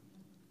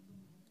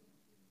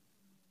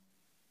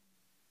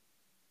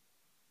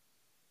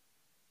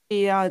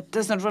 he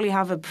does not really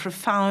have a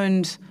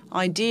profound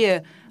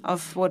idea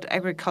of what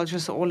agriculture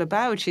is all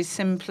about. She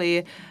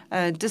simply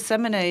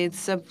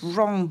disseminates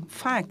wrong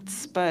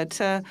facts. But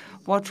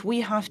what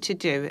we have to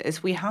do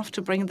is we have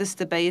to bring this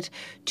debate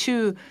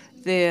to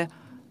the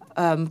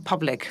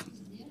public.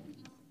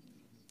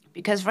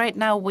 Because right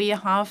now we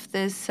have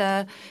this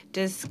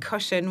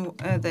discussion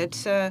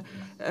that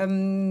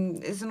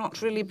is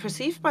not really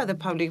perceived by the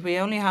public. We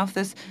only have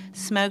this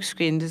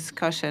smokescreen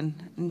discussion.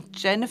 And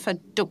Jennifer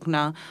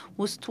Duckner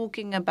was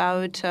talking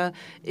about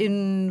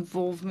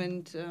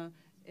involvement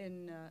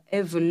in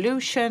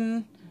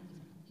evolution.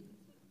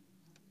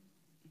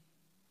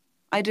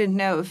 I don't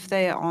know if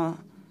they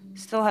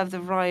still have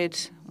the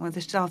right, or they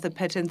still have the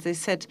patents. They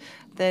said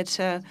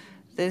that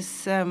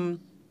this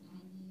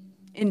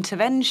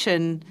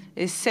intervention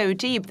is so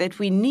deep that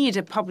we need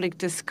a public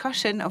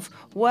discussion of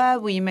where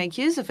we make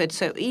use of it.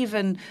 So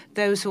even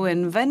those who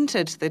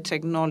invented the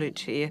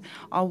technology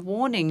are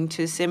warning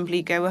to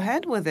simply go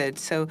ahead with it.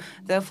 So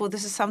therefore,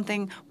 this is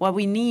something where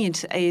we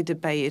need a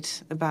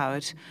debate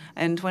about.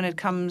 And when it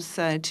comes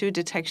to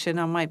detection,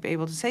 I might be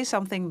able to say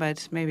something,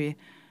 but maybe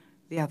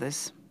the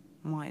others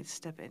might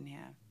step in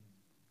here.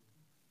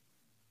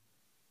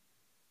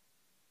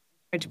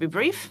 Try to be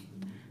brief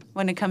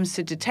when it comes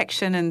to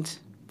detection and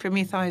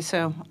Prometheus,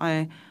 so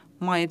I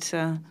might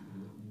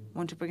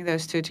want to bring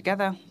those two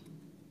together. I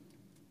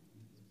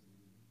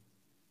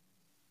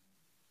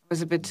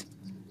was a bit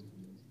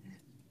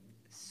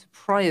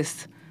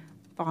surprised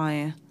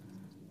by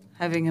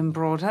having him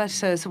brought us.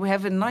 So we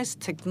have a nice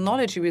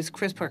technology with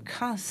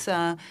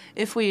CRISPR-Cas.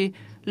 If we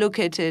look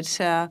at it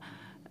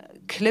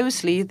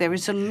closely, there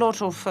is a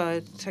lot of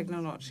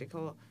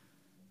technological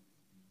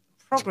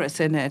progress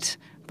in it.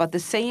 But the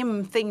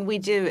same thing we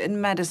do in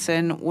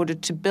medicine in order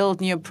to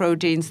build new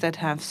proteins that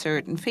have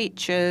certain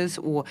features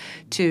or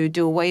to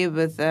do away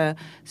with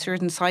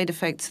certain side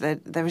effects,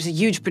 that there is a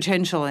huge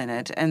potential in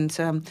it. And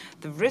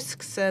the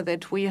risks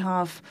that we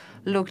have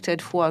looked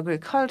at for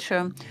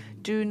agriculture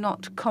do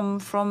not come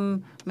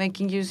from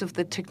making use of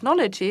the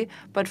technology,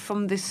 but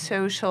from the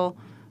social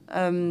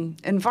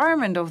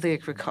environment of the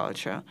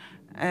agriculture.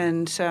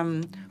 And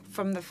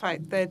from the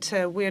fact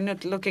that we're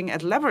not looking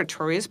at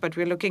laboratories, but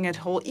we're looking at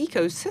whole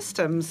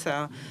ecosystems.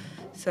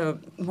 So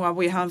while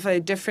we have a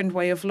different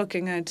way of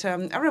looking at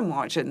error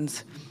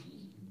margins.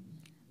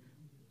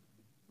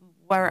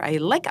 Where I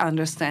lack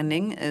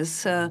understanding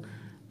is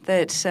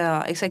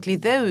that exactly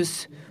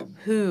those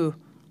who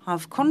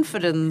have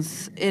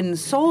confidence in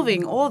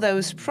solving all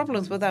those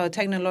problems with our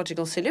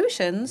technological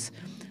solutions,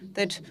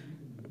 but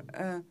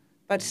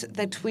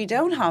that we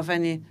don't have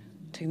any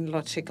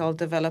technological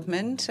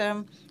development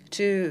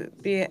to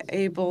be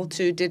able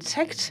to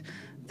detect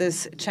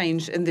this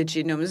change in the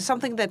genome. Is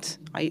something that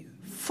I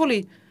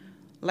fully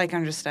lack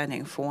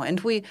understanding for. And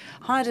we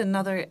had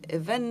another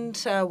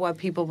event where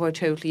people were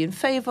totally in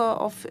favor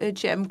of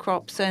GM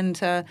crops,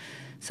 and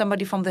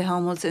somebody from the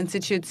Helmholtz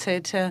Institute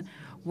said,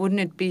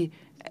 wouldn't it be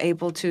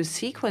able to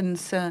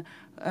sequence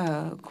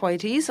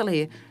quite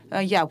easily?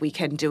 Yeah, we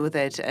can do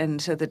that,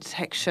 and the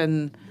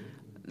detection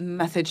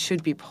method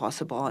should be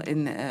possible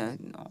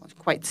in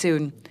quite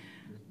soon.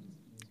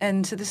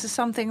 And this is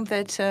something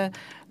that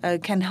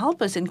can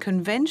help us in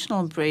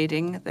conventional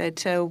breeding,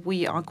 that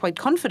we are quite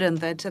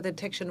confident that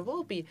detection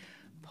will be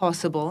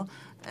possible.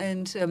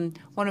 And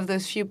one of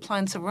those few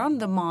plants around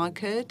the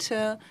market,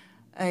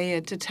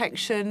 a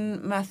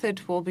detection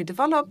method will be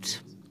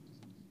developed.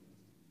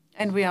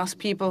 And we asked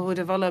people who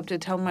developed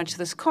it how much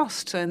this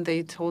cost, and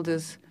they told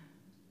us,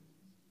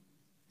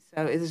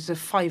 so it is a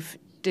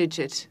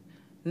 5-digit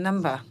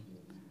number.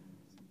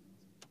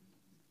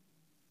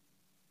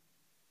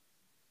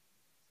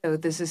 So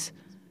this is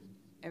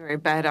a very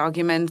bad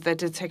argument that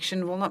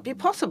detection will not be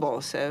possible.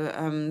 So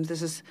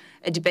this is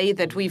a debate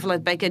that we've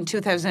led back in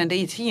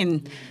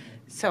 2018.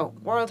 So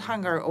world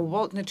hunger or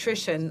world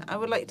nutrition, I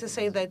would like to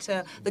say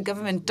that the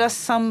government does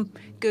some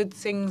good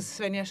things.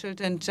 Svenja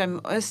Schulte and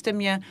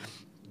Özdemir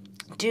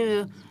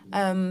do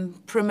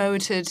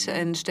promote it,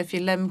 and Steffi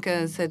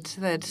Lemke said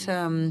that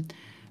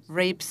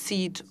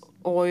rapeseed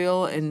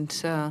oil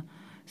and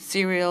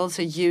cereals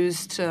are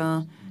used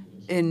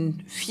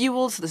in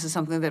fuels. This is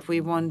something that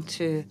we want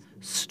to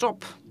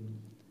stop.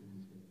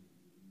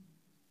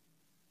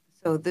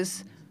 So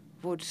this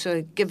would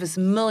give us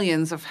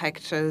millions of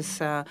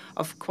hectares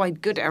of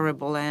quite good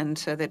arable land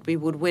that we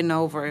would win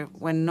over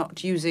when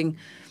not using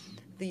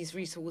these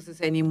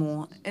resources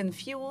anymore in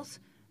fuels.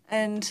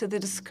 And the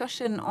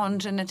discussion on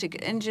genetic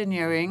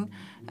engineering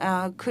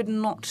could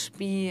not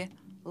be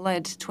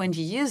led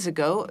 20 years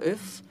ago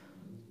if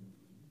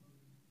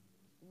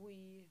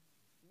we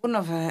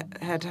wouldn't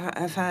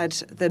have had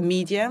the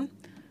media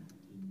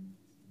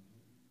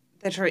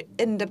that are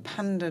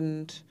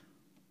independent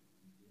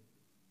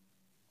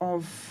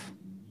of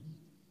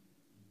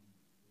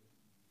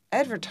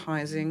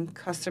advertising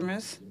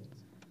customers,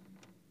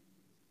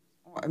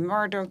 or a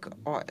Murdoch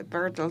or a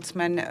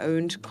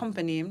Bertelsmann-owned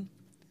company,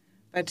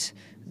 but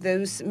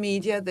those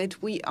media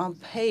that we are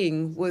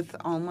paying with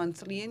our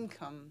monthly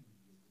income.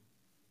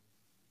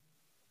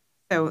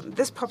 So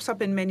this pops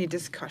up in many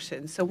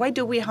discussions. So why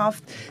do we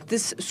have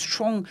this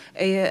strong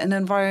an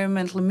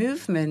environmental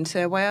movement?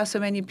 Why are so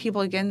many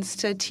people against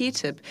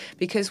TTIP?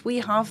 Because we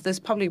have this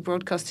public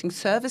broadcasting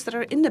service that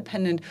are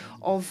independent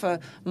of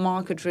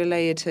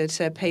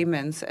market-related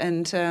payments.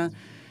 And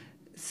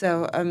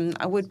so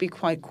I would be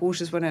quite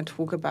cautious when I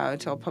talk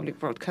about our public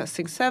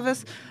broadcasting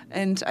service.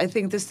 And I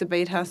think this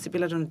debate has to be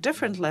led on a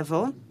different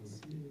level.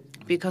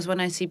 Because when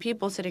I see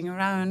people sitting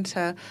around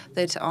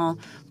that are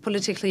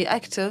politically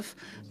active,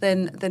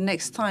 then the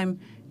next time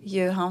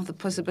you have the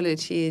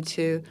possibility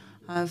to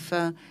have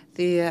a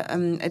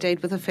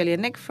date with Ophelia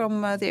Nick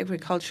from the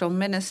agricultural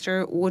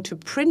minister, or to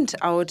print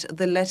out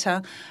the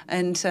letter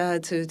and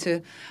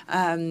to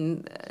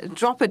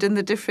drop it in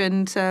the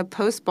different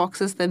post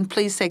boxes, then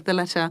please take the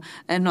letter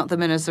and not the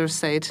minister's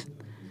state.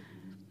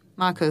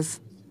 Marcus.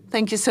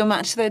 Thank you so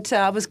much that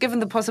I was given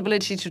the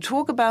possibility to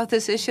talk about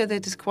this issue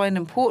that is quite an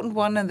important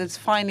one and that's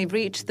finally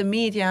reached the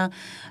media.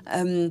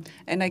 And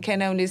I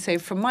can only say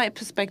from my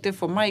perspective,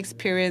 from my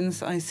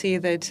experience, I see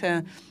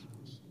that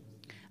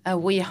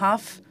we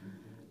have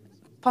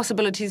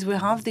possibilities, we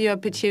have the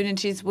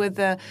opportunities with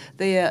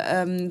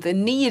the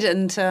need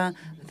and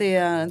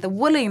the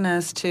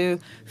willingness to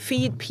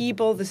feed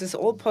people. This is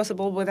all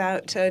possible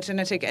without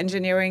genetic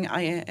engineering.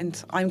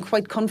 I'm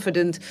quite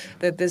confident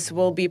that this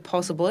will be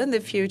possible in the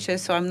future,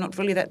 so I'm not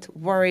really that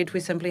worried. We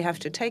simply have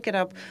to take it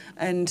up.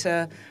 And,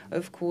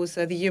 of course,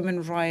 the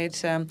human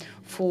right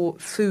for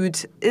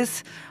food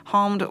is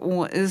harmed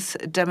or is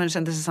damaged,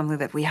 and this is something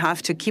that we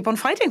have to keep on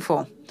fighting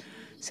for.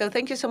 So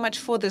thank you so much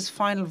for this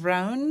final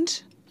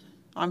round.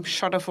 I'm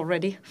shut off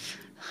already.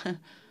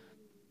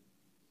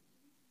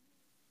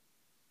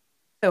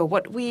 So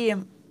what we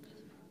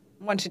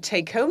want to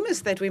take home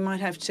is that we might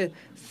have to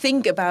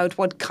think about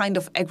what kind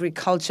of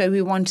agriculture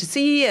we want to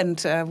see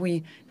and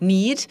we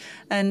need,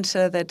 and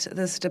that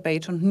this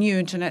debate on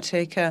new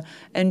genetic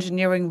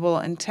engineering will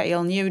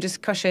entail new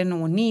discussion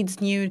or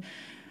needs new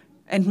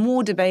and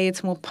more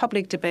debates, more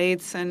public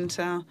debates. And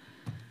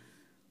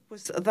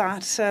with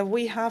that,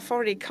 we have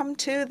already come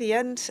to the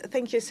end.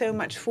 Thank you so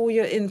much for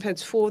your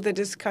input, for the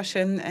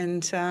discussion,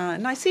 and a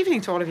nice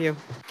evening to all of you.